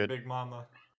Okay, saw you're the good. Big mama.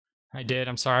 I did.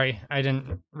 I'm sorry. I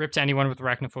didn't rip to anyone with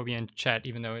arachnophobia in chat,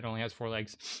 even though it only has 4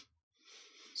 legs.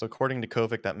 So according to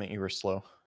Kovic, that meant you were slow.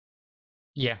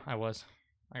 Yeah, I was.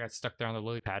 I got stuck there on the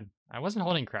lily pad. I wasn't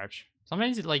holding crouch.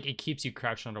 Sometimes it keeps you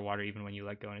crouched underwater even when you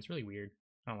let go, and it's really weird.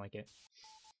 I don't like it.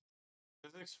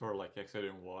 Physics for like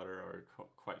exiting water are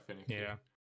quite finicky. Yeah.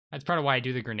 That's part of why I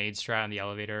do the grenade strat on the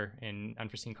elevator in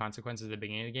unforeseen consequences at the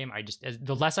beginning of the game.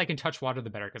 The less I can touch water, the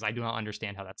better, because I do not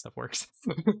understand how that stuff works.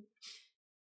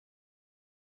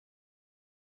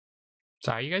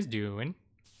 So how you guys doing?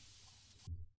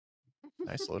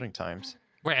 Nice loading times.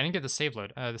 Wait, I didn't get the save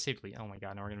load. The save delete. Oh my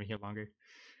god, now we're gonna be here longer.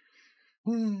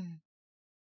 Damn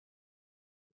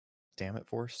it,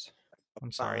 Force.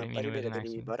 I'm sorry, I didn't mean to make an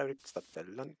accident.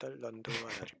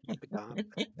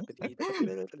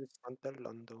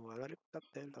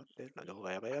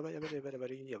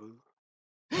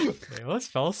 Okay, let's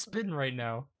fell spin right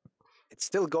now. It's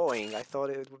still going. I thought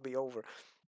it would be over.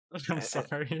 I'm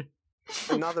sorry.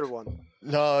 Another one.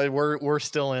 No, we're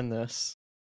still in this.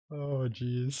 Oh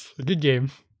jeez. Good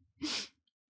game.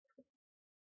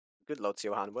 Good loads,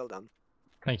 Johann. Well done.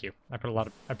 Thank you. I put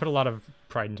a lot of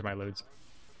pride into my loads.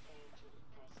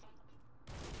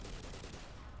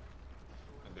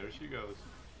 And there she goes.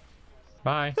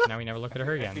 Bye. Now we never look at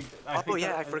her again. Oh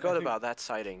yeah, I forgot about that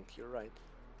sighting. You're right.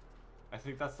 I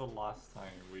think that's the last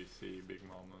time we see Big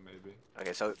Mama, maybe.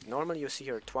 Okay, so normally you see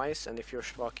her twice, and if you're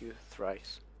Shvok, you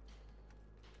thrice.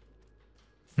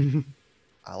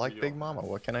 I like Big Mama.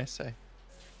 What can I say?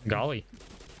 Golly.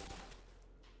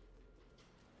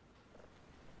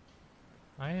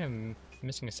 I am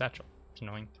missing a satchel. It's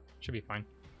annoying. Should be fine.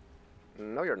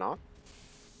 No, you're not.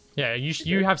 Yeah,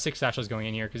 you have 6 satchels going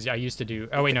in here because I used to do.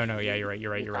 Oh wait, no, yeah, you're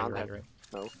right.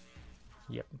 No.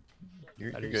 Yep.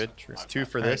 You're That is good. true. It's 2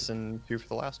 for this and 2 for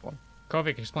the last one.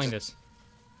 Kovic, explain this.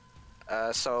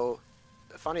 So,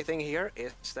 the funny thing here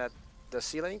is that the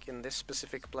ceiling in this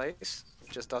specific place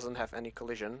just doesn't have any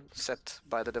collision set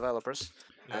by the developers.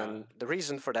 Yeah. And the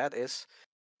reason for that is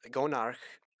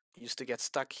Gonarch used to get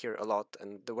stuck here a lot,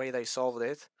 and the way they solved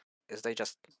it is they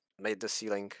just made the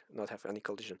ceiling not have any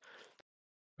collision.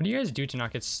 What do you guys do to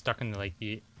not get stuck in like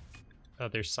the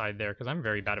other side there? Because I'm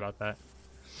very bad about that.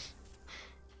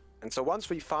 And so once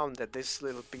we found that this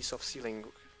little piece of ceiling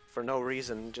for no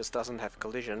reason just doesn't have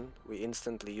collision, we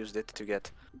instantly used it to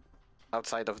get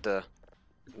outside of the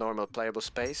normal playable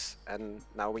space, and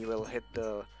now we will hit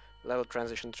the level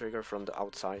transition trigger from the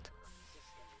outside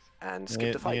and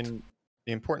skip the fight.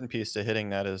 The important piece to hitting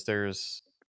that is there's,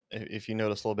 if you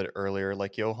notice a little bit earlier,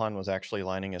 like Johann was actually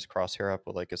lining his crosshair up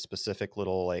with like a specific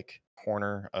little like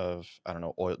corner of, I don't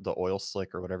know, the oil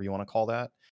slick or whatever you want to call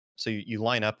that. So you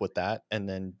line up with that and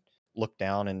then look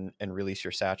down and release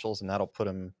your satchels, and that'll put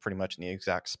them pretty much in the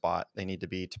exact spot they need to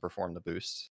be to perform the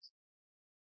boost.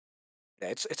 Yeah,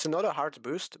 it's not a hard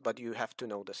boost, but you have to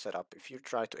know the setup. If you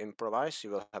try to improvise,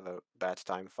 you will have a bad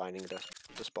time finding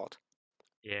the spot.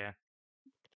 Yeah.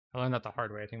 I learned that the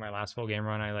hard way. I think my last full game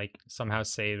run, I like somehow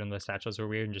saved and the satchels were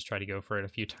weird and just tried to go for it a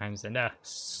few times, and it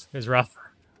was rough.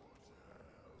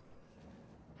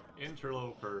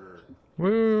 Interloper.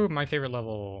 Woo! My favorite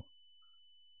level.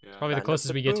 Yeah. Probably the Land of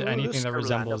closest we get to anything boost, that the land of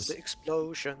resembles. the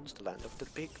explosions, the land of the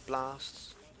big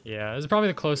blasts. Yeah, this is probably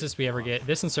the closest we ever get.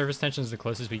 This and Surface Tension is the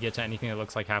closest we get to anything that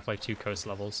looks like Half-Life 2 coast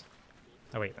levels.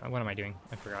 Oh wait, what am I doing?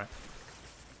 I forgot.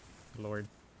 Lord.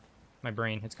 My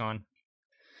brain, it's gone.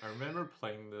 I remember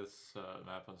playing this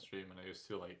map on stream, and I used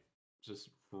to like just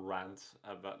rant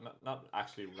about not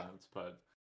actually rant, but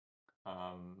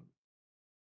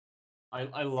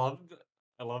I loved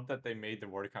that they made the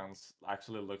Vorticons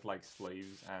actually look like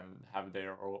slaves and have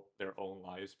their own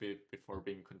lives before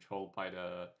being controlled by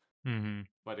the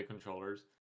controllers.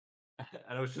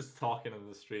 And I was just talking on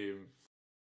the stream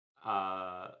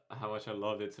how much I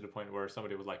loved it, to the point where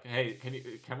somebody was like, "Hey,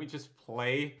 can we just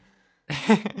play?"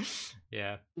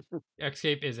 Yeah.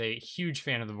 xCape is a huge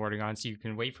fan of the Vortigon, so you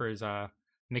can wait for his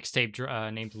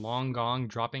mixtape named Long Gong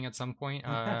dropping at some point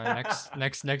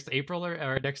next April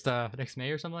or next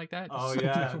May or something like that. Oh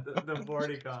yeah, the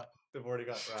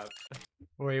Vortigon rap.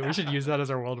 Wait, we should use that as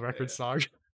our world record song.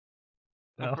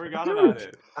 I forgot about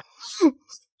it.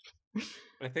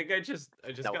 I think I just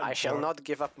No, got I shall bored. not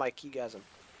give up my keygasm.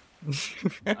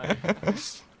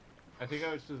 I think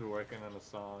I was just working on a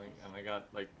song, and I got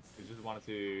like, I just wanted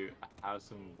to have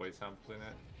some voice samples in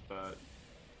it, but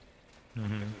I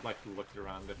just like looked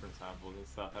around different samples and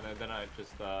stuff, and then I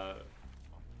just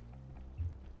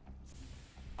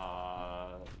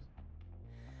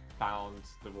found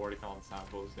the Vorticon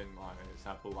samples in my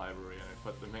sample library, and I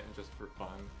put them in just for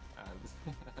fun,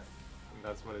 and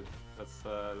that's what it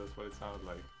sounded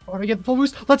like. Oh, I get the full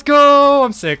boost. Let's go!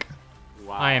 I'm sick.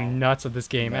 Wow. I am nuts at this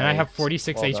game, and I have Nice.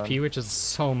 46 Well HP, done. which is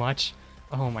so much.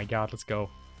 Oh my god, let's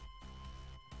go.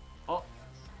 Oh,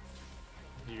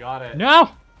 you got it.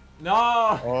 No!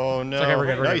 No! Oh no! okay, we're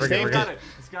good, we're No, good, he's we're good, saved we're it.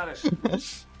 He's got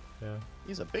it. Yeah,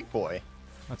 He's a big boy.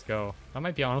 let's go. That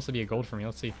might be honestly be a gold for me.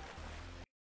 Let's see.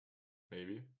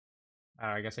 Maybe.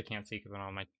 I guess I can't see because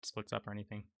all my splits up or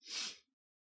anything.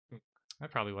 That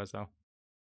probably was though.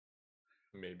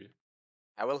 Maybe.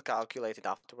 I will calculate it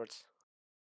afterwards.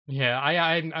 Yeah,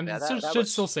 I'm Yeah, should that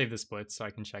was- still save the splits so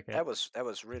I can check it. That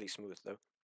was really smooth though.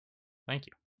 Thank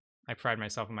you. I pride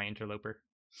myself in my interloper.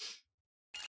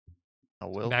 Now,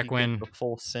 will Back he when- get the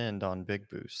full send on Big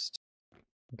Boost?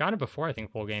 Got it before, I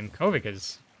think, full game. Kovic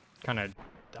is kind of...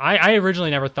 I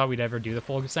originally never thought we'd ever do the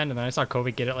full send, and then I saw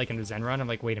Kovic get it like in the Zen run. I'm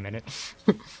like, wait a minute.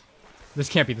 This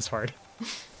can't be this hard.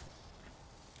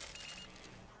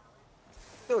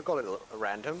 still call it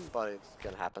random, but it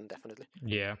can happen definitely.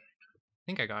 Yeah. I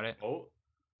think I got it. Oh,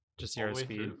 Just all zero the way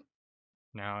speed. through?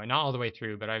 No, not all the way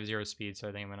through, but I have 0 speed, so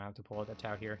I think I'm gonna have to pull out that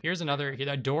Tau here. Here's another.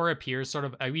 The door appears sort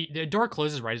of. The door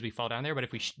closes right as we fall down there, but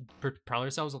if we propel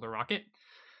ourselves with a rocket,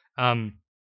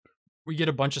 we get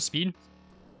a bunch of speed,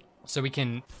 so we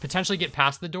can potentially get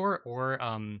past the door, or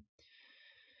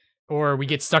we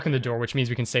get stuck in the door, which means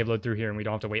we can save load through here and we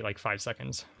don't have to wait like 5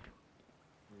 seconds.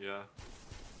 Yeah.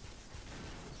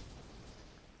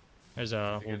 There's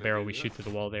a little barrel we shoot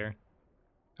through the wall there.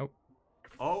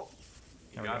 Oh,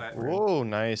 you There we got go. it. Whoa,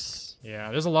 nice. Yeah,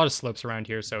 there's a lot of slopes around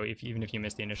here, so even if you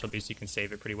miss the initial boost, you can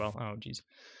save it pretty well. Oh, jeez.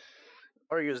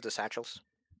 Or use the satchels.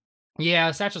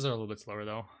 Yeah, satchels are a little bit slower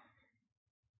though.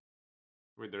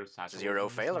 With their satchel. 0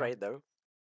 fail rate though.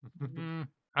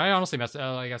 I honestly messed.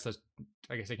 I guess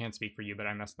I can't speak for you, but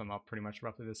I messed them up pretty much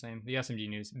roughly the same. The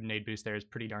SMG nade boost there is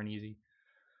pretty darn easy.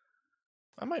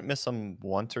 I might miss them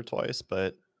once or twice,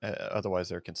 but otherwise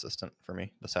they're consistent for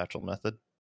me. The satchel method.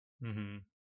 Mm-hmm.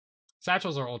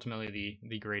 Satchels are ultimately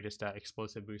the greatest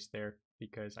explosive boost there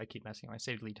because I keep messing up my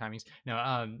saved lead timings.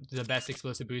 No, the best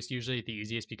explosive boost usually the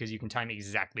easiest because you can time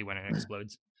exactly when it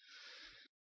explodes.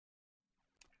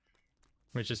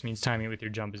 Which just means timing it with your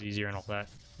jump is easier and all that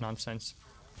nonsense.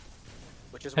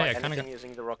 Which is why Hey, I kinda anything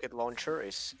using the rocket launcher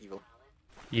is evil.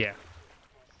 Yeah.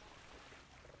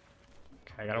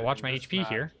 Okay, I gotta watch my HP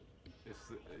here.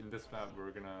 In this map, we're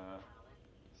gonna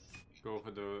go for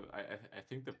the. I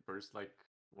think the first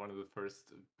one of the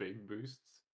first big boosts.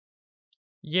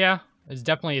 Yeah, it's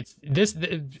definitely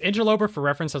the Interloper for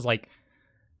reference has like.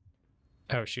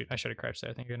 Oh shoot! I should have crouched there.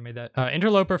 I think I could have made that.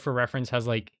 Interloper for reference has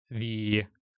like it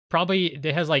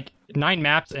has like 9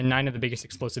 maps and 9 of the biggest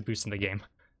explosive boosts in the game.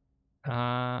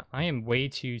 I am way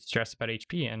too stressed about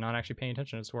HP and not actually paying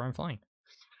attention as to where I'm flying.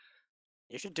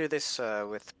 You should do this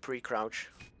with pre-crouch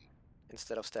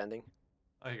instead of standing.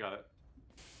 I got it.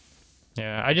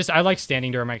 Yeah, I like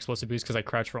standing during my explosive boosts because I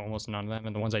crouch for almost none of them,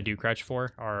 and the ones I do crouch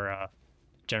for are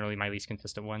generally my least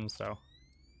consistent ones.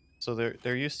 So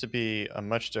there used to be a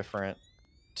much different,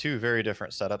 2 very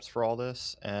different setups for all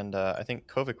this, and I think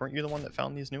Kovic, weren't you the one that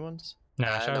found these new ones? No,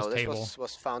 I No, was this table.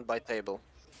 was found by Table.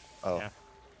 Oh, Yeah.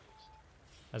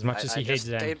 As much as he hates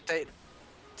them.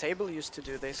 Table used to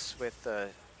do this with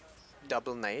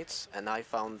double nades, and I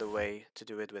found the way to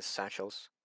do it with satchels,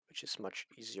 which is much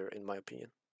easier in my opinion.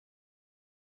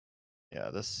 yeah.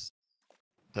 The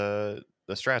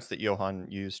strats that Johann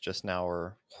used just now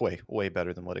are way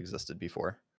better than what existed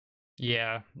before.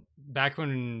 Yeah,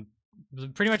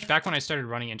 pretty much back when I started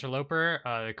running Interloper,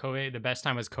 the best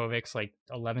time was Kovic's like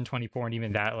 11:24, and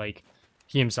even that like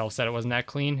he himself said it wasn't that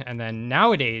clean. And then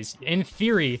nowadays, in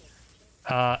theory,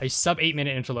 a sub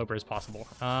 8-minute Interloper is possible.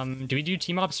 Do we do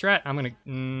team op strat? I'm gonna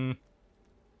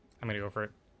go for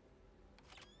it.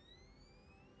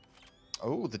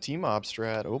 Oh, the team op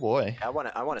strat. Oh boy. I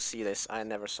wanna see this. I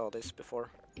never saw this before.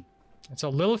 It's a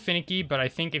little finicky, but I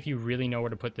think if you really know where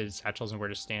to put the satchels and where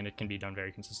to stand, it can be done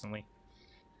very consistently.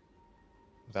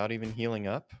 Without even healing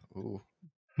up. Ooh.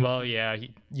 Well, yeah.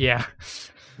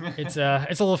 It's a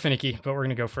little finicky, but we're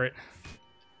gonna go for it.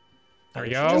 There we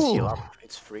You should just go. heal up.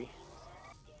 It's free.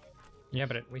 Yeah,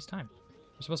 but it wastes time.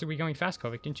 You're supposed to be going fast,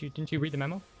 Kovic. Didn't you read the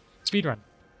memo? Speedrun.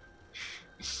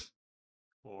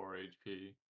 4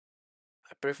 HP.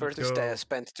 I prefer Let's to go.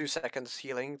 spend 2 seconds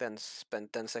healing than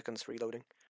spend 10 seconds reloading.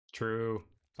 True.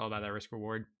 It's all about that risk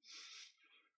reward.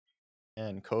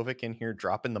 And Kovic in here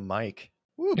dropping the mic.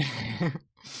 Woo.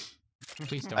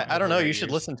 Please don't. I don't know. hurt our You should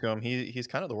ears. listen to him. He's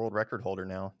kind of the world record holder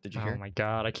now. Did you Oh hear? my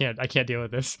god, I can't deal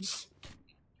with this.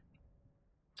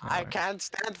 I can't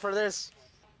stand for this.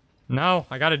 No,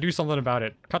 I gotta do something about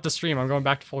it. Cut the stream. I'm going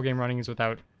back to full game runnings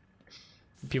without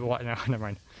people watching. No, never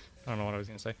mind. I don't know what I was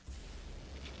gonna say.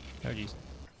 Oh jeez.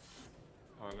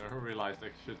 Oh, I never realized I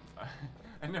should.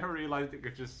 I never realized I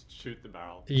could just shoot the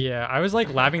barrel. Yeah, I was like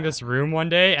labbing this room one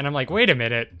day, and I'm like, wait a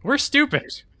minute, we're stupid.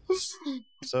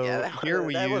 So Yeah, here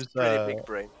we that was use pretty big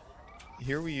brain.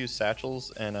 here we use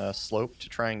satchels and a slope to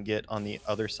try and get on the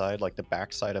other side, like the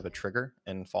back side of a trigger,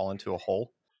 and fall into a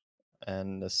hole.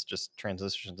 And this just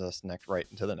transitions us right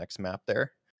into the next map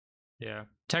there. Yeah,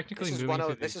 technically This is moving one through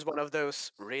of this is one of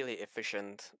those really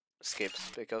efficient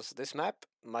skips because this map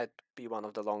might be one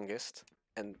of the longest,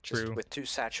 and just True. with 2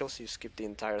 satchels you skip the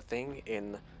entire thing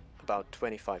in about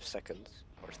 25 seconds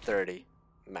or 30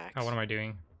 max. Oh, what am I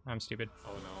doing? I'm stupid.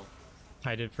 Oh no.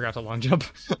 I forgot to long jump.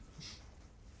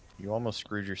 You almost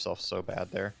screwed yourself so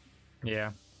bad there.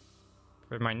 Yeah.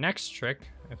 For my next trick,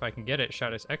 if I can get it,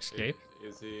 shout as xCape.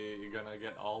 Is he gonna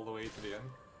get all the way to the end?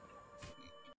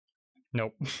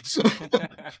 Nope.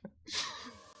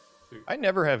 I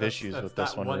never have That's- issues that's with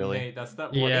this that one, one really. nade- That's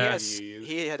that Yeah. one He, nade has, you use.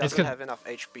 he It's doesn't 'cause- have enough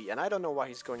HP, and I don't know why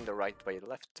he's going the right way. The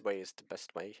left way is the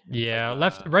best way. Yeah,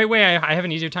 like, right way, I have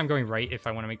an easier time going right if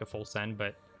I want to make a full send,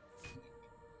 but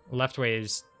left way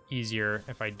is easier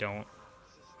if I don't.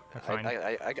 I find.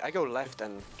 I go left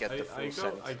and get the full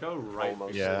send. I go right.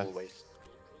 Almost Yeah. always.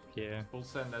 Yeah. Full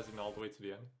send as in all the way to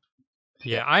the end.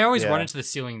 Yeah, I always run Yeah. into the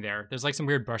ceiling there. There's like some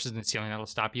weird brushes in the ceiling that'll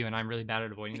stop you, and I'm really bad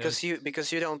at avoiding those.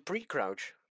 Because you don't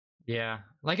pre-crouch. Yeah,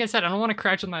 like I said, I don't want to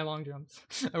crouch with my long jumps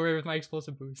or with my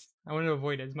explosive boost. I want to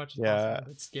avoid it as much as Yeah,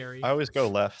 possible. It's scary. I always go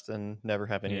left and never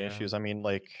have any Yeah. issues. I mean,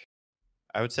 like,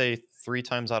 I would say 3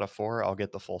 times out of 4, I'll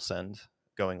get the full send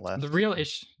going left. The real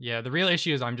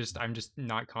issue is I'm just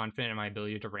not confident in my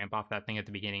ability to ramp off that thing at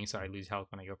the beginning, so I lose health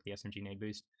when I go for the SMG nade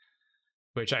boost,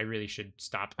 which I really should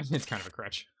stop. It's kind of a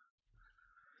crutch.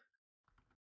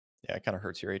 Yeah, it kind of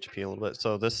hurts your HP a little bit.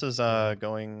 So this is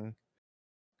going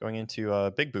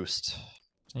into big boost.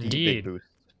 The big Indeed. boost.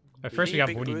 But first we got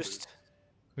Big Vorty. boost.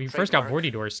 We first got Trademark.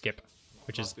 Vorty door skip,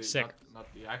 which is Not the- sick.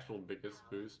 Not the actual biggest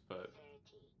boost, but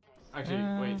actually,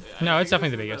 wait. No, I it's think definitely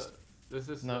the this biggest. This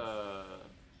is No.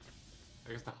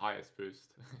 I guess the highest boost.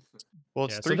 Well,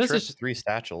 it's Yeah, so 3 this trips, is- 3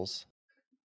 satchels.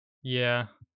 Yeah.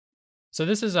 So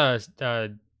this is a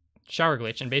shower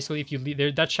glitch, and basically if you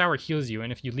leave that shower heals you,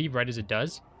 and if you leave right as it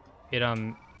does, it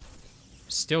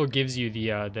still gives you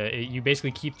you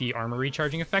basically keep the armor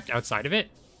recharging effect outside of it.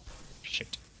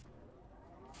 Shit.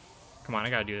 Come on, I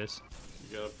gotta do this.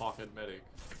 You get a pocket medic.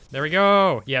 There we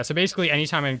go. Yeah. So basically,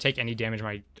 anytime I take any damage,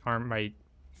 my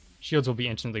shields will be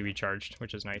instantly recharged,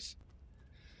 which is nice.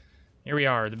 Here we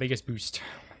are, the biggest boost.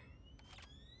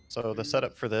 So the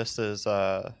setup for this is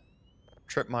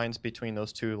trip mines between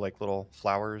those 2 like little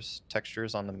flowers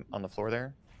textures on the floor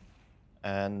there,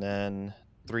 and then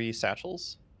 3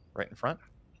 satchels right in front.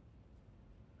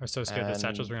 I'm so scared the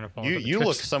satchels were gonna fall. You into the you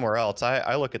look trips. somewhere else.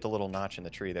 I look at the little notch in the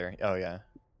tree there. Oh yeah,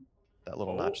 that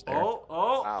little notch there. Oh!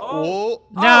 Oh,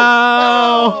 No!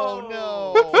 oh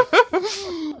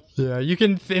no! Yeah, you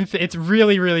can. It's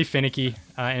really finicky.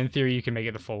 In theory, you can make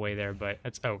it the full way there, but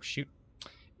it's shoot.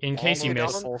 In case you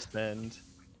Almost miss, full spend.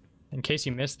 in case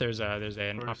you miss, there's an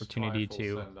First opportunity try, full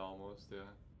to. send almost, yeah.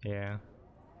 Yeah.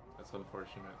 That's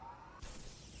unfortunate.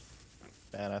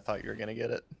 Man, I thought you were gonna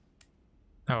get it.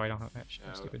 Oh, I don't have that. Shit, I'm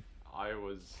Yeah, stupid. I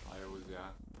was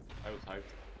hyped.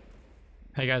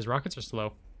 Hey guys, rockets are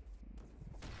slow.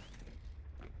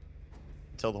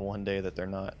 Until the one day that they're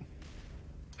not.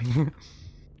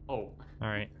 Oh, All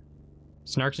right.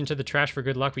 Snarks into the trash for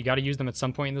good luck. We got to use them at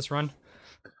some point in this run.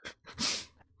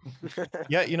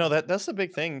 Yeah, you know that's the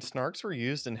big thing. Snarks were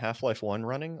used in Half-Life 1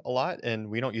 running a lot, and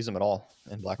we don't use them at all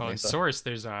in Black Well, in Mesa. Source,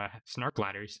 there's snark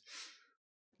ladders,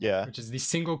 Yeah, which is the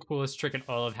single coolest trick in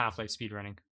all of Half-Life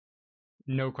speedrunning.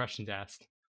 No questions asked.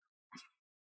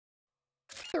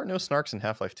 there were no Snarks in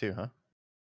Half-Life 2, huh?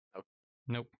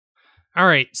 Nope. All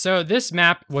right, so this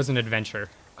map was an adventure.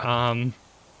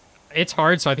 It's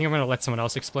hard, so I think I'm gonna let someone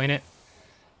else explain it,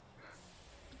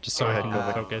 just so Go I ahead, can go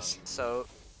ahead. focus. So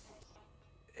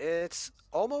it's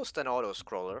almost an auto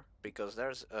scroller because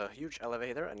there's a huge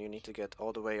elevator and you need to get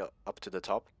all the way up to the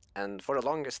top. And for the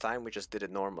longest time, we just did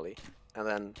it normally. And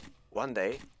then one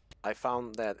day, I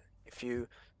found that if you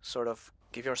sort of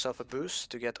give yourself a boost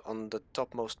to get on the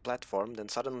topmost platform, then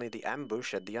suddenly the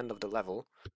ambush at the end of the level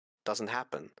doesn't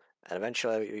happen. And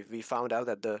eventually, we found out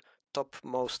that the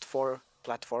topmost 4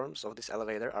 platforms of this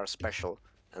elevator are special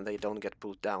and they don't get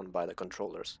pulled down by the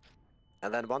controllers.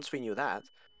 And then once we knew that,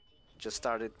 it just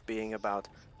started being about,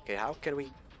 okay, how can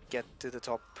we get to the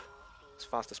top as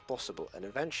fast as possible? And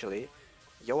eventually,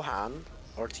 Johann,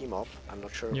 or Team Up, I'm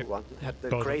not sure Yep. who won, had the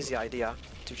Both of crazy idea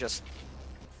to just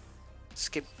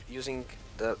skip using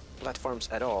the platforms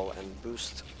at all and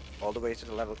boost all the way to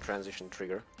the level transition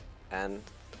trigger. And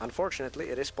unfortunately,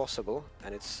 it is possible,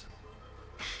 and it's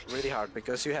really hard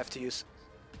because you have to use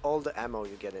all the ammo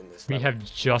you get in this We level. have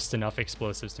just enough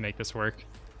explosives to make this work.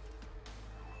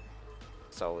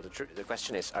 So the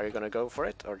question is, are you gonna go for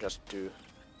it or just do?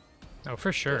 Oh,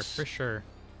 for sure, Yes. for sure.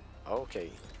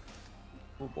 Okay.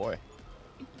 Oh boy.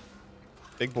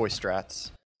 Big boy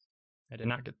strats. I did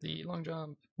not get the long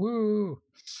jump. Woo!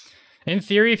 In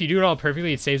theory, if you do it all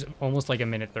perfectly, it saves almost like a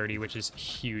minute 30, which is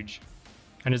huge.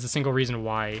 And is the single reason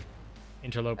why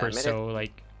Interloper is minute- so,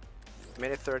 like,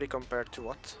 Minute 30 compared to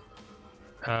what?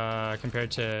 compared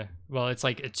to, well, it's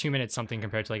like a 2 minutes something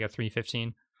compared to like a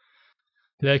 3:15.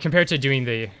 Compared to doing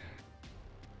the,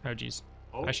 oh geez,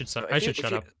 oh. I should So I if should you,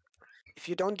 shut if up. You, if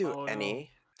you don't do Oh, no.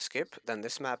 any skip, then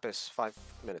this map is 5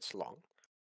 minutes long.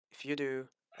 If you do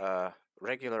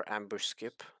regular ambush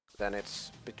skip, then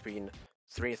it's between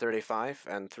 335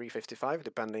 and 355,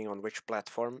 depending on which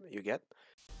platform you get.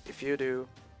 If you do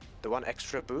the one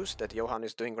extra boost that Johann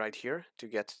is doing right here to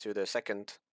get to the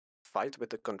second fight with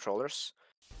the controllers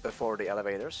before the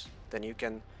elevators, then you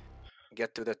can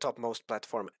get to the topmost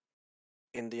platform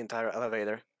in the entire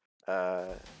elevator.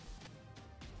 I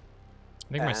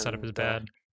think my setup is bad.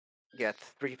 Get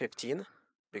 315,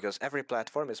 because every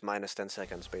platform is minus 10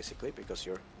 seconds basically, because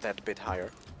you're that bit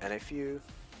higher. And if you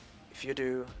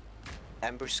do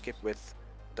ambush skip with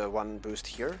the one boost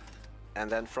here, and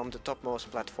then from the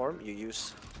topmost platform you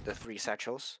use the 3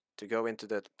 satchels to go into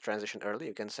the transition early,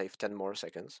 you can save 10 more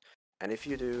seconds. And if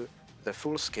you do the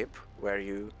full skip, where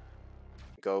you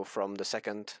go from the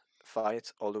second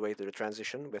fight all the way to the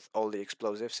transition with all the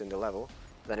explosives in the level,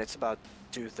 then it's about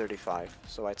 235.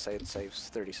 So I'd say it saves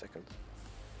 30 seconds.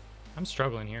 I'm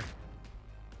struggling here.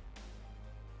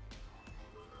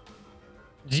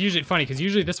 It's usually funny because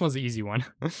usually this one's the easy one.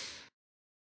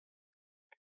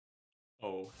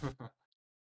 Oh.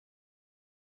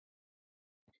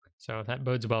 So that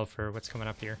bodes well for what's coming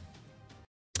up here.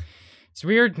 It's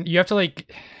weird. You have to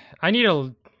like,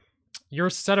 your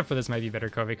setup for this might be better,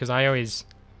 Kobe, because I always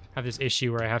have this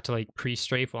issue where I have to like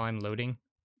pre-strafe while I'm loading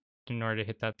in order to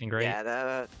hit that thing right.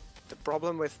 Yeah, the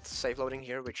problem with save loading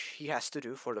here, which he has to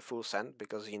do for the full send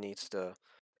because he needs the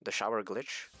shower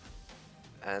glitch.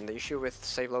 And the issue with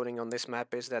save loading on this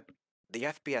map is that the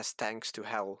FPS tanks to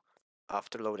hell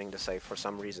after loading the save for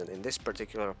some reason in this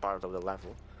particular part of the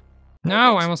level.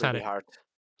 No, I almost had it. Hard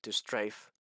to strafe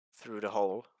through the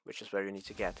hole, which is where you need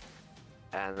to get.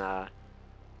 And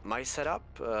my setup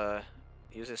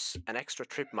uses an extra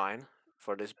trip mine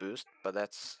for this boost, but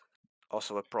that's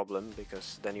also a problem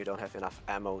because then you don't have enough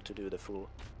ammo to do the full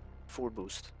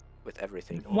boost with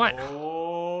everything. What?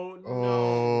 Oh no!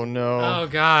 Oh no! Oh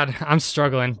god, I'm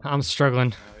struggling. I'm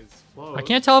struggling. It's close. I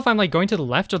can't tell if I'm like going to the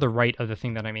left or the right of the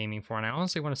thing that I'm aiming for, and I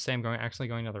honestly want to say I'm actually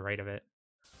going to the right of it.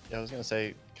 Yeah, I was gonna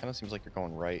say, kind of seems like you're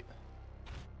going right.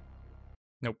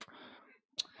 Nope.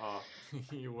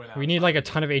 You went We need like a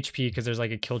outside. ton of HP because there's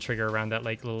like a kill trigger around that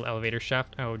like little elevator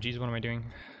shaft. Oh geez, what am I doing?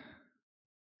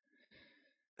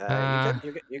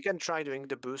 You can try doing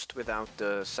the boost without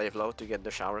the save load to get the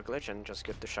shower glitch and just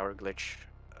get the shower glitch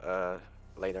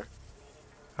later.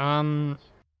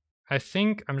 I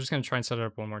think I'm just gonna try and set it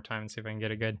up one more time and see if I can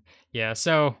get it good. Yeah,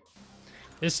 so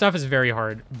this stuff is very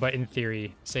hard, but in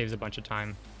theory saves a bunch of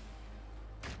time.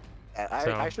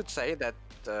 I should say that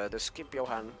the skip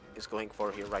Johann is going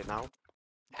for here right now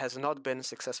has not been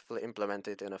successfully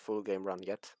implemented in a full game run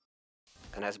yet,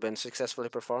 and has been successfully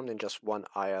performed in just one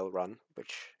IL run,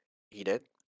 which he did,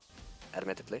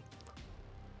 admittedly.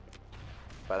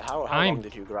 But how long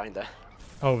did you grind that?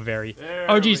 Oh, very. There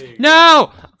Oh, geez. we go.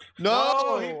 No!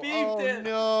 No, he beefed it.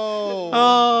 No!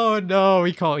 Oh, no.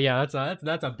 We call. Yeah,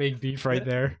 that's a big beef right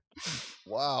there.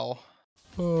 Wow.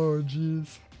 Oh,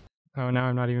 jeez. Oh, now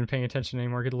I'm not even paying attention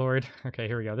anymore. Good lord. Okay,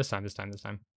 here we go. This time.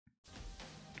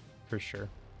 For sure.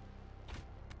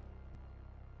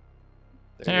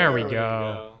 There we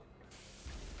go.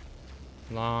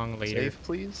 Long later. Save,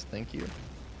 please. Thank you.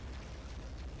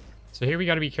 So here we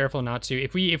got to be careful not to.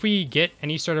 If we get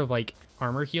any sort of like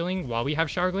armor healing while we have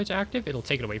shower glitch active, it'll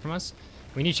take it away from us.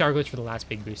 We need shower glitch for the last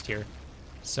big boost here.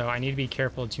 So I need to be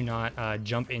careful to not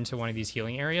jump into one of these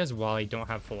healing areas while I don't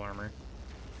have full armor.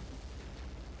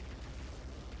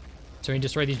 So we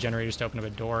destroy these generators to open up a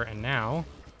door, and now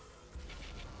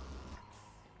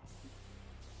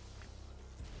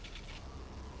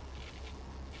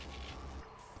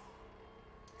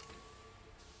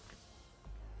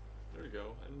There we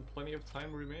go, and plenty of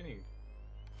time remaining.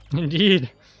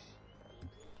 indeed.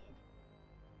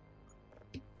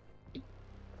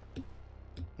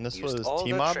 And this Used was all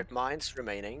the T-Mob? trip mines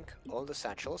remaining, all the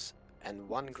satchels, and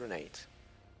one grenade.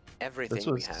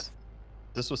 Everything we have.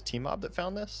 This was T-Mob that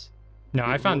found this? No,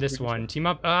 I found this one. Team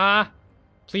up.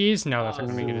 Please. No, that's not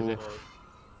gonna make it, is it?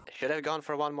 Should have gone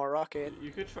for one more rocket.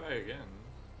 You could try again.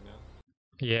 You know?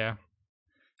 Yeah.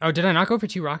 Oh, did I not go for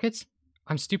 2 rockets?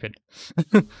 I'm stupid.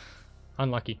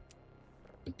 Unlucky.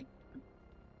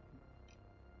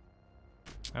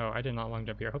 Oh, I did not long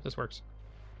jump here. Hope this works.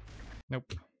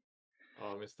 Nope.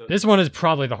 Oh, missed it. This one is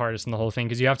probably the hardest in the whole thing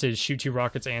because you have to shoot 2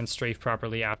 rockets and strafe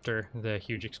properly after the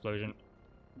huge explosion.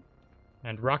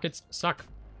 And rockets suck.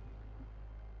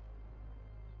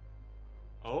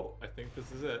 Oh, I think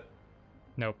this is it.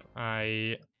 Nope.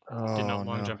 I Oh, did not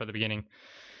long no. jump at the beginning.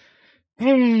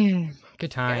 Good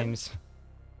times.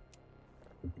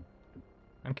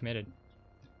 I'm committed.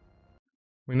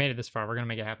 We made it this far. We're gonna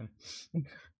make it happen.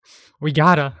 We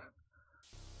gotta.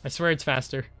 I swear it's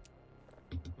faster.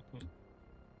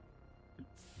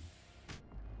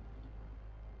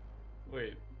 Wait.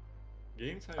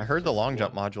 Game time. I is heard the just long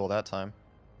jump one- module that time.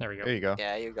 There we go. There you go.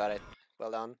 Yeah, you got it.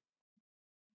 Well done.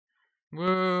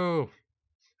 Woo!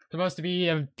 Supposed to be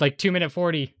like 2-minute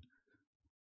 40.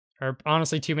 Or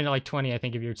honestly, 2-minute like 20, I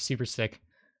think, if you're super sick.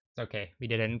 It's okay. We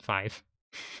did it in 5.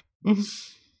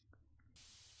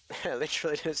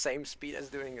 Literally the same speed as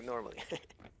doing it normally.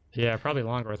 Yeah, probably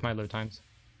longer with my load times.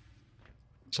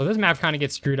 So this map kind of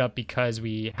gets screwed up because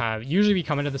we have... Usually we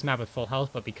come into this map with full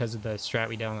health, but because of the strat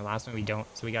we did on the last one, we don't.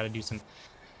 So we got to do some...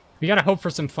 We got to hope for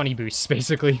some funny boosts,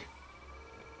 basically.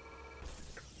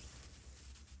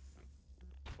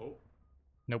 Oh.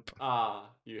 Nope. Ah,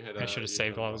 you hit. I should have you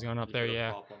saved hit while I was going up you there, hit a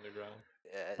yeah. pop on the ground.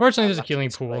 Yeah, Fortunately, there's a unlucky healing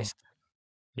is pool. placed.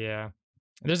 Yeah.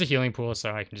 There's a healing pool,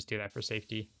 so I can just do that for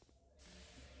safety.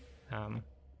 Don't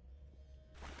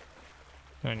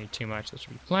need too much. That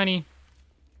should be plenty.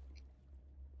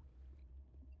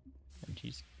 Oh,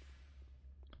 jeez.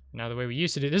 Now the way we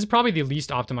used to do this is probably the least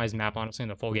optimized map, honestly, in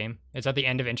the full game. It's at the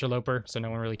end of Interloper, so no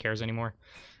one really cares anymore.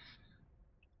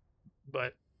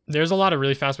 But there's a lot of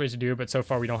really fast ways to do it, but so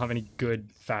far we don't have any good,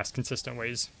 fast, consistent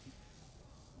ways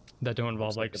that don't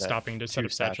involve like that stopping to set two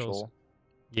up satchels. satchel.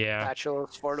 Yeah,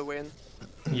 Satchels for the win.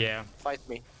 yeah. Fight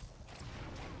me.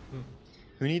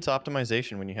 Who needs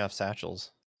optimization when you have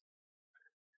satchels?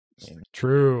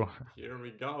 True. Here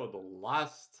we go. The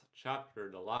last chapter,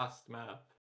 the last map.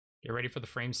 Get ready for the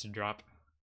frames to drop.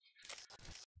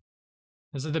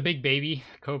 This is the big baby,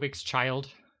 Kovic's child.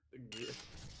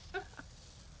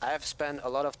 I have spent a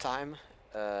lot of time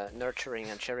nurturing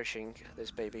and cherishing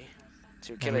this baby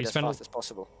to kill we it as spent a- fast as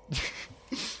possible.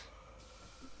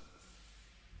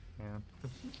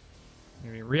 Yeah.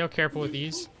 Be real careful with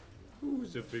these.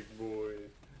 Who's a big boy?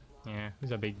 Yeah,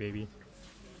 he's a big baby.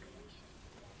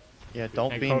 Yeah,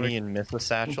 don't Hey, be Kovic. me and miss a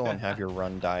satchel and have your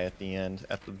run die at the end,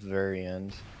 at the very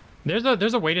end.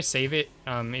 There's a way to save it.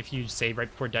 If you save right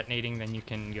before detonating, then you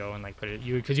can go and like put it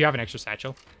because you have an extra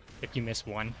satchel. If you miss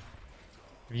one,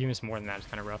 if you miss more than that, it's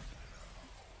kind of rough.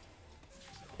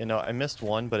 You know, I missed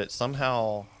one, but it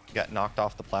somehow got knocked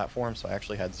off the platform, so I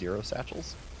actually had 0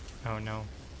 satchels. Oh no.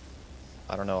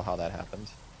 I don't know how that happened.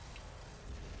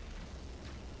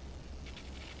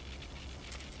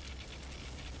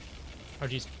 Oh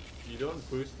jeez. You don't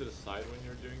boost to the side when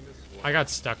you're doing this? I got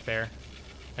stuck there.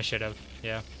 I should have.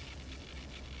 Yeah.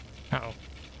 Uh-oh.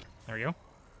 There we go.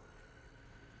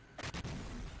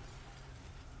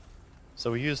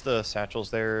 So we used the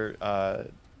satchels there. So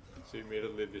you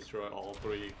immediately destroy all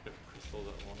 3 crystals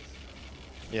at once.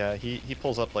 Yeah, he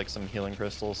pulls up like some healing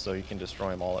crystals, so you can destroy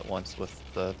them all at once with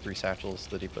the 3 satchels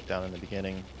that he put down in the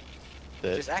beginning. That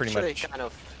Which is pretty actually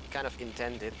much. kind of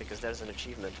intended because there's an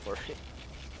achievement for it.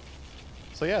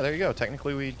 So yeah, there you go.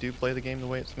 Technically, we do play the game the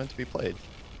way it's meant to be played.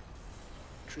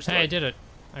 True Hey, I story. did it.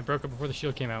 I broke it before the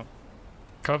shield came out.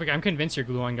 Kovic, I'm convinced your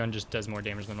gluon gun just does more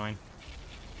damage than mine.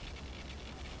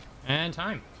 And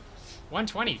time.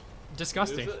 120.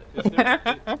 Disgusting. Is there,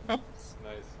 it's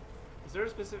nice. Is there a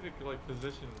specific like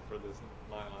position for this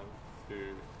nylon to,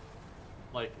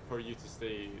 like, for you to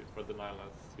stay for the nylon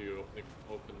to like,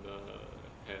 open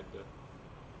the head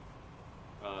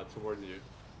towards you?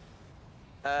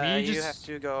 You just- have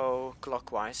to go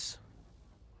clockwise.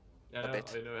 Yeah, A I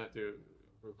bit. know I have to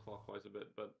go clockwise a bit,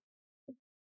 but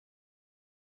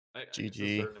I guess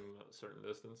GG. a certain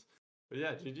distance. But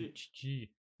yeah, GG. GG.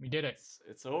 We did it.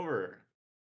 It's over.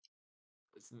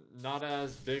 It's not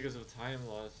as big as a time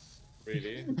loss,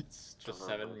 really. It's just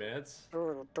 7 minutes.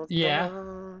 Yeah.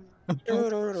 Or 8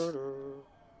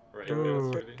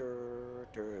 minutes,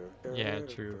 really. Yeah,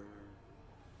 true.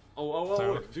 Oh,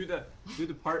 So- do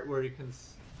the part where you can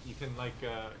like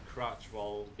crouch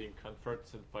while being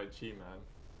confronted by G-Man.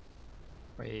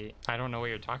 Wait, I don't know what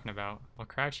you're talking about. I'll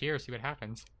crouch here, see what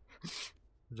happens.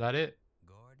 Is that it?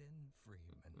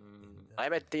 I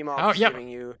bet Team Up Oh, is yep. giving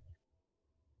you.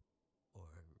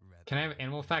 Can I have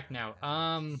animal fact now?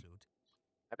 I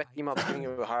bet Team Up is giving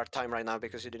you a hard time right now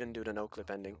because you didn't do the no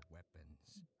clip ending.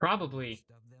 Probably.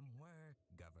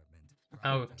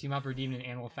 Oh, Team Up redeemed an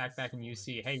animal fact back in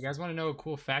UC. Hey, you guys want to know a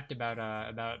cool fact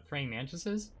about praying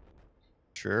mantises?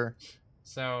 Sure.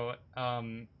 So,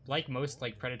 like most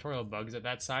like predatorial bugs of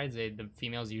that size, the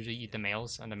females usually eat the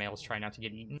males, and the males try not to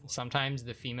get eaten. Sometimes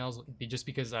the females, just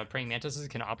because praying mantises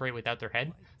can operate without their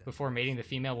head, before mating, the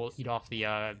female will eat off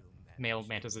the male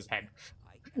mantis's head,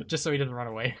 just so he doesn't run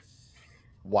away.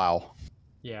 Wow.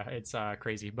 Yeah, it's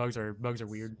crazy. Bugs are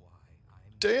weird.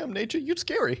 Damn, nature, you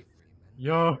scary.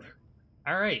 Yo.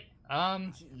 All right.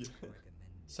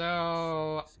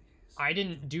 So I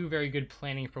didn't do very good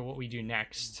planning for what we do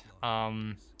next.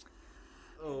 Oh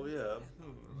yeah.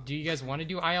 Do you guys want to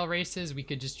do IL races? We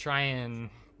could just try and,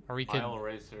 or we could. Mile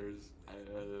racers.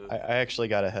 I actually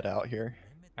gotta head out here.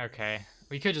 Okay.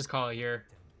 We could just call it here.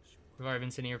 We've already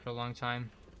been sitting here for a long time.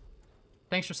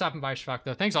 Thanks for stopping by, Shvok,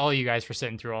 though. Thanks to all of you guys for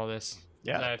sitting through all this.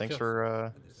 Yeah, thanks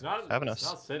for having us.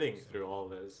 It's not sitting through all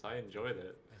this. I enjoyed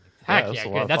it. Heck it was yeah, a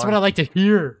lot good. of That's fun. what I like to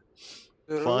hear.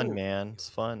 Fun, man. It's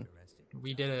fun.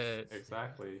 We did it.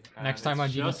 Exactly. Next And time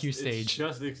it's on just- GDQ stage. It's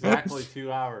just exactly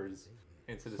 2 hours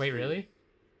into the Wait, stream. really?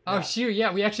 Yeah. Oh, shoot.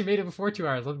 Yeah, we actually made it before 2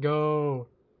 hours. Let's go.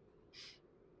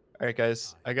 All right,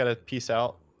 guys. I gotta peace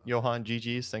out. Johann,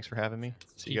 GG's. Thanks for having me.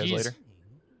 See you guys later.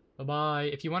 Bye-bye.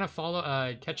 If you want to follow,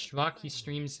 catch Shvok, he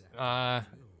streams, I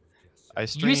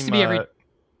stream used to be every...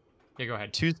 Yeah, go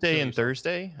ahead. Tuesday Kill and yourself.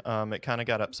 Thursday. It kind of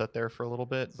got upset there for a little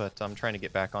bit, but I'm trying to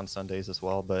get back on Sundays as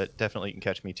well. But definitely you can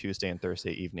catch me Tuesday and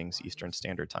Thursday evenings Eastern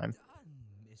Standard Time.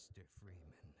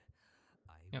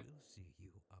 Yep.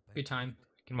 Good time.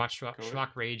 You can watch Cool. Shvok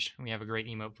Rage. We have a great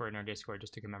emote for it in our Discord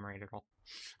just to commemorate it all.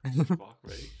 Shvok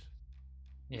Rage?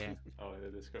 Yeah. Oh, in the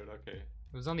Discord, okay.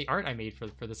 It was on the art I made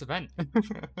for this event.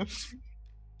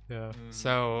 Yeah.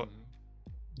 So,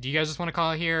 do you guys just want to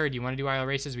call it here, or do you want to do IL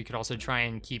races? We could also try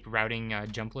and keep routing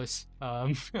jumpless.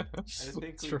 I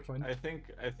think it's for fun. I think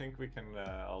we can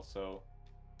also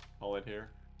call it here.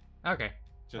 Okay.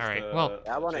 Just, All right. Well,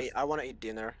 I wanna eat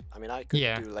dinner. I mean, I could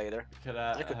Yeah. do later. could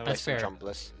I could have play That's some fair.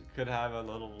 jumpless. could have a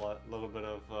little bit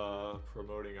of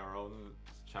promoting our own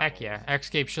channel. heck yeah.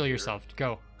 xCape, chill here. yourself.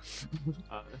 Go.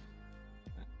 Uh,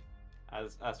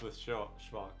 as with Shvok,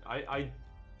 I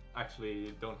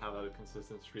actually don't have a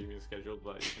consistent streaming schedule,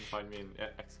 but you can find me in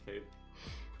xCape,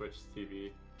 Twitch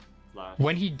TV /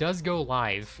 When he does go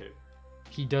live, xCape.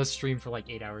 he does stream for like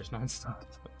 8 hours nonstop.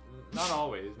 Not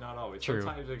always, not always. True.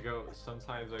 Sometimes I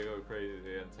go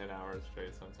crazy and 10 hours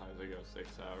straight. Sometimes I go 6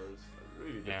 hours. It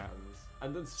really Yeah. depends.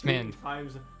 And then the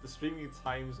streaming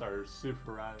times are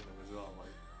super random as well.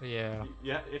 Like, Yeah.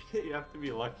 yeah, you have to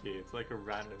be lucky. It's like a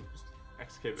random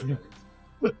xCape event.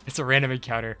 It's a random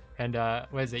encounter. And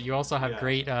what is it? You also have Yeah.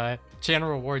 great channel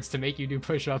rewards to make you do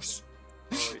push-ups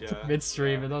Oh yeah.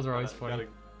 mid-stream, yeah. and those are always funny.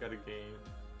 Gotta gain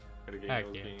Heck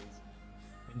those yeah. gains.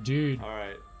 Dude, All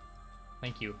right.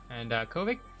 thank you. And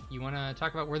Kovic, you want to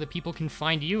talk about where the people can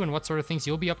find you and what sort of things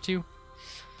you'll be up to,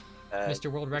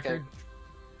 Mr. World Record?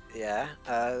 Yeah,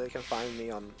 they can find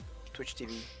me on Twitch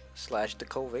TV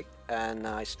 /thekovic, and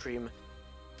I stream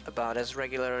about as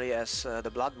regularly as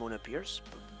the blood moon appears,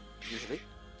 usually.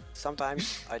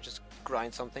 Sometimes I just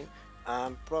grind something.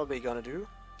 I'm probably gonna do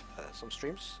some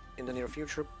streams in the near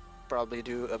future, probably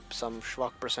do some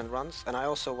Shvok % runs, and I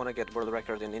also want to get world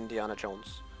record in Indiana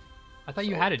Jones. I thought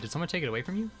you had it. Did someone take it away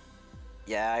from you?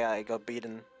 Yeah, I got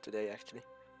beaten today, actually.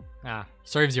 Ah,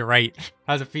 serves you right.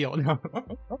 How's it feel? No.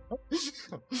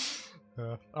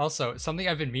 Also, something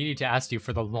I've been meaning to ask you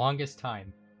for the longest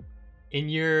time. In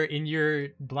your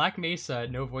Black Mesa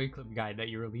No Void Clip guide that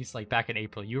you released like back in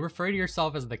April, you refer to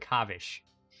yourself as the Kavish.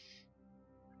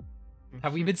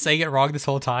 Have we been saying it wrong this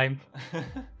whole time?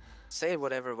 Say it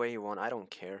whatever way you want, I don't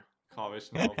care.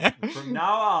 Kavish, no. From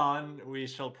now on, we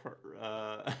shall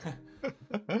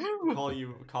call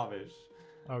you Kavish.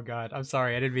 Oh god, I'm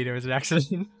sorry. I didn't mean it was an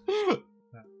accident.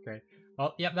 Okay.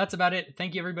 Well, yep, that's about it.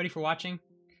 Thank you everybody for watching.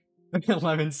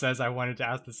 Lemon says I wanted to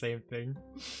ask the same thing.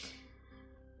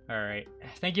 Alright.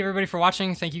 Thank you everybody for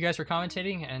watching. Thank you guys for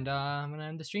commentating. And I'm going to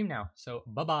end the stream now. So,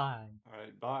 bye-bye.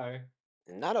 Alright, bye.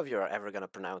 None of you are ever gonna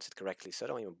pronounce it correctly, so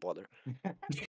don't even bother.